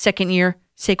 second year,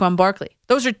 Saquon Barkley.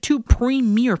 Those are two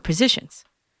premier positions.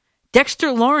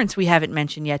 Dexter Lawrence we haven't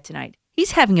mentioned yet tonight.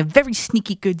 He's having a very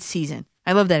sneaky good season.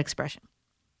 I love that expression.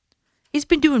 He's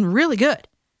been doing really good.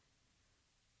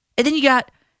 And then you got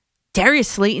Darius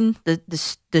Slayton,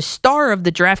 the star of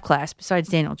the draft class besides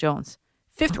Daniel Jones.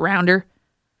 5th rounder.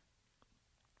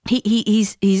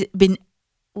 He's been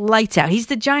lights out. He's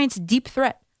the Giants' deep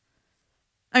threat.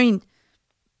 I mean,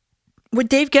 what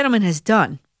Dave Gettleman has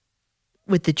done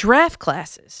with the draft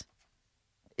classes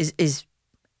is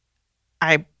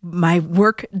my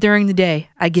work during the day,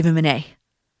 I give him an A.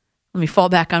 Let me fall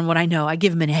back on what I know. I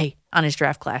give him an A on his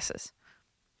draft classes.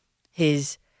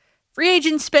 His free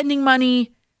agent spending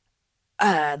money,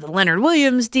 the Leonard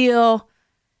Williams deal,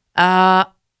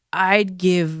 I'd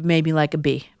give maybe like a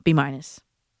B minus.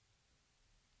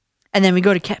 And then we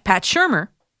go to Pat Shurmur,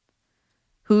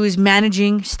 who's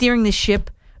steering the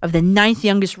ship of the 9th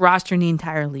youngest roster in the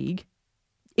entire league,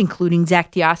 including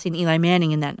Zach Diassi and Eli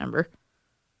Manning in that number.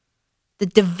 The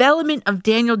development of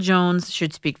Daniel Jones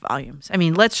should speak volumes. I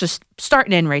mean, let's just start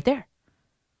and end right there.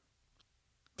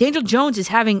 Daniel Jones is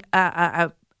having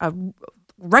a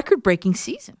record-breaking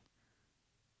season.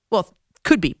 Well,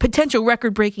 could be. Potential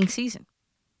record-breaking season.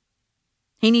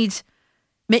 He needs...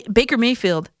 Baker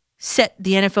Mayfield set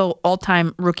the NFL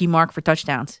all-time rookie mark for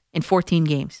touchdowns in 14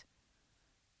 games.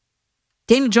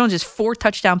 Daniel Jones is 4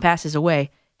 touchdown passes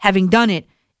away, having done it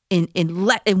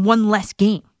in one less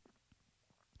game.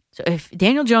 So if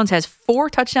Daniel Jones has 4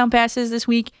 touchdown passes this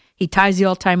week, he ties the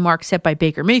all-time mark set by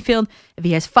Baker Mayfield. If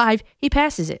he has 5, he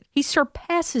passes it. He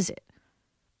surpasses it.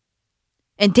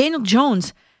 And Daniel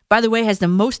Jones, by the way, has the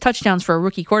most touchdowns for a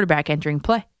rookie quarterback entering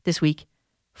play this week.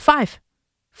 5.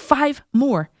 5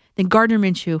 more than Gardner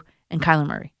Minshew and Kyler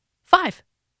Murray. 5.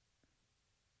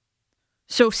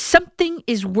 So something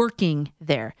is working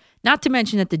there. Not to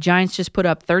mention that the Giants just put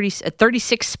up a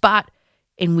 36 spot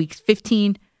in week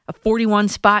 15, a 41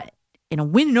 spot in a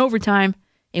win in overtime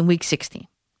in week 16.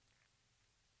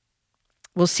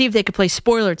 We'll see if they could play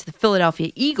spoiler to the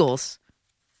Philadelphia Eagles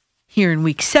here in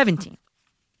week 17.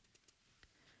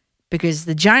 Because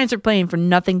the Giants are playing for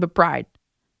nothing but pride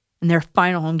in their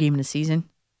final home game of the season.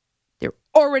 They're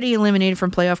already eliminated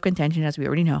from playoff contention, as we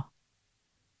already know.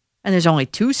 And there's only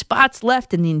 2 spots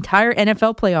left in the entire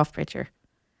NFL playoff picture.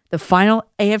 The final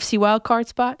AFC wildcard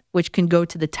spot, which can go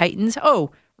to the Titans.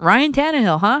 Oh, Ryan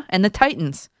Tannehill, huh? And the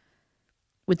Titans.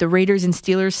 With the Raiders and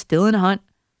Steelers still in a hunt.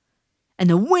 And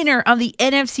the winner of the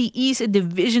NFC East, a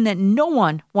division that no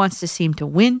one wants to seem to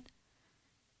win.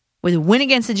 With a win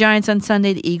against the Giants on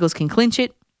Sunday, the Eagles can clinch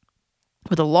it.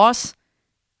 With a loss,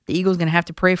 the Eagles are going to have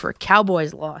to pray for a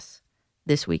Cowboys loss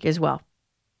this week as well.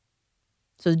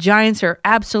 So the Giants are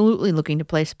absolutely looking to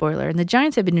play spoiler. And the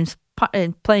Giants have been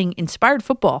playing inspired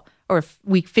football over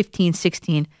week 15,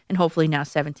 16, and hopefully now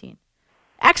 17.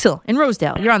 Axel in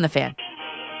Rosedale, you're on the Fan.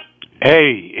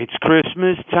 Hey, it's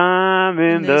Christmas time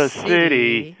in the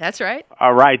city. That's right.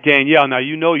 All right, Danielle. Now,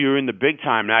 you know you're in the big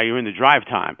time now. You're in the drive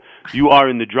time. You are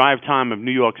in the drive time of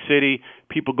New York City.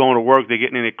 People going to work, they're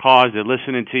getting in their cars, they're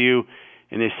listening to you,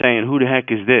 and they're saying, who the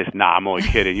heck is this? Nah, I'm only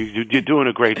kidding. You're doing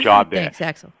a great job there. Thanks,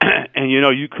 Axel. And, you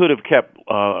know, you could have kept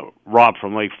Rob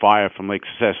from Lake Fire, from Lake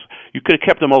Success. You could have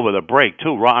kept him over the break,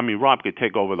 too. Rob could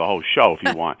take over the whole show if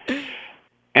you want.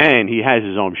 And he has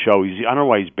his own show. I don't know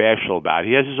why he's bashful about it.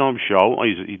 He has his own show.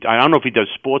 I don't know if he does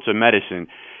sports or medicine.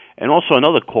 And also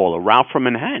another caller, Ralph from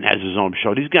Manhattan, has his own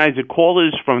show. These guys, the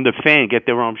callers from the Fan, get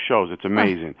their own shows. It's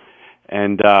amazing.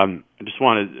 And I just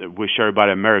want to wish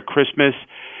everybody a Merry Christmas.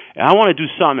 And I want to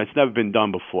do something that's never been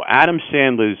done before. Adam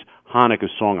Sandler's Hanukkah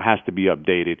song has to be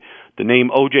updated. The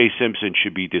name O.J. Simpson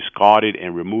should be discarded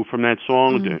and removed from that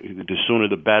song. The sooner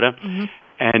the better. Mm-hmm.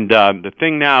 And the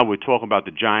thing now, we're talking about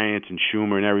the Giants and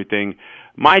Schumer and everything.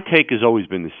 My take has always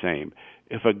been the same.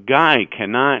 If a guy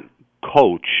cannot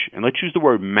coach, and let's use the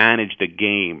word manage the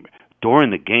game, during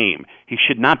the game, he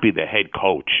should not be the head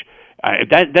coach.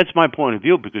 That's my point of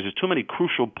view, because there's too many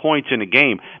crucial points in the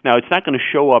game. Now, it's not going to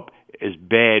show up as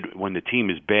bad when the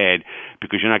team is bad,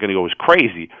 because you're not going to go as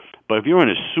crazy. But if you're in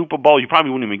a Super Bowl, you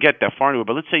probably wouldn't even get that far anyway.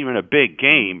 But let's say you're in a big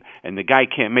game and the guy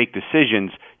can't make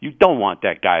decisions, you don't want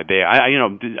that guy there. I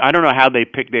don't know how they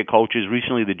pick their coaches.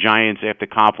 Recently, the Giants, after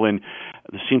Coughlin,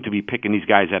 seem to be picking these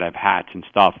guys that have hats and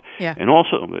stuff. Yeah. And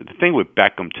also, the thing with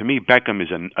Beckham, to me, Beckham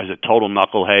is a total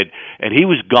knucklehead. And he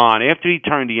was gone after he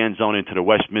turned the end zone into the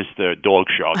Westminster Dog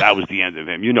Show. That was the end of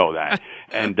him. You know that.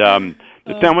 And the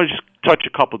thing, I'm going to just touch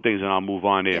a couple of things and I'll move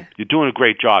on there. Yeah. You're doing a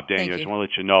great job, Daniel. I just want to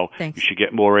let you know you should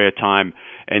get more airtime.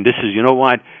 And this is, you know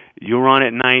what? You're on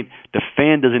at night. The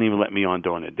fan doesn't even let me on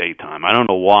during the daytime. I don't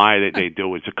know why they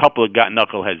do. It's a couple of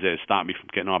knuckleheads that stop me from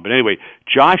getting on. But anyway,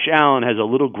 Josh Allen has a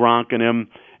little Gronk in him.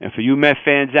 And for you Met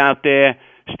fans out there,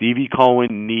 Stevie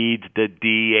Cohen needs the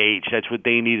DH. That's what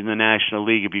they need in the National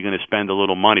League if you're going to spend a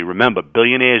little money. Remember,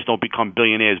 billionaires don't become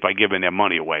billionaires by giving their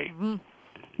money away.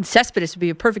 Mm-hmm. Cespedes would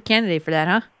be a perfect candidate for that,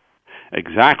 huh?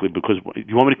 Exactly, because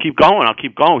you want me to keep going? I'll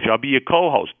keep going. I'll be your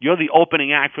co-host. You're the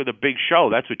opening act for the big show.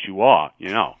 That's what you are, you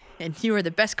know. And you are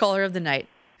the best caller of the night.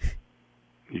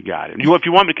 You got it. If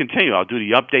you want me to continue, I'll do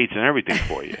the updates and everything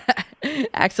for you.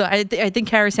 Axel, I think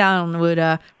Harris Allen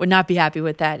would not be happy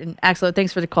with that. And Axel,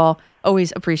 thanks for the call.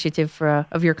 Always appreciative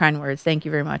of your kind words. Thank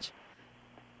you very much.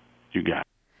 You got it.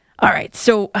 All right,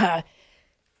 so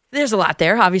there's a lot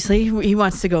there. Obviously, he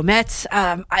wants to go Mets.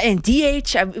 And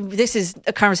DH, this is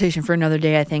a conversation for another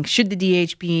day, I think. Should the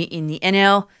DH be in the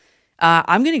NL?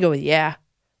 I'm going to go with yeah.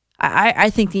 I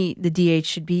think the DH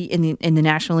should be in the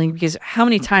National League, because how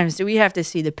many times do we have to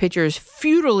see the pitchers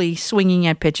futilely swinging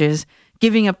at pitches,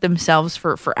 giving up themselves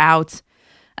for outs?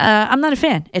 I'm not a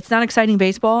fan. It's not exciting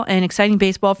baseball, and exciting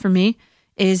baseball for me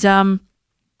is putting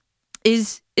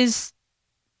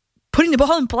the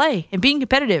ball in play and being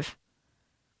competitive.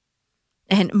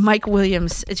 And Mike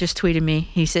Williams just tweeted me.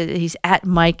 He said he's at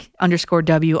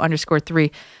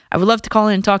Mike_W_3. I would love to call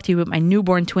in and talk to you, but my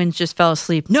newborn twins just fell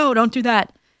asleep. No, don't do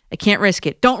that. I can't risk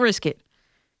it. Don't risk it.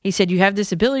 He said, you have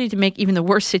this ability to make even the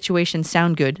worst situations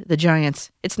sound good, the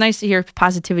Giants. It's nice to hear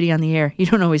positivity on the air. You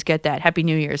don't always get that. Happy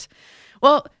New Year's.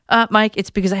 Well, Mike, it's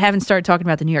because I haven't started talking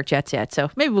about the New York Jets yet, so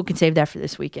maybe we can save that for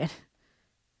this weekend.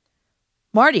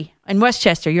 Marty in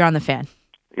Westchester, you're on the Fan.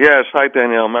 Yes. Hi,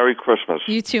 Danielle. Merry Christmas.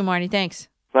 You too, Marty. Thanks.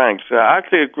 Thanks. I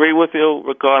actually agree with you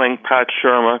regarding Pat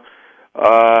Shermer.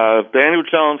 Daniel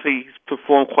Jones, he's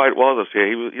performed quite well this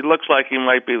year. He looks like he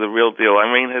might be the real deal.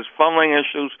 I mean, his fumbling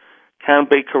issues can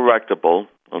be correctable,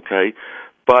 okay?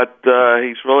 But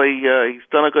he's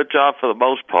done a good job for the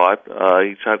most part.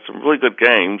 He's had some really good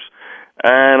games.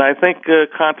 And I think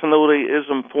continuity is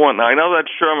important. Now, I know that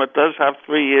Shermer does have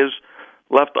 3 years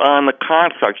left on the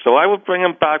contract, so I would bring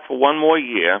him back for 1 more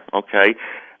year, okay?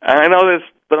 And I know there's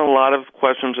been a lot of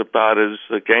questions about his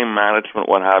game management,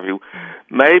 what have you.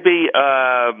 Maybe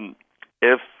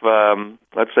if,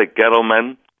 let's say,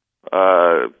 Gettleman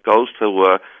goes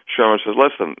to Sherman and says,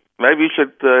 listen, maybe you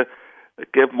should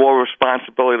give more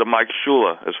responsibility to Mike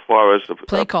Shula as far as the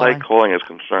play calling is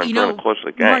concerned during the course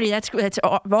of the game. Marty, that's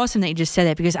awesome that you just said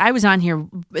that, because I was on here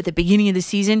at the beginning of the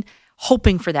season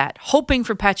hoping for that, hoping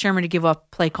for Pat Shermer to give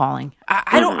up play calling.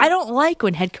 I don't like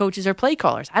when head coaches are play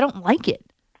callers. I don't like it.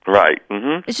 Right.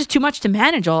 Mm-hmm. It's just too much to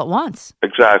manage all at once.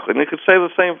 Exactly. And you could say the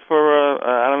same for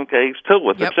Adam Gase, too,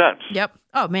 with the Jets. Yep.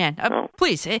 Oh, man.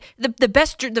 Please. The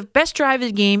best drive of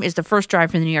the game is the first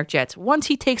drive for the New York Jets. Once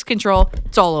he takes control,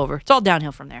 it's all over. It's all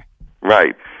downhill from there.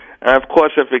 Right. And, of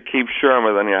course, if you keep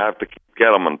Shermer, then you have to keep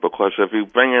Gettleman, because if you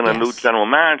bring in a new general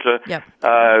manager,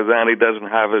 then he doesn't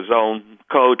have his own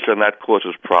coach, and that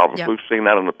causes problems. We've seen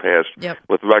that in the past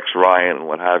with Rex Ryan and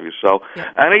what have you. So,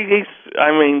 and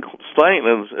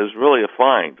Slayton is really a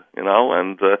find, you know,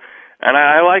 and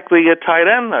I like the tight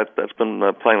end that's been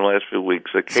playing the last few weeks,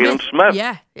 Caden Smith.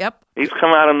 Yeah, yep. He's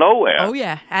come out of nowhere. Oh,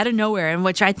 yeah, out of nowhere, and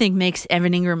which I think makes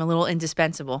Evan Ingram a little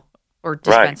indispensable, or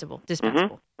dispensable. Right.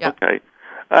 Dispensable. Mm-hmm. Yep. Okay.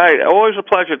 All right. Always a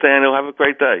pleasure, Daniel. Have a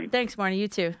great day. Thanks, Marty. You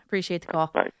too. Appreciate the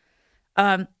call. Right.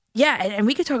 Yeah, and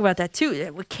we could talk about that too.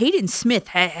 Caden Smith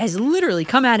has literally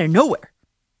come out of nowhere.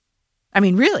 I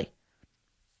mean, really.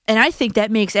 And I think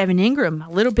that makes Evan Ingram a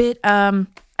little bit, I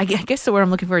guess the word I'm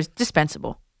looking for is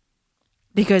dispensable.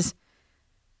 Because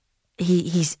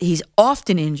he's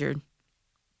often injured.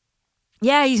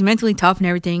 Yeah, he's mentally tough and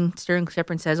everything. Sterling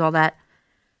Shepard says all that.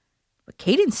 But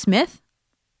Caden Smith,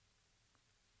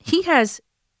 he has,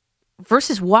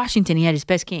 versus Washington, he had his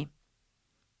best game.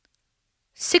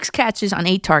 6 catches on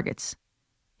 8 targets.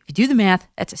 If you do the math,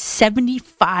 that's a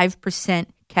 75%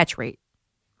 catch rate.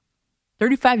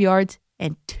 35 yards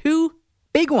and 2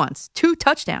 big ones, 2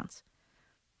 touchdowns.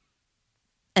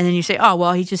 And then you say, oh,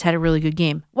 well, he just had a really good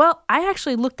game. Well, I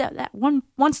actually looked at that one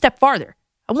step farther.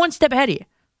 I'm 1 step ahead of you.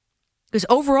 Because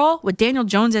overall, with Daniel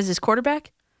Jones as his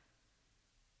quarterback,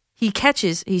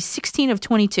 he's 16 of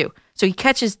 22. So he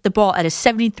catches the ball at a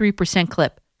 73%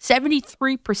 clip.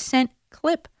 73%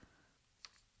 clip.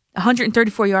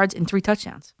 134 yards and 3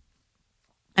 touchdowns.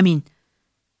 I mean,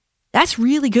 that's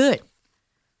really good.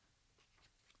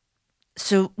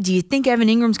 So do you think Evan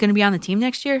Ingram's going to be on the team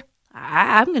next year?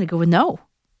 I'm going to go with no.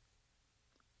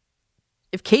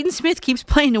 If Caden Smith keeps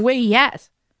playing the way he has,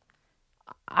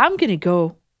 I'm going to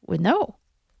go with no.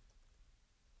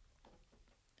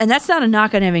 And that's not a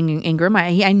knock on Evan Ingram.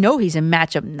 I know he's a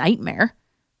matchup nightmare.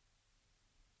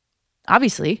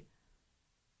 Obviously.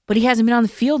 But he hasn't been on the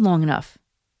field long enough.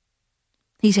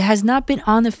 He has not been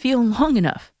on the field long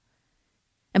enough.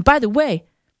 And by the way,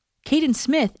 Caden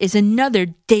Smith is another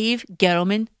Dave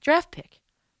Gettleman draft pick.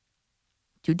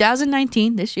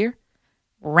 2019, this year.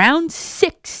 Round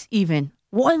 6 even.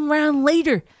 1 round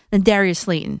later than Darius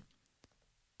Slayton.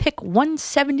 Pick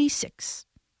 176.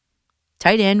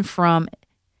 Tight end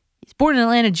he's born in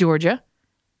Atlanta, Georgia.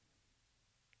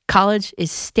 College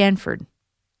is Stanford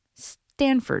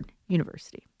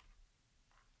University.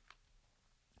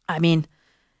 I mean,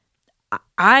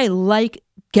 I like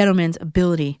Gettleman's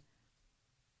ability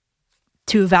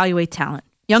to evaluate talent,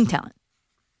 young talent.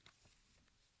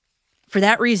 For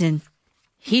that reason,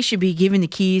 he should be given the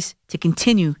keys to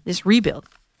continue this rebuild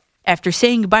after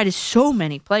saying goodbye to so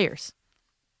many players.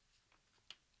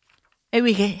 Maybe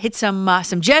we can hit some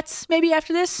Jets maybe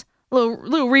after this. A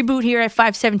little reboot here at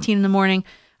 5:17 in the morning.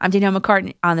 I'm Danielle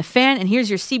McCartan on The Fan, and here's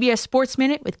your CBS Sports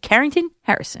Minute with Carrington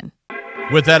Harrison.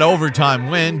 With that overtime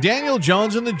win, Daniel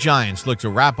Jones and the Giants look to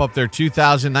wrap up their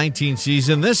 2019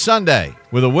 season this Sunday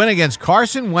with a win against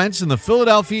Carson Wentz and the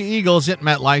Philadelphia Eagles at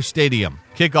MetLife Stadium.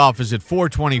 Kickoff is at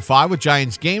 4:25 with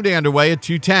Giants game day underway at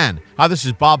 2:10. Hi, this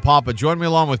is Bob Papa. Join me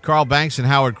along with Carl Banks and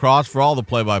Howard Cross for all the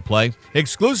play-by-play,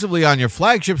 exclusively on your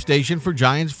flagship station for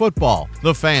Giants football.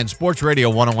 The Fan, Sports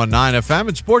Radio 101.9 FM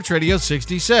and Sports Radio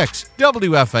 66,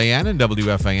 WFAN and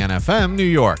WFAN-FM, New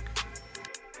York.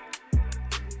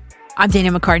 I'm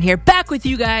Danielle McCartan here, back with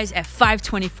you guys at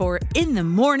 5:24 in the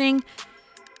morning.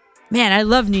 Man, I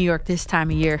love New York this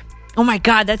time of year. Oh my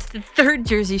God, that's the third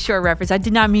Jersey Shore reference. I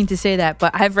did not mean to say that,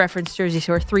 but I've referenced Jersey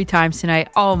Shore 3 times tonight.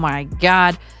 Oh my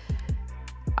God.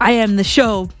 I am the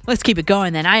show. Let's keep it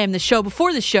going then. I am the show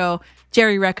before the show.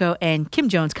 Jerry Recco and Kim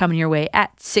Jones coming your way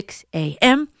at 6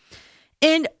 a.m.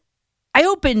 And I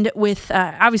opened with,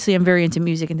 obviously I'm very into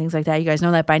music and things like that. You guys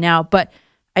know that by now. But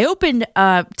I opened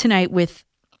tonight with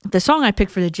the song I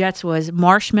picked for the Jets was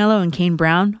Marshmello and Kane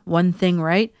Brown, One Thing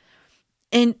Right.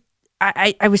 And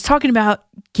I was talking about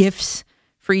gifts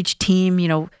for each team, you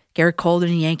know, Garrett Cole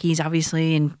and the Yankees,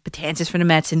 obviously, and Betances for the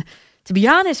Mets. And to be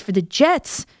honest, for the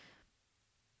Jets,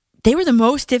 they were the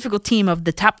most difficult team of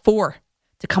the top 4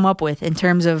 to come up with in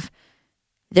terms of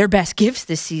their best gifts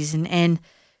this season. And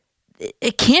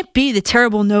it can't be the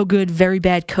terrible, no good, very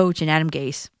bad coach in Adam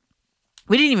Gase.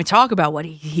 We didn't even talk about what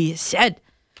he has said.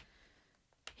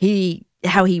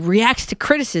 How he reacts to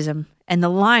criticism and the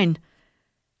line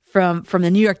from the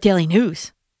New York Daily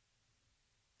News.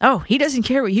 Oh, he doesn't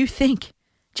care what you think,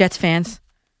 Jets fans.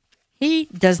 He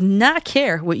does not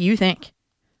care what you think.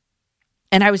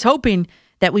 And I was hoping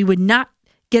that we would not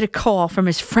get a call from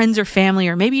his friends or family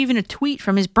or maybe even a tweet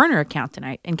from his burner account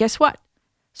tonight. And guess what?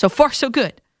 So far, so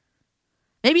good.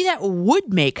 Maybe that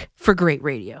would make for great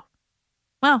radio.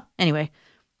 Well, anyway,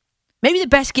 maybe the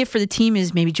best gift for the team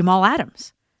is maybe Jamal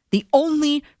Adams, the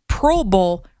only Pro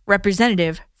Bowl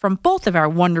representative from both of our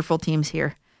wonderful teams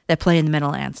here that play in the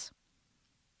Meadowlands.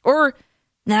 Or,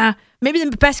 maybe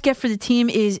the best gift for the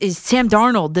team is Sam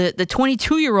Darnold, the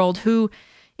 22-year-old who,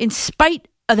 in spite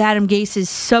of Adam Gase's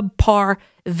subpar,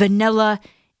 vanilla,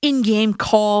 in-game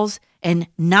calls and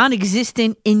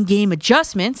non-existent in-game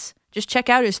adjustments, just check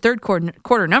out his third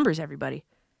quarter numbers, everybody.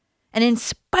 And in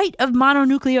spite of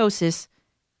mononucleosis,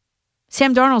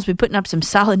 Sam Darnold's been putting up some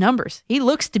solid numbers. He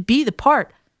looks to be the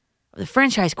part of the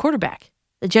franchise quarterback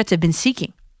the Jets have been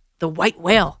seeking. The white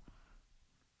whale,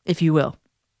 if you will.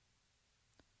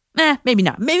 Maybe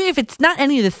not. Maybe if it's not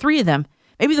any of the 3 of them,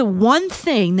 maybe the one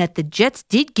thing that the Jets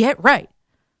did get right,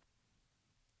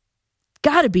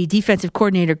 got to be defensive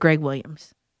coordinator Greg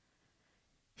Williams.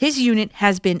 His unit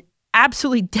has been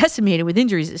absolutely decimated with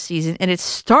injuries this season, and it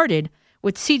started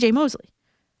with C.J. Mosley.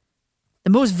 The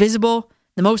most visible,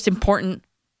 the most important,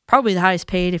 probably the highest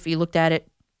paid if you looked at it.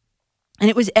 And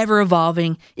it was ever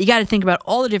evolving. You got to think about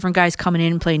all the different guys coming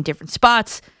in and playing different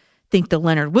spots. Think the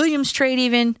Leonard Williams trade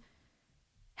even.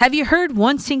 Have you heard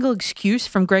one single excuse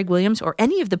from Greg Williams or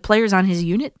any of the players on his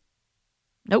unit?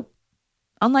 Nope.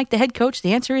 Unlike the head coach,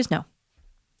 the answer is no.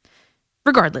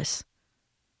 Regardless,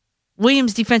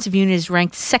 Williams' defensive unit is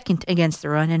ranked 2nd against the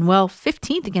run and,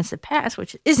 15th against the pass,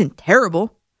 which isn't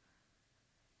terrible.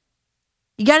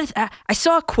 I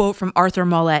saw a quote from Arthur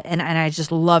Mollett, and I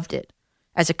just loved it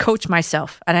as a coach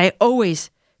myself. And I always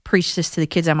preach this to the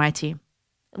kids on my team.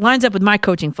 It lines up with my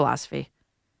coaching philosophy.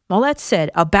 Mollett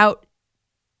said about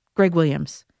Greg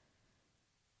Williams,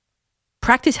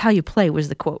 practice how you play was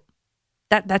the quote.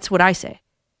 That's what I say.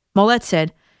 Mollett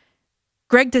said,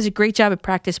 Greg does a great job at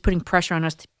practice putting pressure on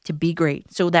us to to be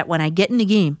great so that when I get in the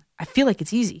game, I feel like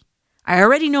it's easy. I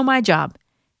already know my job,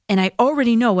 and I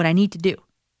already know what I need to do.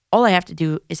 All I have to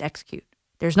do is execute.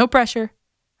 There's no pressure.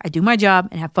 I do my job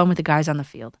and have fun with the guys on the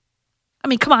field. I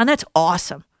mean, come on, that's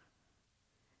awesome.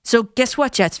 So guess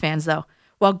what, Jets fans, though?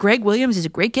 While Greg Williams is a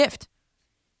great gift,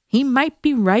 he might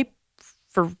be ripe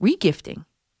for regifting.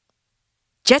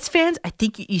 Jets fans, I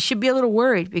think you should be a little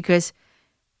worried because,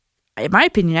 in my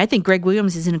opinion, I think Greg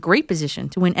Williams is in a great position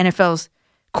to win NFL's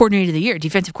Coordinator of the Year,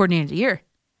 Defensive Coordinator of the Year.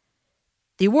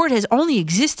 The award has only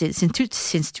existed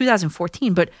since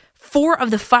 2014, but 4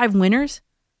 of the 5 winners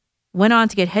went on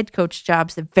to get head coach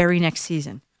jobs the very next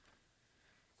season.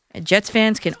 And Jets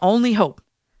fans can only hope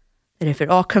that if it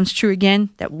all comes true again,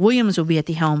 that Williams will be at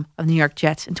the helm of New York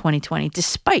Jets in 2020,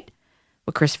 despite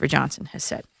what Christopher Johnson has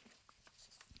said.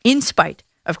 In spite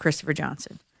of Christopher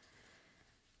Johnson.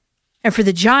 And for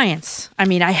the Giants, I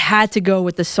mean, I had to go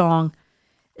with the song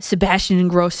Sebastian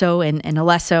Ingrosso and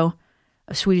Alesso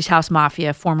of Swedish House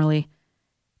Mafia, formerly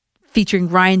featuring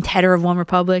Ryan Tedder of One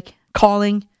Republic,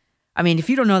 Calling. I mean, if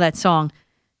you don't know that song,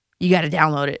 you got to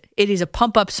download it. It is a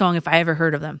pump-up song if I ever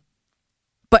heard of them.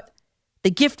 But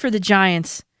the gift for the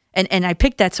Giants, and I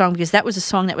picked that song because that was a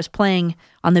song that was playing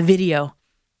on the video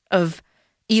of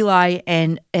Eli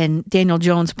and Daniel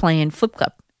Jones playing Flip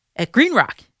Cup at Green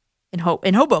Rock in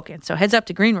Hoboken. So heads up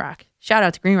to Green Rock. Shout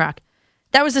out to Green Rock.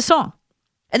 That was the song.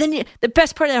 And then the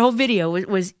best part of that whole video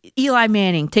was Eli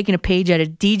Manning taking a page out of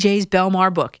DJ's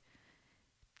Belmar book,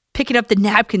 picking up the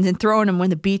napkins and throwing them when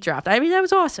the beat dropped. I mean, that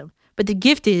was awesome. But the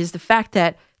gift is the fact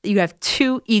that you have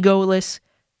 2 egoless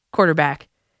quarterback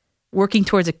working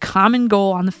towards a common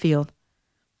goal on the field,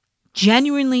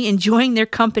 genuinely enjoying their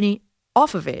company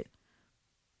off of it.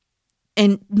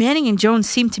 And Manning and Jones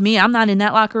seem to me, I'm not in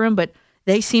that locker room, but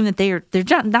they seem that they're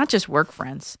not just work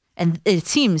friends. And it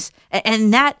seems,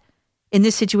 and that in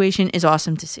this situation is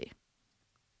awesome to see.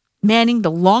 Manning,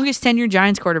 the longest tenured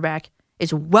Giants quarterback,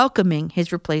 is welcoming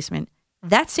his replacement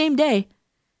that same day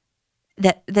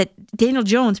that Daniel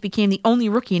Jones became the only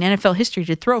rookie in NFL history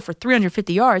to throw for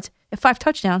 350 yards and 5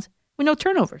 touchdowns with no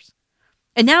turnovers.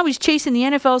 And now he's chasing the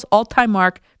NFL's all-time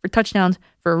mark for touchdowns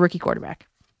for a rookie quarterback.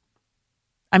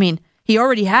 I mean, he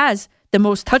already has the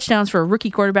most touchdowns for a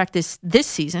rookie quarterback this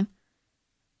season.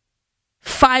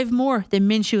 5 more than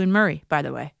Minshew and Murray, by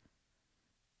the way.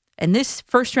 And this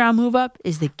first-round move-up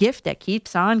is the gift that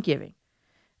keeps on giving.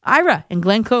 Ira and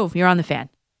Glen Cove, you're on the Fan.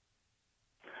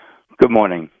 Good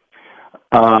morning.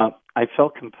 I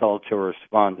felt compelled to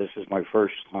respond. This is my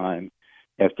first time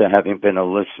after having been a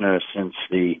listener since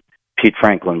the Pete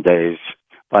Franklin days.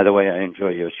 By the way, I enjoy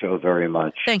your show very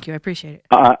much. Thank you. I appreciate it.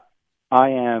 I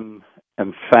am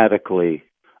emphatically,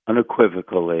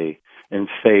 unequivocally in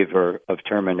favor of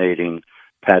terminating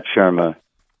Pat Shermer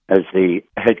as the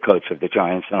head coach of the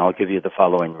Giants, and I'll give you the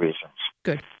following reasons.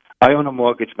 Good. I own a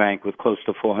mortgage bank with close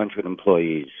to 400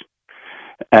 employees.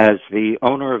 As the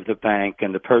owner of the bank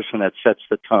and the person that sets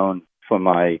the tone for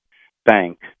my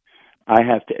bank, I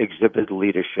have to exhibit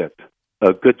leadership,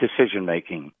 good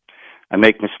decision-making. I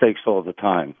make mistakes all the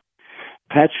time.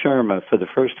 Pat Shermer, for the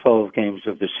first 12 games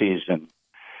of the season,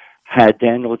 had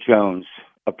Daniel Jones,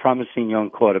 a promising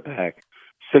young quarterback,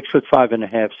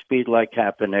 6'5.5", speed like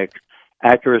Kaepernick,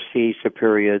 accuracy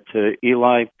superior to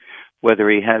Eli. Whether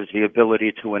he has the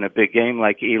ability to win a big game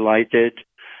like Eli did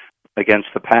against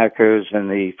the Packers and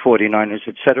the 49ers,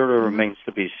 et cetera, remains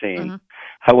to be seen. Mm-hmm.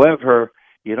 However,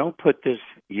 you don't put this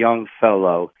young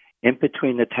fellow in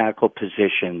between the tackle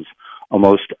positions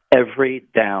almost every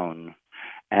down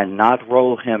and not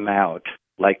roll him out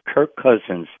like Kirk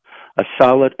Cousins, a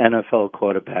solid NFL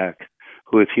quarterback,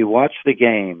 who, if you watch the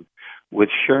game with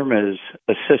Shermer's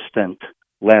assistant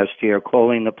last year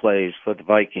calling the plays for the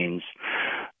Vikings,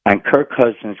 and Kirk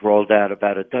Cousins rolled out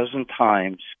about a dozen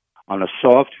times on a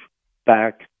soft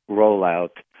back rollout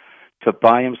to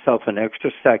buy himself an extra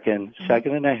second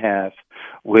and a half,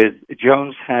 with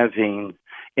Jones having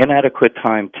inadequate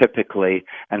time typically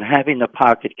and having the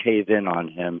pocket cave in on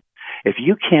him. If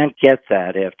you can't get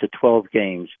that after 12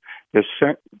 games,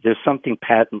 there's something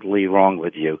patently wrong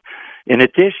with you. In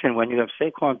addition, when you have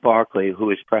Saquon Barkley,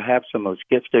 who is perhaps the most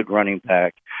gifted running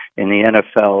back in the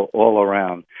NFL all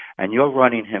around, and you're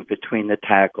running him between the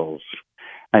tackles,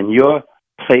 and your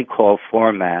play call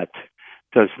format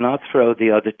does not throw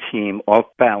the other team off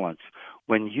balance,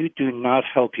 when you do not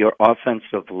help your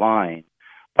offensive line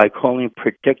by calling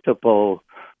predictable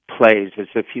plays as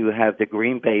if you have the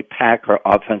Green Bay Packer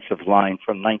offensive line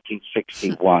from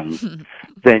 1961,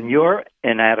 then you're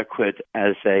inadequate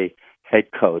as a head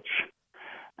coach.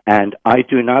 And I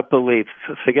do not believe,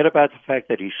 forget about the fact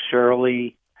that he's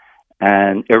surly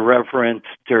and irreverent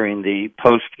during the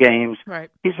post games. Right.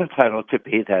 He's entitled to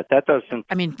be that. That doesn't.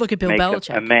 I mean, look at Bill make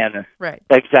Belichick. A man. Right.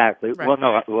 Exactly. Right. Well,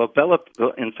 no.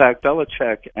 Well, in fact,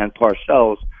 Belichick and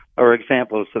Parcells are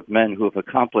examples of men who have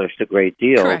accomplished a great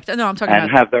deal. Correct. No, I'm talking and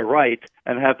about have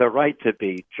the right to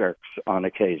be jerks on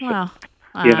occasion. Well,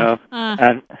 you know.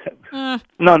 And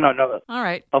no. All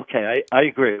right. Okay, I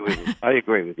agree with you. I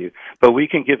agree with you. But we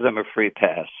can give them a free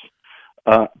pass.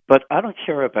 But I don't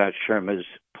care about Shermer's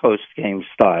post-game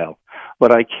style.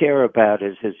 What I care about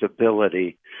is his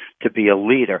ability to be a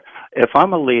leader. If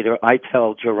I'm a leader, I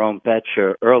tell Jerome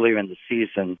Betcher earlier in the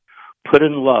season, put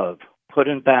in Love, put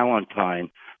in Ballantyne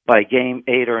by game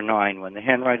 8 or 9 when the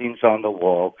handwriting's on the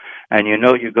wall and you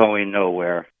know you're going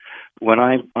nowhere. When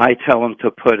I tell him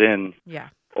to put in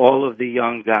all of the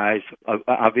young guys,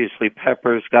 obviously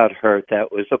Peppers got hurt.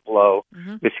 That was a blow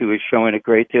because he was showing a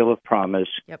great deal of promise.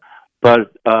 Yep.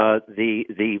 But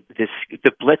the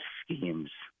blitz schemes,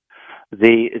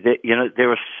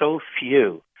 there are so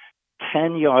few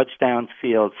 10 yards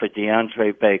downfield for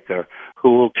DeAndre Baker,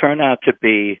 who will turn out to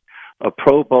be a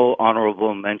Pro Bowl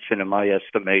honorable mention in my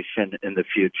estimation in the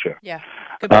future. Yeah,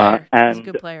 good player. And He's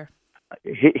a good player.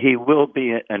 He will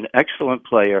be an excellent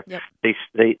player. Yep.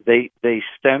 They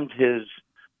stemmed his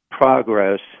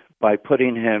progress by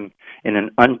putting him in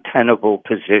an untenable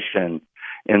position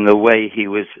in the way he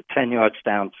was 10 yards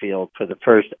downfield for the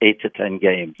first 8 to 10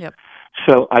 games. Yep.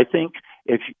 So I think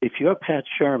if you're Pat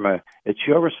Shermer, it's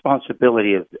your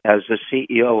responsibility as the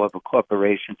CEO of a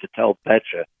corporation to tell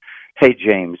Betcher, hey,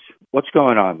 James, what's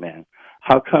going on, man?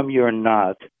 How come you're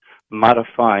not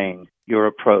modifying your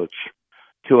approach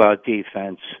to our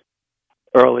defense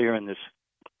earlier in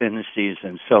the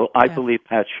season? So I believe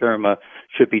Pat Shermer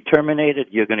should be terminated.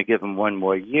 You're going to give him one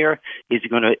more year. He's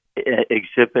going to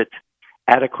exhibit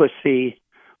adequacy,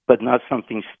 but not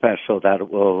something special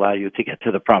that will allow you to get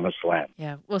to the promised land.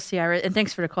 Yeah, we'll see, Ira. And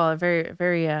thanks for the call. A very,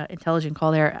 very intelligent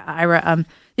call there, Ira.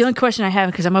 The only question I have,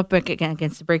 because I'm up again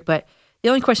against the break, but the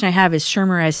only question I have is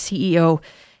Shermer as CEO.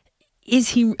 Is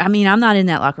he, I mean, I'm not in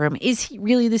that locker room. Is he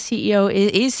really the CEO?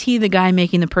 Is he the guy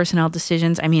making the personnel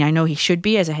decisions? I mean, I know he should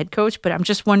be as a head coach, but I'm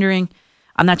just wondering,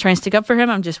 I'm not trying to stick up for him.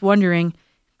 I'm just wondering,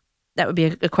 that would be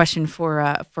a question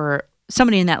for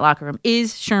somebody in that locker room.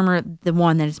 Is Shermer the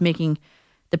one that is making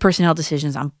the personnel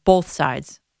decisions on both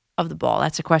sides of the ball?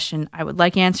 That's a question I would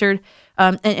like answered.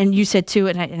 And you said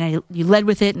too, you led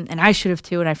with it, and I should have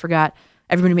too, and I forgot.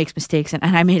 Everybody makes mistakes, and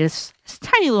I made a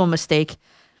tiny little mistake.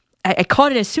 I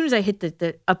caught it as soon as I hit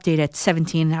the update at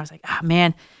 17, and I was like, oh,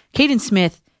 man, Caden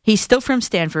Smith, he's still from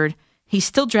Stanford. He's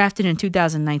still drafted in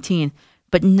 2019,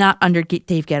 but not under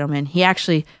Dave Gettleman. He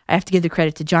actually, I have to give the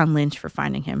credit to John Lynch for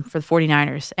finding him for the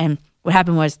 49ers. And what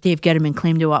happened was Dave Gettleman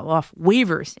claimed to off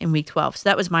waivers in Week 12. So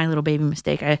that was my little baby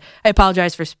mistake. I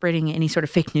apologize for spreading any sort of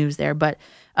fake news there. But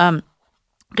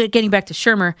getting back to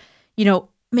Shermer,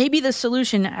 maybe the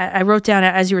solution, I wrote down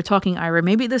as you were talking, Ira,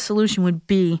 maybe the solution would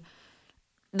be,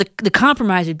 the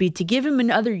compromise would be to give him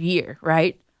another year,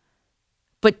 right?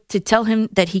 But to tell him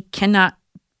that he cannot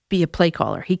be a play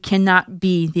caller. He cannot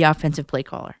be the offensive play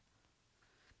caller.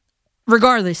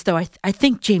 Regardless, though, I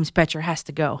think James Betcher has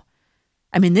to go.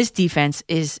 I mean, this defense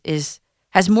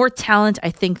has more talent, I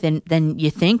think, than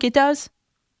you think it does.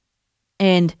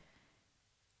 And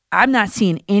I'm not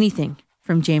seeing anything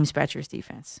from James Betcher's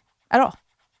defense at all.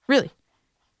 Really.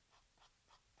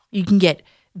 You can get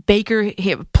Baker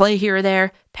play here or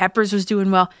there. Peppers was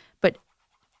doing well. But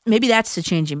maybe that's the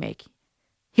change you make.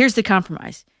 Here's the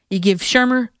compromise. You give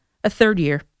Shermer a third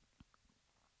year.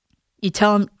 You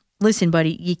tell him, listen,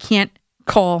 buddy, you can't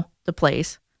call the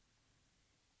plays.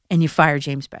 And you fire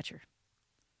James Betcher.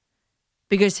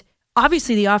 Because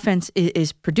obviously the offense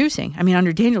is producing. I mean,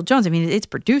 under Daniel Jones, it's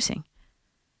producing.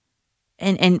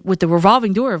 And with the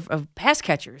revolving door of pass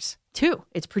catchers, too,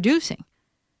 it's producing.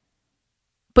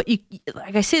 But you,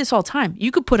 like I say this all the time,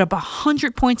 you could put up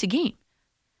 100 points a game.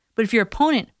 But if your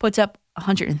opponent puts up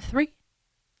 103,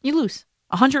 you lose.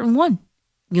 101,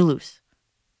 you lose.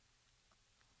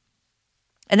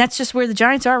 And that's just where the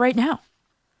Giants are right now.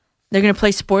 They're going to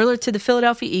play spoiler to the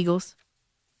Philadelphia Eagles.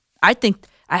 I think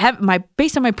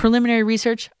based on my preliminary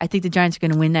research, I think the Giants are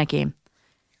going to win that game.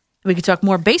 We could talk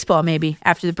more baseball maybe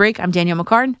after the break. I'm Danielle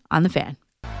McCartan on The Fan.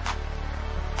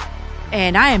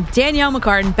 And I am Danielle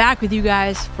McCartan back with you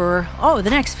guys for, the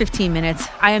next 15 minutes.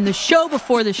 I am the show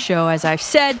before the show, as I've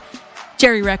said.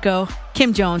 Jerry Recco,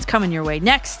 Kim Jones coming your way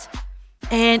next.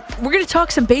 And we're going to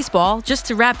talk some baseball just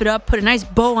to wrap it up, put a nice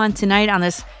bow on tonight on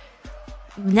this.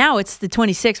 Now it's the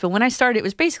 26th, but when I started, it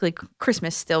was basically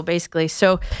Christmas still, basically.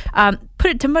 So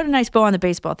put a nice bow on the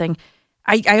baseball thing.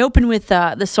 I opened with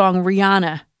the song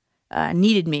Rihanna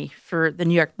needed me for the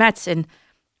New York Mets. And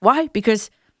why? Because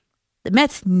the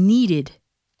Mets needed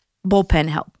bullpen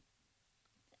help.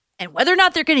 And whether or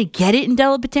not they're going to get it in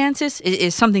Dellin Betances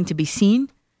is something to be seen.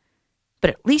 But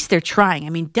at least they're trying.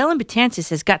 I mean, Dellin Betances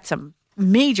has got some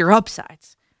major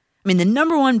upsides. I mean, the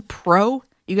number one pro,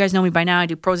 you guys know me by now, I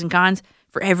do pros and cons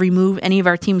for every move any of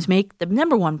our teams make. The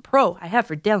number one pro I have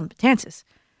for Dellin Betances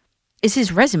is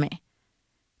his resume.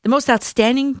 The most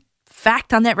outstanding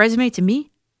fact on that resume to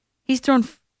me, he's thrown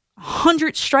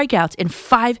 100 strikeouts in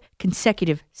 5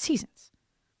 consecutive seasons.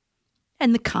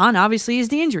 And the con, obviously, is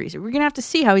the injuries. We're going to have to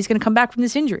see how he's going to come back from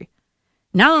this injury.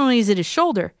 Not only is it his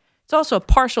shoulder, it's also a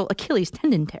partial Achilles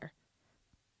tendon tear.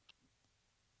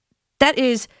 That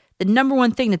is the number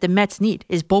one thing that the Mets need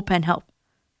is bullpen help.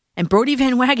 And Brodie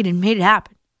Van Wagenen made it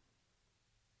happen.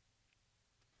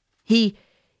 He,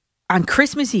 on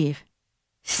Christmas Eve,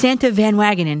 Santa Van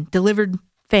Wagenen delivered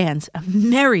fans a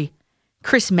merry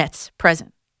Chris Mets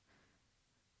present.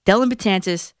 Dellin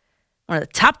Betances, one of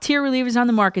the top-tier relievers on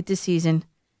the market this season,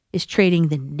 is trading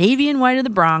the navy and white of the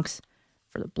Bronx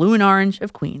for the blue and orange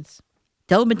of Queens.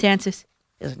 Dellin Betances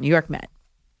is a New York Met.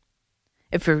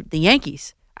 And for the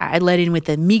Yankees, I led in with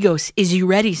the Migos Is You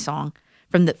Ready song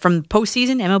from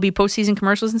postseason, MLB postseason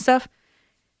commercials and stuff.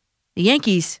 The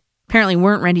Yankees apparently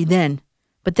weren't ready then,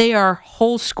 but they are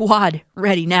whole squad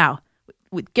ready now.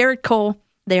 With Garrett Cole,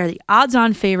 they are the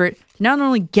odds-on favorite to not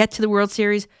only get to the World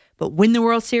Series, but win the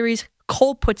World Series.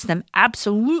 Cole puts them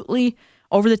absolutely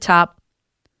over the top.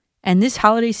 And this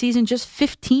holiday season, just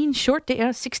 16 short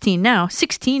days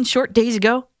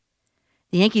ago,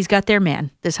 the Yankees got their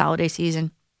man this holiday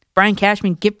season. Brian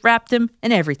Cashman gift-wrapped him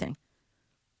and everything.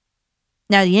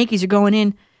 Now the Yankees are going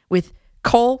in with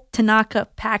Cole, Tanaka,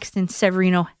 Paxton,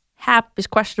 Severino. Happ is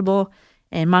questionable,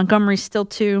 and Montgomery's still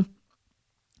too.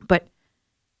 But,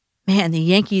 man, the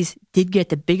Yankees did get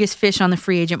the biggest fish on the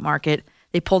free agent market.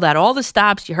 They pulled out all the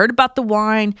stops. You heard about the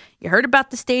wine. You heard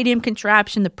about the stadium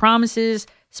contraption, the promises,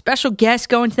 special guests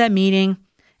going to that meeting.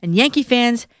 And Yankee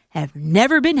fans have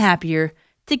never been happier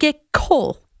to get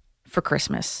Cole for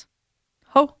Christmas.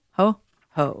 Ho, ho,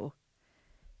 ho.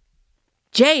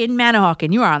 Jay in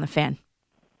Manahawkin, you are on the Fan.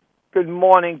 Good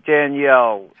morning,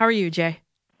 Danielle. How are you, Jay?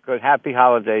 Good. Happy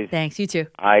holidays. Thanks, you too.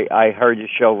 I heard your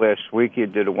show last week. You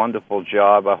did a wonderful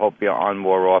job. I hope you're on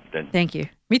more often. Thank you.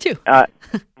 Me too.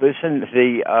 Listen,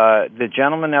 the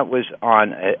gentleman that was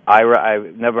on, Ira,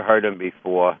 I've never heard him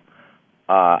before.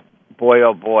 Boy,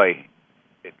 oh boy.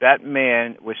 If that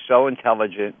man was so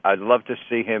intelligent, I'd love to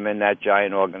see him in that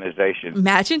giant organization.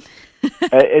 Imagine.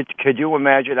 Could you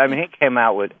imagine? I mean, he came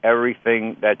out with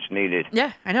everything that's needed.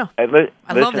 Yeah, I know. I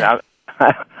love that.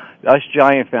 Us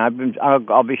Giant fan.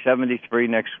 I'll be 73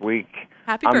 next week.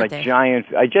 Happy I'm birthday. a Giant.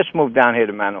 I just moved down here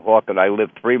to Manahawkin. I live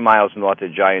 3 miles north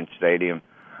of Giant Stadium.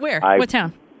 Where? What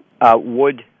town?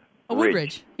 Woodridge. Oh,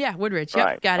 Woodridge. Yeah, Woodridge. Yep,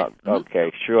 Right. got it.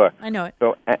 Okay, sure. I know it.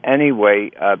 So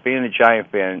anyway, being a Giant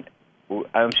fan,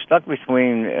 I'm stuck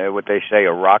between what they say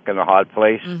a rock and a hard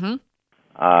place.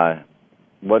 Mm-hmm.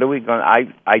 What are we going?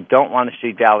 I don't want to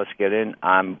see Dallas get in.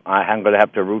 I'm going to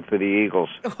have to root for the Eagles.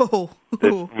 Oh.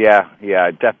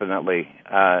 Yeah, definitely.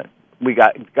 We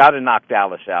got to knock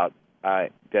Dallas out.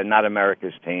 They're not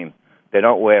America's team. They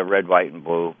don't wear red, white, and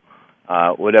blue.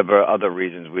 Whatever other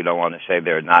reasons we don't want to say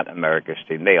they're not America's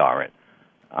team, they aren't.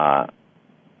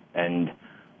 And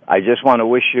I just want to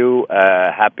wish you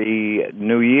a happy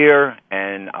New Year,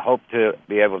 and I hope to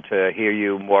be able to hear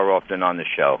you more often on the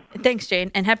show. Thanks,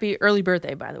 Jane, and happy early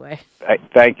birthday, by the way.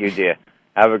 Thank you, dear.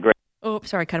 Have a great. Oh,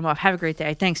 sorry, cut him off. Have a great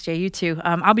day. Thanks, Jay. You too.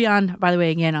 I'll be on, by the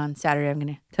way, again on Saturday. I'm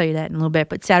going to tell you that in a little bit,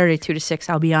 but Saturday 2 to 6,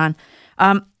 I'll be on.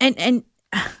 And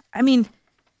I mean,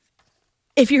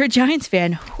 if you're a Giants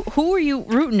fan, who are you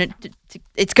rooting to?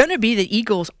 It's going to be the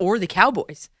Eagles or the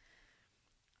Cowboys.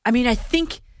 I mean, I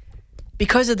think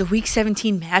because of the Week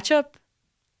 17 matchup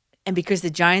and because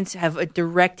the Giants have a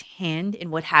direct hand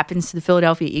in what happens to the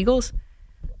Philadelphia Eagles,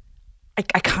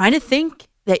 I kind of think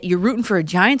that you're rooting for a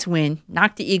Giants win,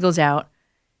 knock the Eagles out,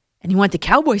 and you want the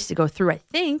Cowboys to go through, I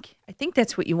think. I think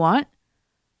that's what you want.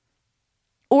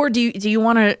 Or do you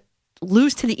want to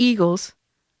lose to the Eagles,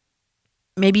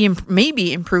 maybe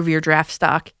improve your draft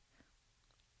stock,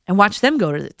 and watch them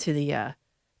go to the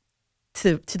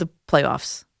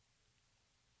playoffs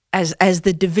as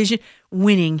the division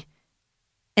winning,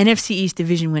 NFC East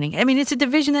division winning. I mean, it's a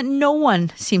division that no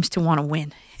one seems to want to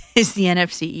win, is the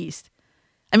NFC East.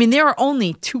 I mean, there are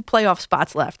only 2 playoff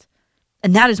spots left,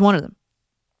 and that is one of them.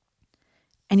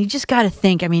 And you just got to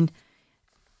think, I mean,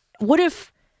 what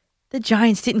if the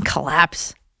Giants didn't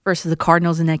collapse versus the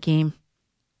Cardinals in that game?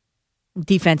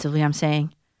 Defensively, I'm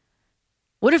saying.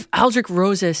 What if Aldrich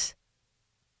Rosas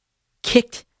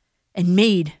kicked and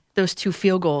made those 2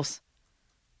 field goals.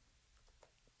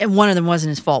 And one of them wasn't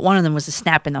his fault. One of them was a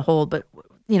snap in the hole. But,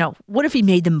 what if he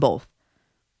made them both?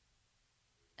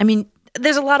 I mean,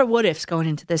 there's a lot of what ifs going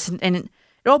into this. And it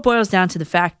all boils down to the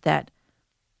fact that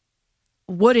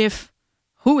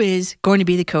who is going to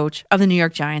be the coach of the New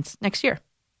York Giants next year?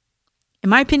 In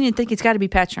my opinion, I think it's got to be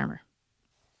Pat Shurmur.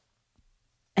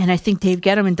 And I think Dave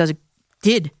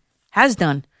Gettleman has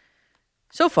done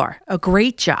so far a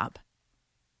great job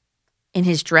in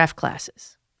his draft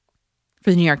classes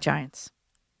for the New York Giants.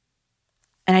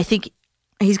 And I think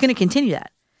he's going to continue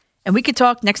that. And we could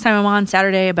talk next time I'm on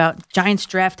Saturday about Giants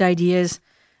draft ideas.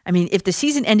 I mean, if the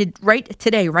season ended right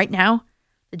today, right now,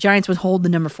 the Giants would hold the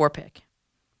number 4 pick.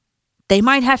 They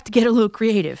might have to get a little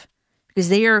creative because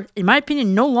they are, in my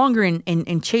opinion, no longer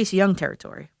in Chase Young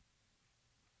territory.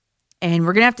 And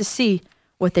we're going to have to see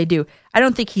what they do. I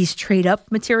don't think he's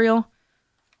trade-up material.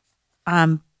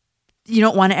 You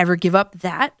don't want to ever give up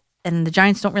that. And the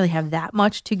Giants don't really have that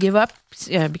much to give up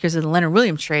because of the Leonard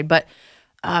Williams trade. But,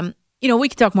 we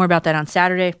could talk more about that on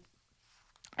Saturday.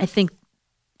 I think,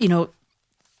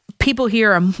 people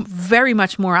here are very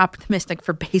much more optimistic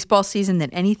for baseball season than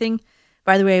anything.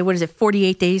 By the way,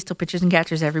 48 days till pitchers and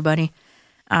catchers, everybody.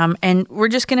 And we're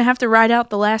just going to have to ride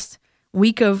out the last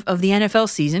week of the NFL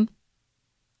season.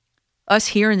 Us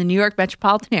here in the New York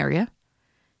metropolitan area.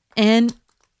 And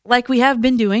like we have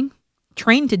been doing,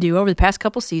 trained to do over the past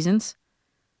couple seasons,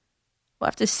 we'll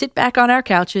have to sit back on our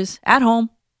couches at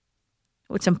home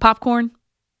with some popcorn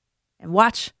and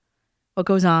watch what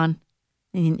goes on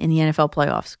in the NFL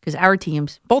playoffs. Because our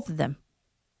teams, both of them,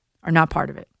 are not part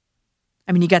of it.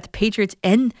 I mean, you got the Patriots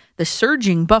and the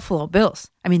surging Buffalo Bills.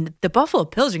 I mean, the Buffalo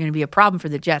Bills are going to be a problem for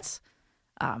the Jets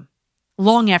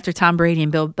long after Tom Brady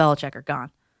and Bill Belichick are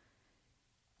gone.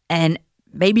 And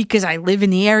maybe because I live in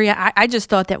the area, I just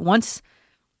thought that once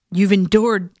you've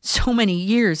endured so many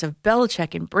years of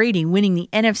Belichick and Brady winning the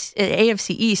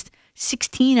AFC East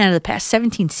 16 out of the past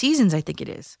 17 seasons, I think it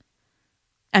is.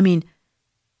 I mean,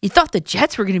 you thought the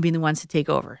Jets were going to be the ones to take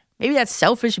over. Maybe that's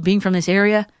selfish being from this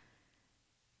area.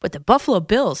 But the Buffalo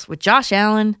Bills, with Josh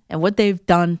Allen and what they've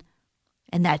done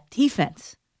and that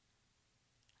defense,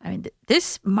 I mean,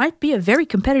 this might be a very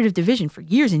competitive division for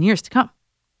years and years to come.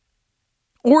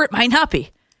 Or it might not be.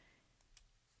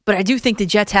 But I do think the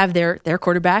Jets have their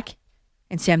quarterback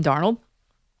in Sam Darnold.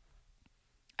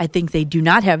 I think they do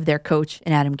not have their coach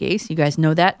in Adam Gase. You guys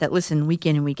know that listen week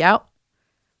in and week out.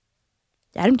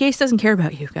 Adam Gase doesn't care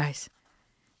about you guys.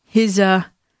 His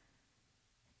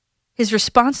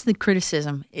response to the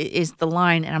criticism is the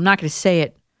line, and I'm not going to say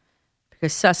it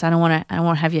because Sus, I don't want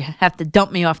to have you have to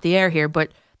dump me off the air here,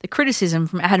 but the criticism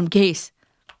from Adam Gase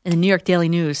in the New York Daily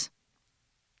News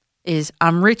is,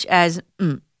 I'm rich as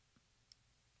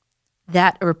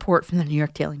that a report from the New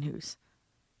York Daily News.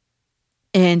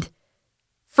 And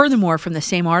furthermore, from the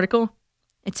same article,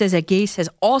 it says that Gase has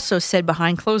also said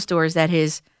behind closed doors that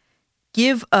his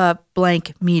give a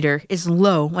blank meter is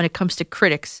low when it comes to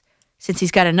critics, since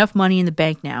he's got enough money in the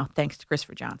bank now, thanks to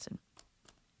Christopher Johnson.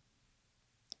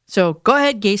 So go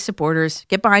ahead, Gase supporters.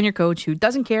 Get behind your coach who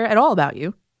doesn't care at all about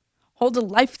you, holds a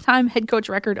lifetime head coach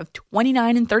record of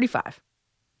 29-35,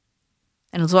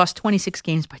 and has lost 26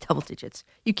 games by double digits.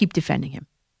 You keep defending him.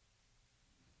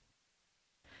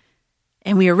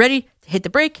 And we are ready to hit the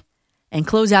break and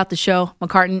close out the show.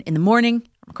 McCartan in the morning,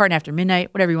 McCartan after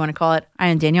midnight, whatever you want to call it. I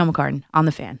am Danielle McCartan on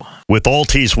The Fan. With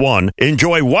Altis One,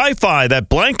 enjoy Wi-Fi that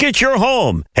blankets your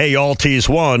home. Hey, Altis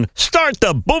One, start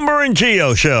the Boomer and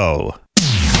Geo Show.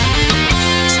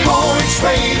 Sports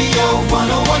Radio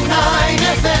 101.9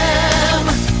 FM.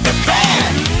 The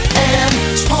Fan.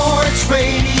 And Sports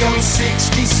Radio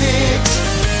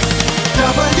 66.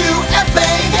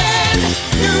 WFAN,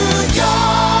 New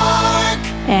York.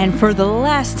 And for the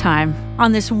last time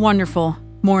on this wonderful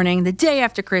morning, the day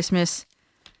after Christmas,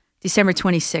 December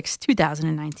 26,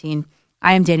 2019,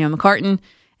 I am Danielle McCartan,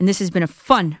 and this has been a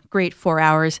fun, great 4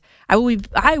 hours. I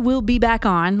will be back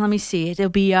on. Let me see. It'll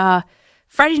be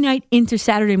Friday night into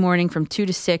Saturday morning from 2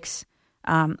 to 6,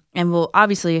 and we'll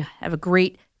obviously have a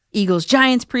great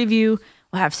Eagles-Giants preview.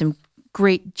 We'll have some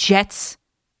great Jets,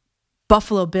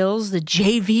 Buffalo Bills, the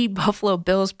JV Buffalo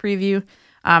Bills preview.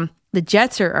 The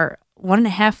Jets are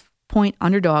 1.5-point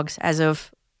underdogs as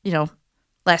of,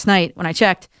 last night when I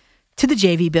checked, to the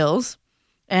JV Bills.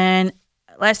 And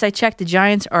last I checked, the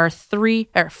Giants are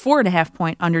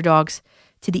 4.5-point underdogs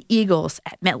to the Eagles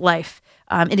at MetLife.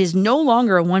 It is no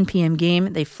longer a 1 p.m.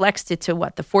 game. They flexed it to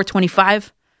the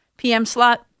 4:25 p.m.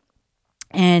 slot.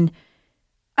 And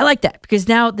I like that because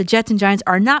now the Jets and Giants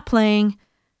are not playing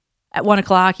at 1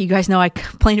 o'clock. You guys know I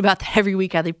complain about that every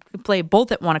week, how they play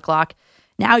both at 1 o'clock.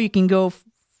 Now you can go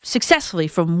successfully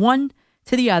from one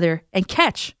to the other and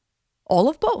catch all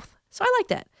of both. So I like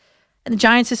that. And the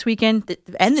Giants this weekend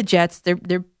and the Jets,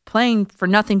 they're playing for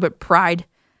nothing but pride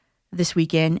this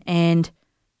weekend. And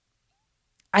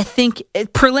I think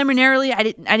preliminarily, I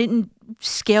didn't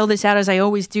scale this out as I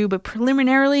always do, but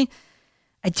preliminarily,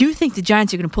 I do think the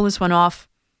Giants are going to pull this one off.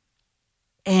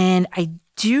 And I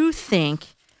do think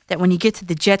that when you get to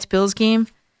the Jets-Bills game,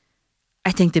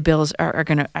 I think the Bills are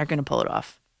gonna pull it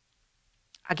off.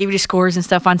 I'll give you the scores and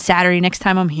stuff on Saturday next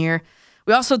time I'm here.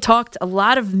 We also talked a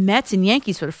lot of Mets and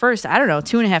Yankees for the first,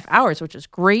 2.5 hours, which was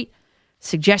great.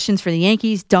 Suggestions for the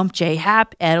Yankees: dump J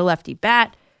Happ, add a lefty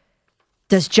bat.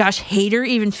 Does Josh Hader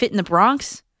even fit in the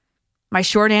Bronx? My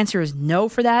short answer is no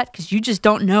for that, because you just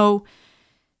don't know.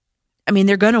 I mean,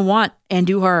 they're going to want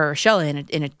Andujar or Urshela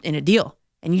in a deal,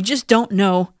 and you just don't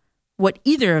know what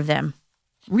either of them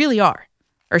really are.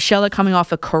 Urshela coming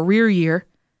off a career year,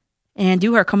 and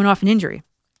Andujar coming off an injury.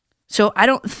 So I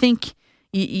don't think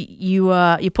you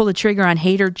pull the trigger on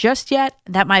Hader just yet.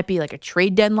 That might be like a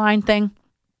trade deadline thing.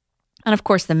 And of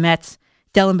course, the Mets,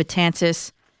 Dellin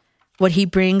Betances, what he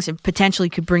brings and potentially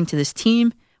could bring to this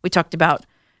team. We talked about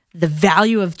the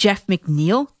value of Jeff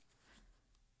McNeil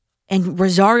and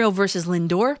Rosario versus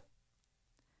Lindor.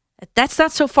 That's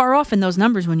not so far off in those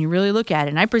numbers when you really look at it.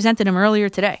 And I presented them earlier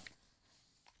today.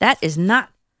 That is not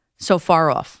so far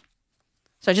off.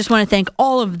 So I just want to thank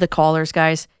all of the callers,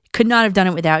 guys. Could not have done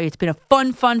it without you. It's been a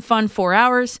fun 4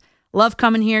 hours. Love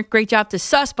coming here. Great job to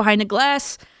Sus behind the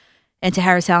glass and to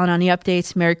Harris Allen on the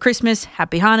updates. Merry Christmas,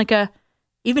 Happy Hanukkah,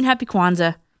 even Happy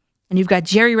Kwanzaa. And you've got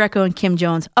Jerry Recco and Kim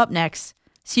Jones up next.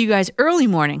 See you guys early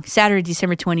morning, Saturday,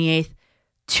 December 28th,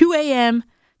 2 a.m.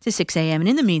 to 6 a.m. And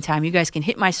in the meantime, you guys can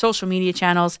hit my social media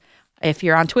channels. If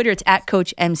you're on Twitter, it's at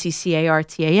Coach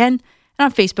MCCARTAN. And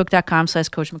on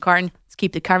Facebook.com/Coach McCartan. Let's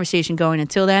keep the conversation going.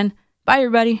 Until then, bye,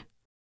 everybody.